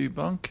to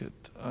debunk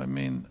it. I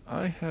mean,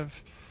 I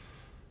have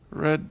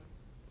read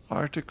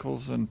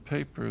articles and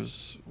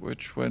papers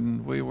which,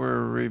 when we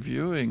were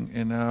reviewing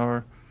in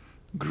our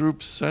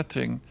group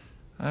setting,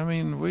 I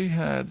mean, we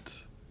had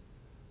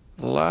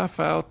laugh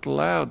out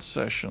loud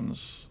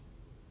sessions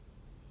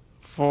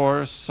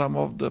for some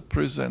of the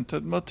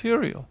presented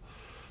material.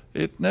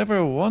 It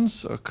never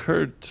once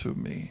occurred to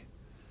me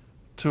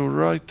to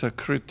write a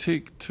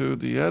critique to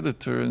the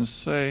editor and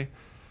say,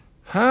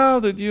 how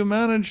did you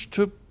manage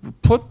to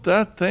put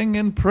that thing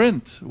in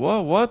print?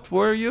 Well, what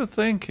were you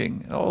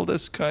thinking? All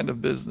this kind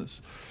of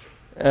business.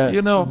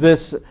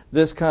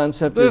 This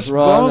concept this is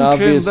wrong, bunk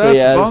obviously, and that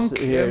as bunk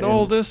here, and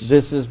all this.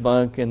 This is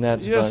bunk and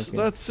that's bunk. Yes,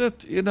 that's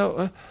it.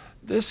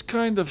 This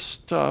kind of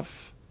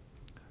stuff,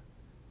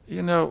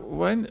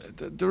 when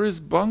there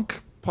is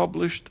bunk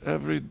published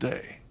every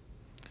day.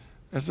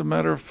 As a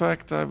matter of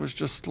fact, I was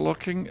just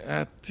looking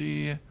at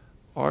the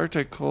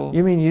article.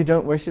 You mean you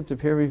don't worship the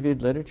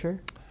peer-reviewed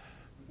literature?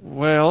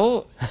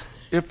 Well,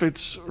 if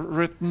it's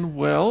written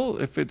well,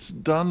 if it's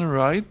done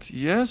right,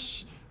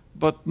 yes,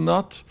 but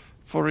not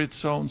for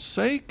its own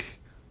sake.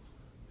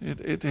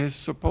 It is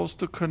supposed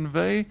to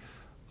convey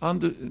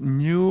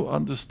new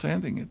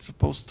understanding. It's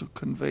supposed to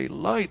convey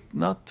light,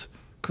 not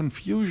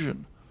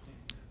confusion.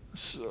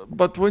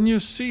 But when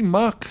you see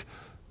muck,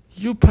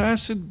 you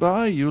pass it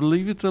by, you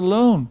leave it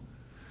alone.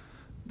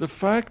 The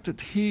fact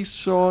that he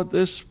saw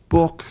this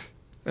book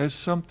as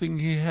something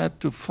he had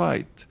to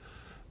fight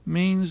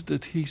means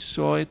that he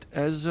saw it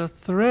as a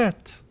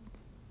threat.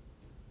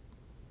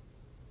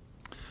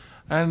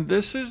 And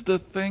this is the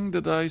thing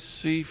that I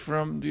see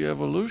from the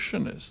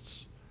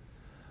evolutionists.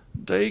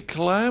 They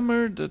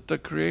clamor that the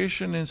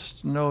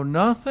creationists know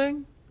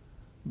nothing,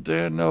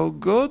 they're no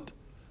good,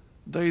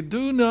 they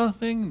do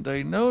nothing,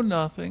 they know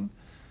nothing,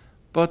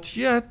 but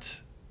yet,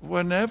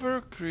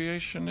 whenever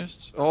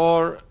creationists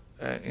or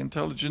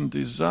intelligent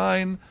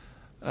design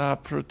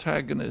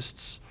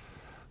protagonists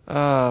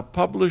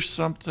publish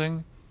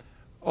something,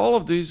 all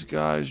of these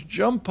guys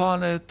jump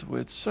on it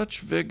with such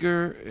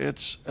vigor,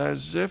 it's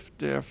as if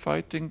they're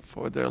fighting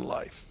for their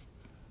life.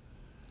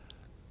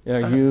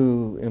 Are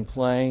you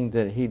implying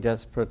that he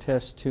doth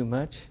protest too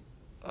much?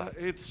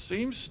 It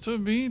seems to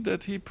me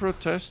that he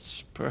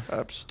protests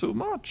perhaps too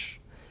much.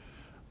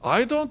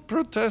 I don't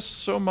protest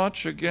so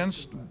much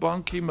against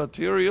bunky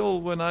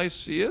material when I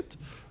see it.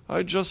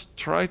 I just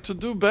try to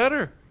do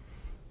better,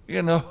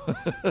 It's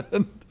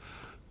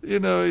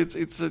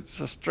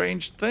a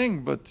strange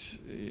thing, but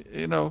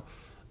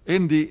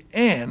in the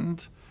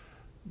end,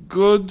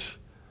 good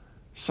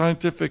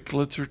scientific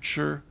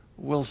literature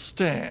will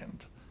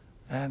stand,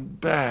 and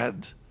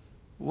bad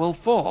will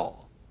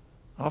fall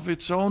of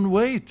its own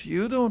weight.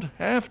 You don't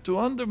have to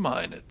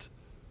undermine it.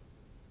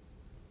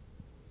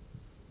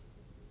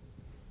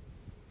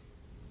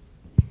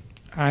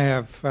 I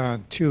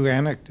have two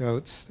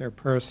anecdotes. They're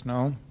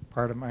personal,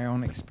 part of my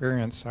own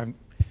experience. I've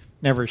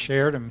never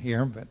shared them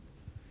here, but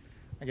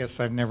I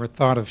guess I've never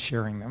thought of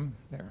sharing them.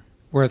 They're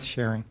worth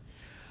sharing.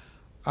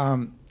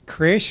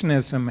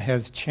 Creationism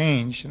has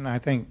changed, and I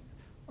think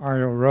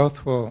Ariel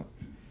Roth will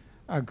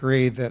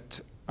agree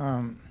that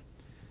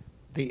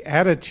the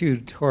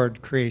attitude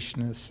toward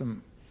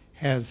creationism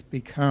has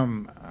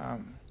become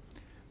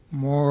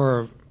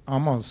more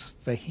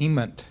almost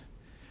vehement.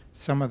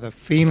 Some of the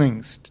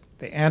feelings,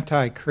 the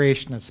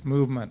anti-creationist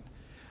movement,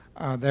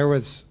 there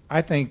was,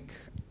 I think,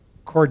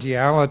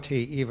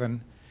 cordiality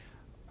even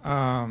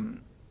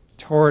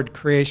toward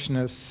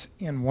creationists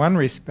in one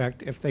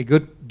respect. If they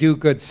do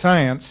good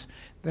science,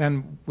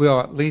 then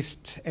we'll at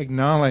least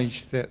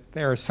acknowledge that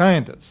they're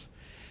scientists.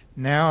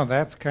 Now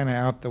that's kind of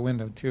out the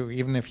window too,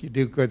 even if you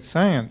do good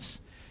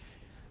science.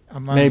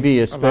 Maybe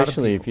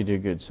especially if you do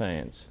good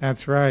science.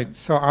 That's right.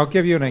 So I'll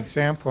give you an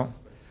example.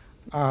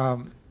 I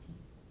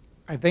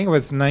think it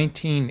was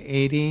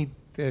 1980,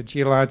 the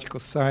Geological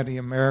Society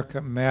of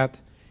America met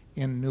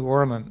in New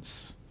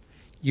Orleans.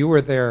 You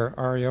were there,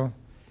 Ariel,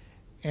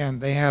 and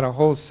they had a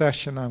whole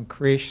session on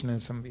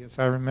creationism, because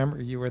I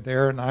remember you were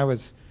there, and I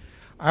was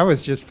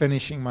just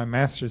finishing my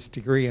master's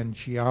degree in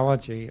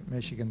geology at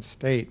Michigan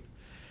State.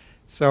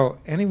 So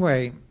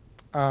anyway,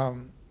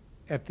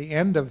 at the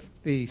end of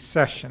the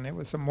session, it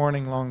was a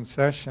morning-long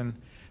session,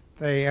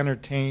 they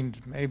entertained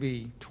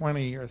maybe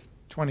 20 or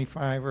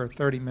 25 or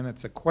 30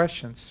 minutes of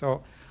questions.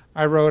 So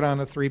I wrote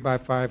on a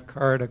 3x5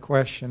 card a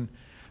question.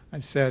 I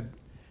said,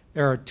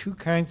 there are two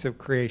kinds of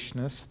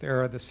creationists. There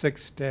are the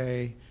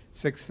 6-day,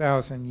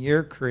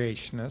 6,000-year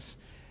creationists,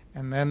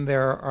 and then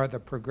there are the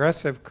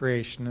progressive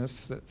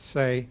creationists that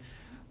say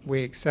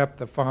we accept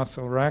the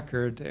fossil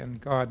record and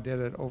God did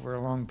it over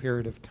a long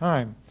period of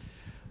time.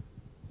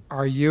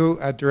 Are you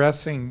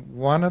addressing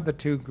one of the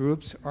two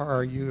groups, or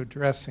are you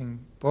addressing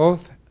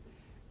both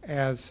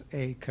as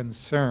a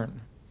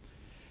concern?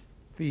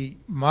 The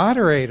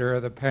moderator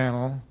of the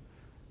panel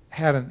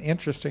had an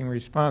interesting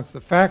response.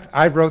 The fact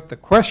I wrote the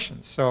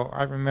question, so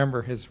I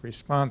remember his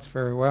response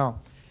very well.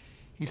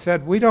 He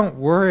said, we don't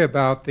worry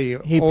about the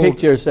He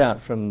picked yours out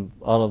from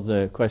all of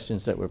the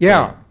questions that were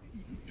Yeah. played.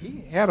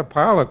 He had a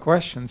pile of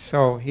questions,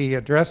 so he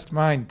addressed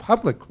mine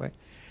publicly.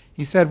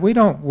 He said, we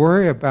don't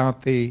worry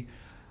about the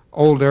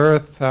old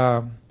earth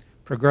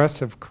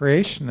progressive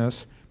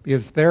creationists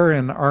because they're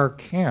in our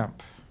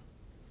camp.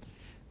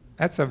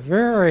 That's a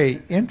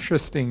very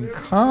interesting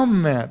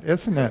comment,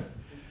 isn't it?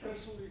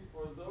 Especially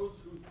for those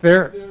who think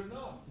They're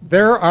not.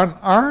 they're on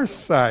our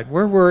side.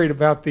 We're worried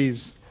about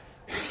these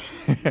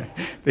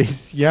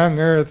these young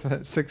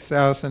earth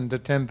 6,000 to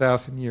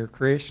 10,000 year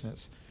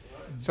creationists.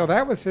 So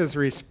that was his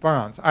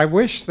response. I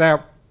wish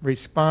that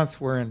response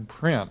were in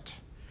print.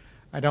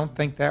 I don't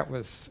think that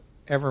was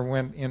ever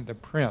went into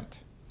print.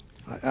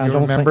 I You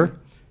don't remember? Think,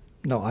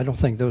 no, I don't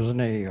think there was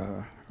any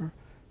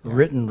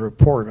written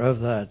report of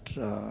that,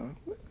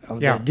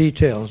 of Yeah. the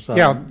details.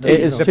 Yeah,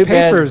 It's the too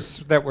bad-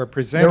 papers that were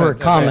presented. there were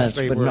comments,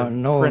 actually but were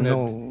no printed,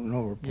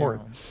 no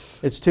report. you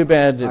It's too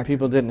bad that I-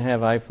 people didn't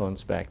have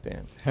iPhones back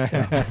then.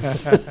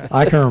 know.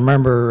 I can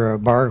remember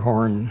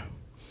Barghorn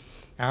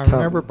I Tell-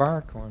 remember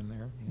Barkhorn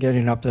there.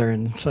 getting up there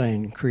and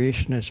saying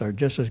creationists are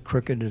just as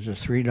crooked as a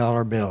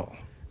 $3 bill.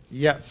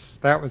 Yes,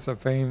 that was a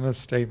famous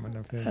statement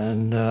of his.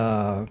 And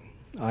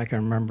I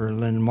can remember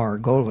Lynn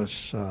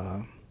Margolis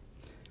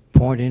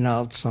pointing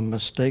out some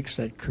mistakes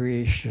that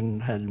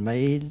creation had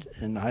made,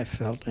 and I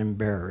felt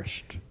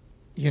embarrassed.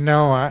 You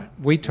know,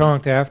 we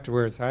talked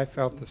afterwards. I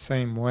felt the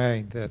same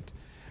way, that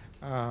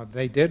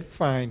they did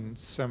find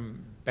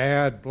some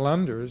bad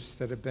blunders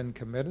that have been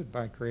committed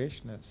by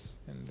creationists,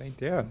 and they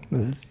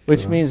did.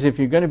 Which means if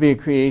you're going to be a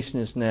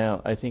creationist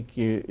now, I think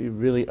you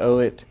really owe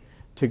it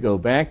to go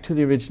back to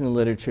the original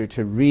literature,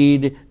 to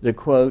read the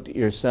quote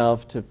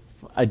yourself, to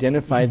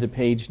identify the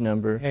page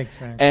number,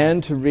 Exactly.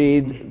 and to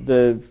read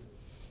the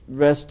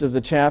rest of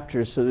the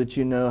chapters so that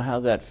you know how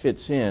that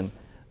fits in.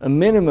 A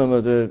minimum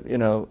of the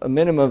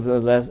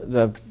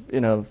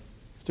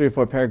 3 or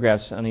 4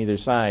 paragraphs on either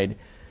side,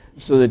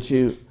 so that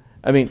you,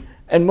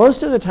 and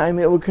most of the time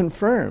it will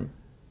confirm.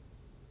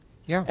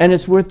 Yeah. And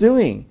it's worth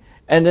doing.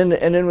 And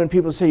then when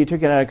people say you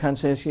took it out of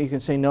context, you can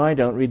say, no, I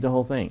don't. Read the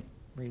whole thing.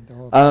 Read the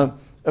whole thing.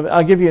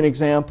 I'll give you an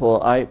example.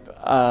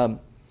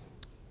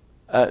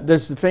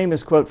 There's the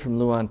famous quote from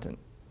Lewontin,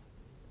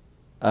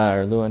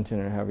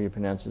 or however you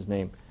pronounce his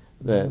name.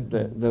 The one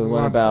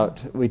Lewontin.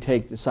 about we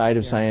take the side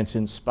of science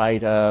in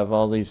spite of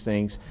all these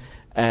things,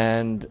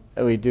 and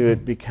we do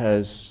it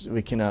because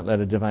we cannot let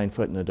a divine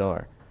foot in the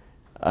door.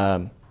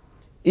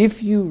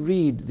 If you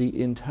read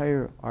the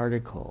entire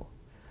article,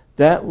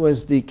 that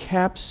was the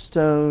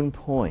capstone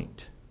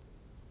point.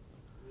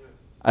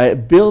 I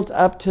built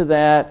up to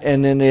that,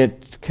 and then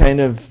it kind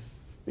of,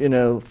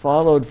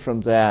 followed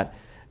from that.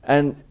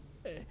 And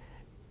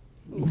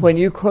when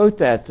you quote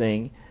that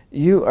thing,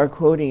 you are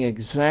quoting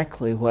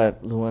exactly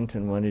what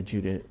Lewontin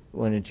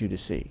wanted you to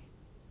see.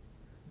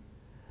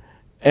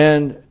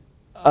 And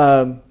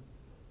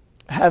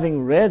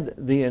having read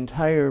the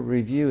entire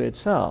review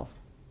itself,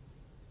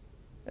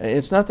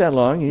 it's not that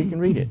long. You can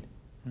read it.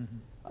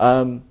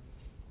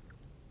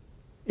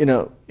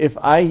 If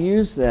I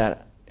use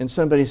that and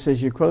somebody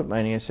says you're quote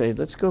mining, I say,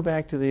 let's go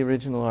back to the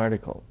original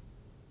article.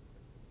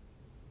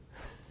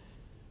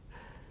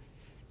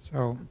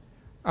 So,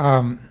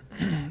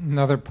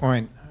 another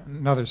point,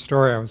 another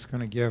story I was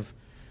going to give.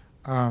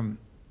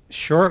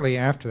 Shortly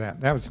after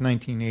that was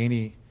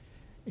 1980,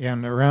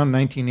 and around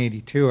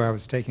 1982, I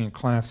was taking a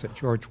class at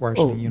George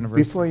Washington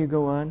University. Before you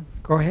go on,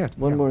 Go ahead.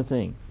 one yeah. more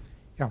thing.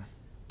 Yeah.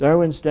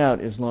 Darwin's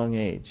doubt is long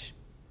age.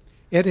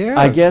 It is.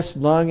 I guess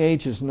long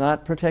age is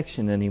not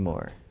protection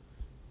anymore.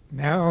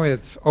 Now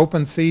it's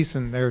open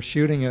season. They're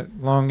shooting at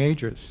long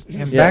agers.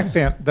 And Yes. back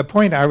then, the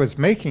point I was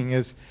making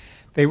is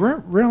they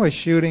weren't really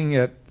shooting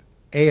at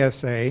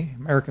ASA,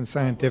 American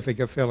Scientific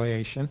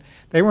Affiliation.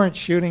 They weren't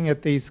shooting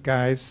at these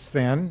guys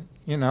then,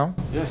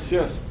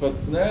 Yes,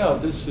 but now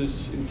this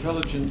is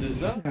intelligent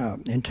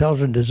design.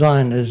 Intelligent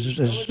design is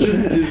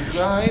Intelligent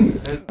design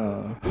has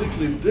a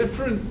completely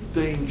different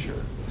danger.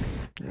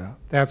 yeah.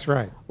 That's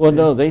right. Well,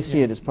 no, they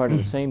see it as part of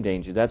the same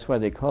danger. That's why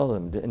they call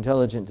them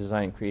intelligent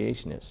design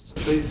creationists.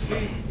 They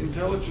see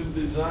intelligent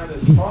design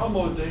as far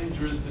more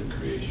dangerous than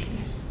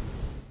creationism.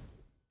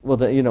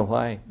 Well, you know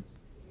why?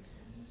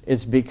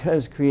 It's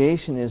because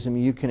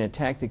creationism, you can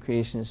attack the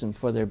creationism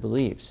for their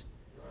beliefs.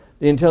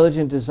 The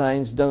intelligent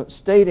designs don't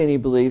state any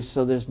beliefs,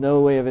 so there's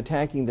no way of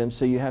attacking them,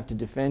 so you have to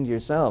defend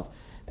yourself,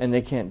 and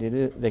they can't do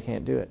it. They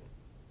can't do it.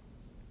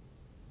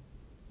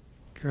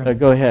 Good.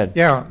 Go ahead.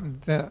 Yeah,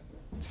 the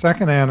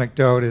second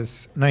anecdote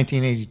is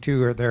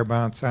 1982 or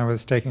thereabouts. I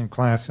was taking a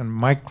class in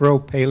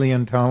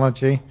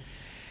micropaleontology,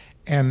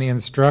 and the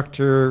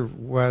instructor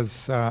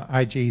was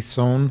I.G.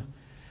 Sohn.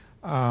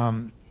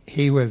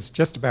 He was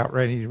just about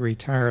ready to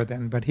retire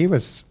then, but he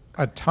was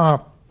a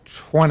top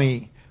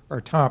 20 or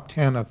top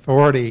 10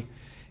 authority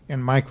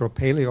in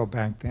micropaleo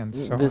back then.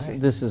 So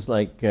This is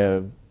like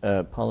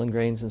pollen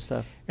grains and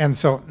stuff? And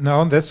so,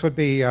 no, this would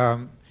be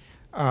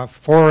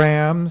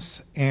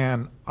forams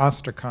and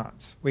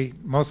ostracods. We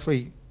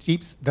mostly,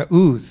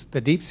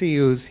 the deep sea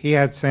ooze, he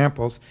had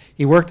samples.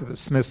 He worked at the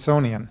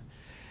Smithsonian.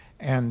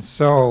 And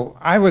so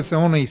I was the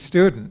only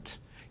student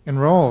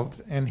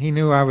enrolled, and he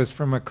knew I was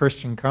from a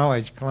Christian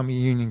college, Columbia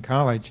Union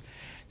College.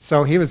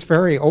 So he was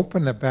very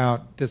open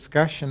about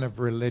discussion of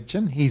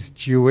religion. He's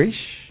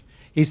Jewish.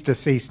 He's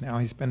deceased now.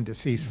 He's been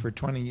deceased for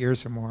 20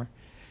 years or more.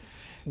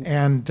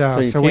 And so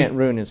you can't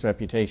ruin his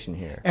reputation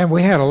here. And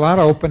we had a lot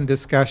of open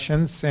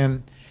discussions,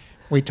 and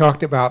we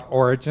talked about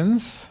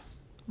origins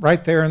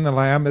right there in the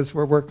lab as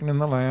we're working in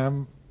the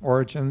lab,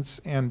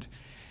 origins. And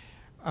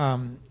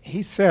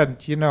he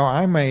said, you know,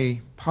 I'm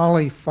a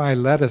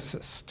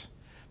polyphyleticist.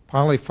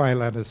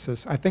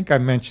 Polyphyleticist, I think I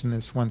mentioned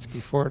this once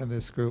before to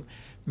this group,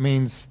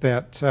 means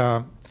that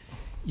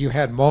you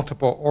had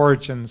multiple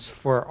origins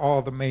for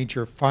all the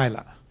major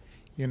phyla,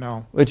 you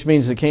know. Which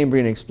means the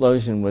Cambrian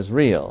explosion was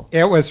real.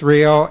 It was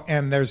real,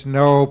 and there's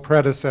no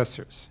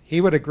predecessors.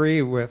 He would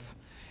agree with,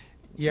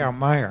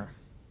 Meyer.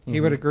 He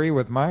would agree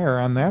with Meyer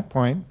on that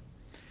point.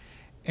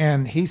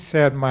 And he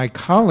said, my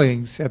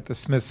colleagues at the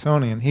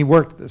Smithsonian, he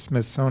worked at the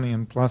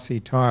Smithsonian, plus he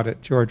taught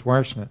at George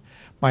Washington.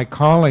 My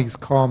colleagues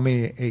call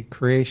me a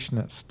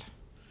creationist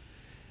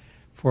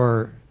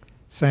for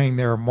saying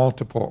there are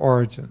multiple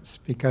origins,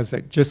 because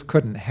it just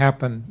couldn't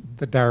happen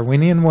the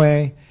Darwinian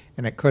way,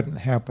 and it couldn't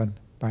happen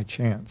by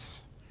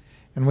chance.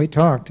 And we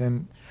talked,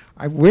 and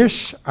I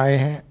wish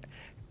I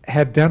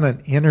had done an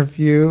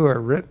interview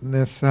or written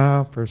this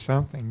up or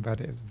something,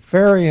 but it's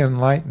very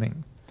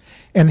enlightening.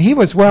 And he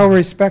was well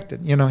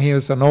respected. You know, he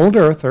was an old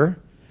earther,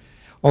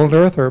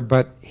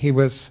 but he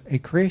was a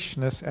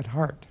creationist at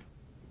heart.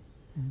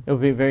 It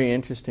would be very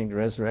interesting to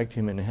resurrect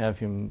him and have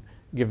him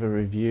give a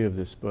review of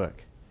this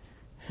book.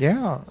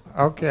 Yeah,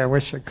 okay, I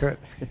wish I could.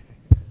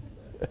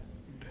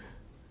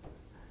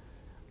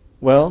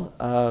 Well,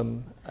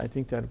 I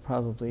think that'll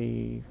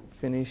probably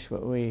finish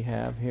what we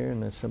have here,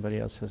 unless somebody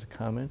else has a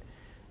comment.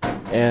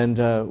 And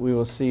we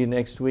will see you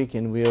next week,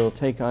 and we'll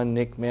take on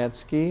Nick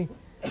Matsky,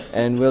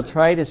 and we'll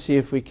try to see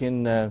if we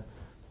can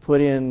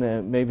put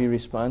in maybe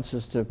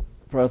responses to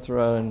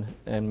Prothero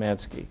and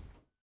Matsky.